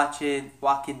and watching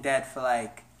Walking Dead for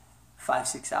like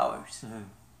 5-6 hours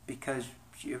because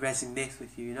it resonates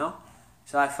with you, you know.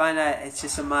 So I find that it's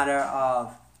just a matter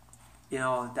of,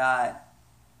 that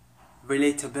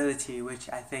relatability, which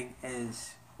I think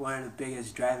is one of the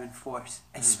biggest driving force,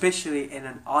 especially in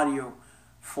an audio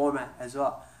format as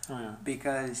well. Oh yeah.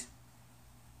 Because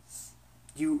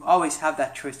you always have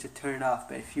that choice to turn it off,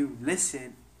 but if you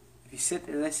sit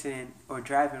there listening or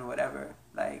driving or whatever,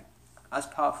 like that's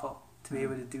powerful to be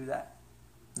able to do that.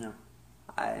 Yeah.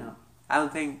 I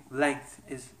don't think length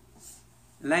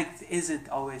isn't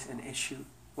always an issue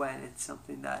when it's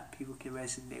something that people can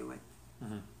resonate with.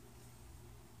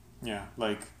 Yeah,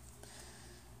 like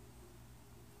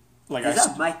Is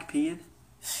that Mike peeing?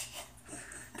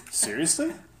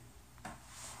 seriously?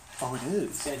 Oh, it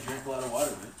is. Can't drink a lot of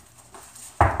water, man.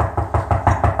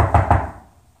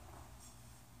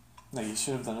 No, you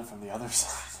should have done it from the other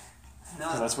side.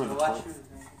 No, that's where the washer toilet-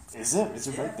 is right Is it? Is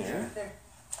it there. right there? Right there.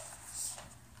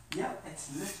 Yeah, it's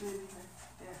literally right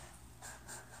there.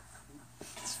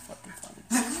 It's fucking funny.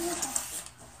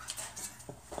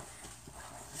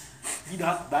 You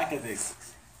knocked back at this.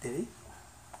 Did he?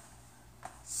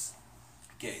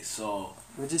 Okay, so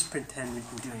We'll just pretend we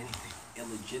can do anything. it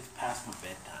legit past my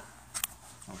bedtime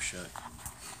Oh shit.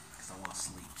 because I want to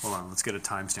sleep. Hold on, let's get a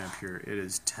timestamp here. It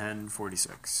is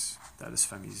 10:46. That is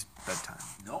Femi's bedtime.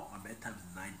 Nope, my bedtime's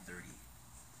 9:30,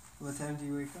 What time do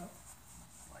you wake up?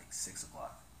 like 6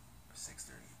 o'clock or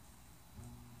 6:30.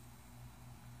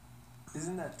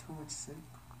 Isn't that too much sleep?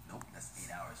 Nope, that's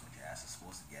 8 hours what your ass is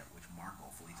supposed to get, which Mark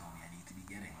hopefully told me I need to be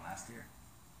getting last year.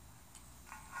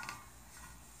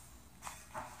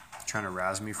 Trying to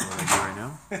razz me for what I do right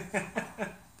now?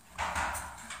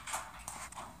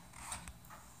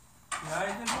 You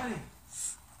alright there, buddy?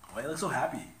 Why you look so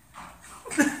happy?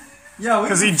 Yeah,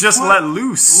 Because he just let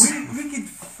loose. We could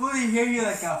fully hear you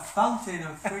like a fountain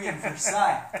of friggin'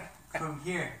 Versailles from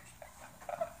here.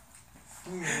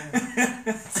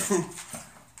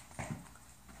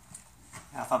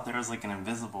 I thought there was like an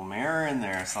invisible mirror in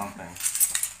there or something.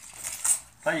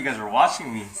 I thought you guys were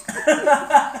watching me.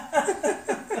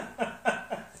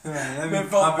 Let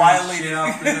felt violated.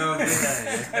 Violated.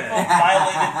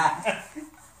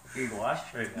 Being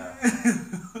watched right now.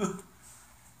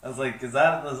 I was like,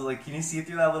 can you see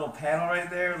through that little panel right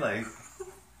there? Like,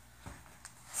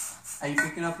 Are you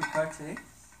picking up your car today?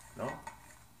 no,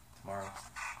 tomorrow.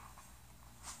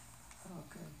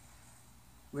 Okay.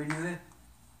 Where do you live?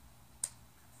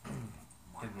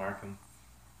 In Markham.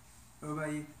 What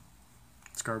about you?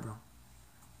 Scarborough.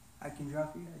 I can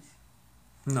drop you guys.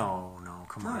 No,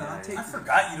 come No, on. I'll take I you.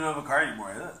 forgot you don't have a car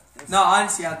anymore. No,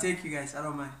 honestly, I'll take you guys. I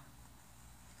don't mind.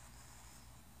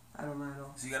 I don't mind at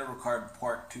all. So you got to record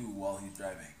part 2 while he's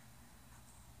driving.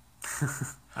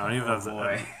 I don't even have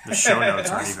boy. the show notes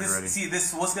aren't even ready. See,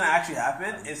 this what's gonna actually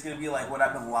happen. It's gonna be like what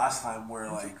happened last time, where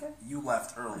like okay. you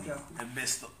left early Okay. and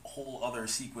missed the whole other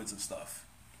sequence of stuff.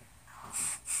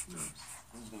 This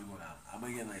is gonna go down. I'm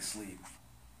gonna get a nice sleep.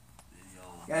 And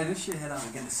you'll Yeah, this should head on.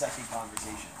 get the second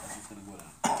conversation. That's what's gonna go down.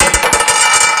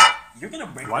 You're gonna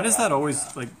break. Why the does that rock always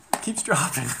keeps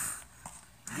dropping?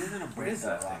 You're gonna break is the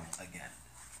that rock again.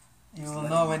 You will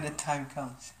know when the time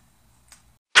comes.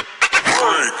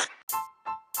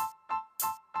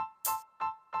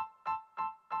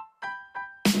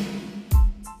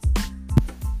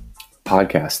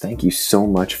 Podcast, thank you so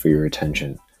much for your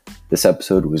attention. This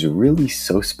episode was really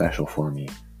so special for me,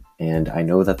 and I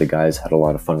know that the guys had a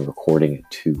lot of fun recording it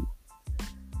too.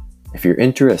 If you're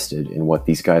interested in what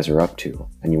these guys are up to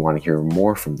and you want to hear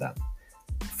more from them,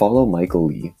 follow Michael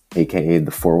Lee, aka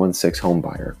the 416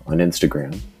 Homebuyer, on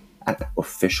Instagram at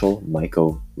official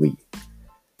Michael Lee,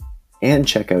 and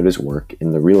check out his work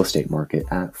in the real estate market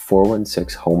at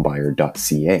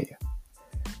 416homebuyer.ca.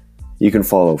 You can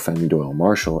follow Femi Doyle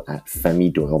Marshall at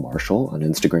Femi Doyle Marshall on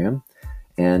Instagram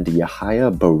and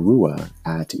Yahaya Barua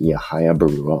at Yahaya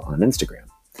Barua on Instagram.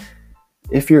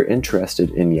 If you're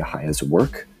interested in Yahaya's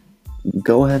work,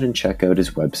 go ahead and check out his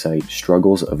website,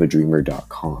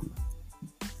 strugglesofadreamer.com.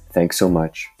 Thanks so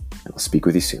much, and I'll speak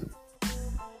with you soon.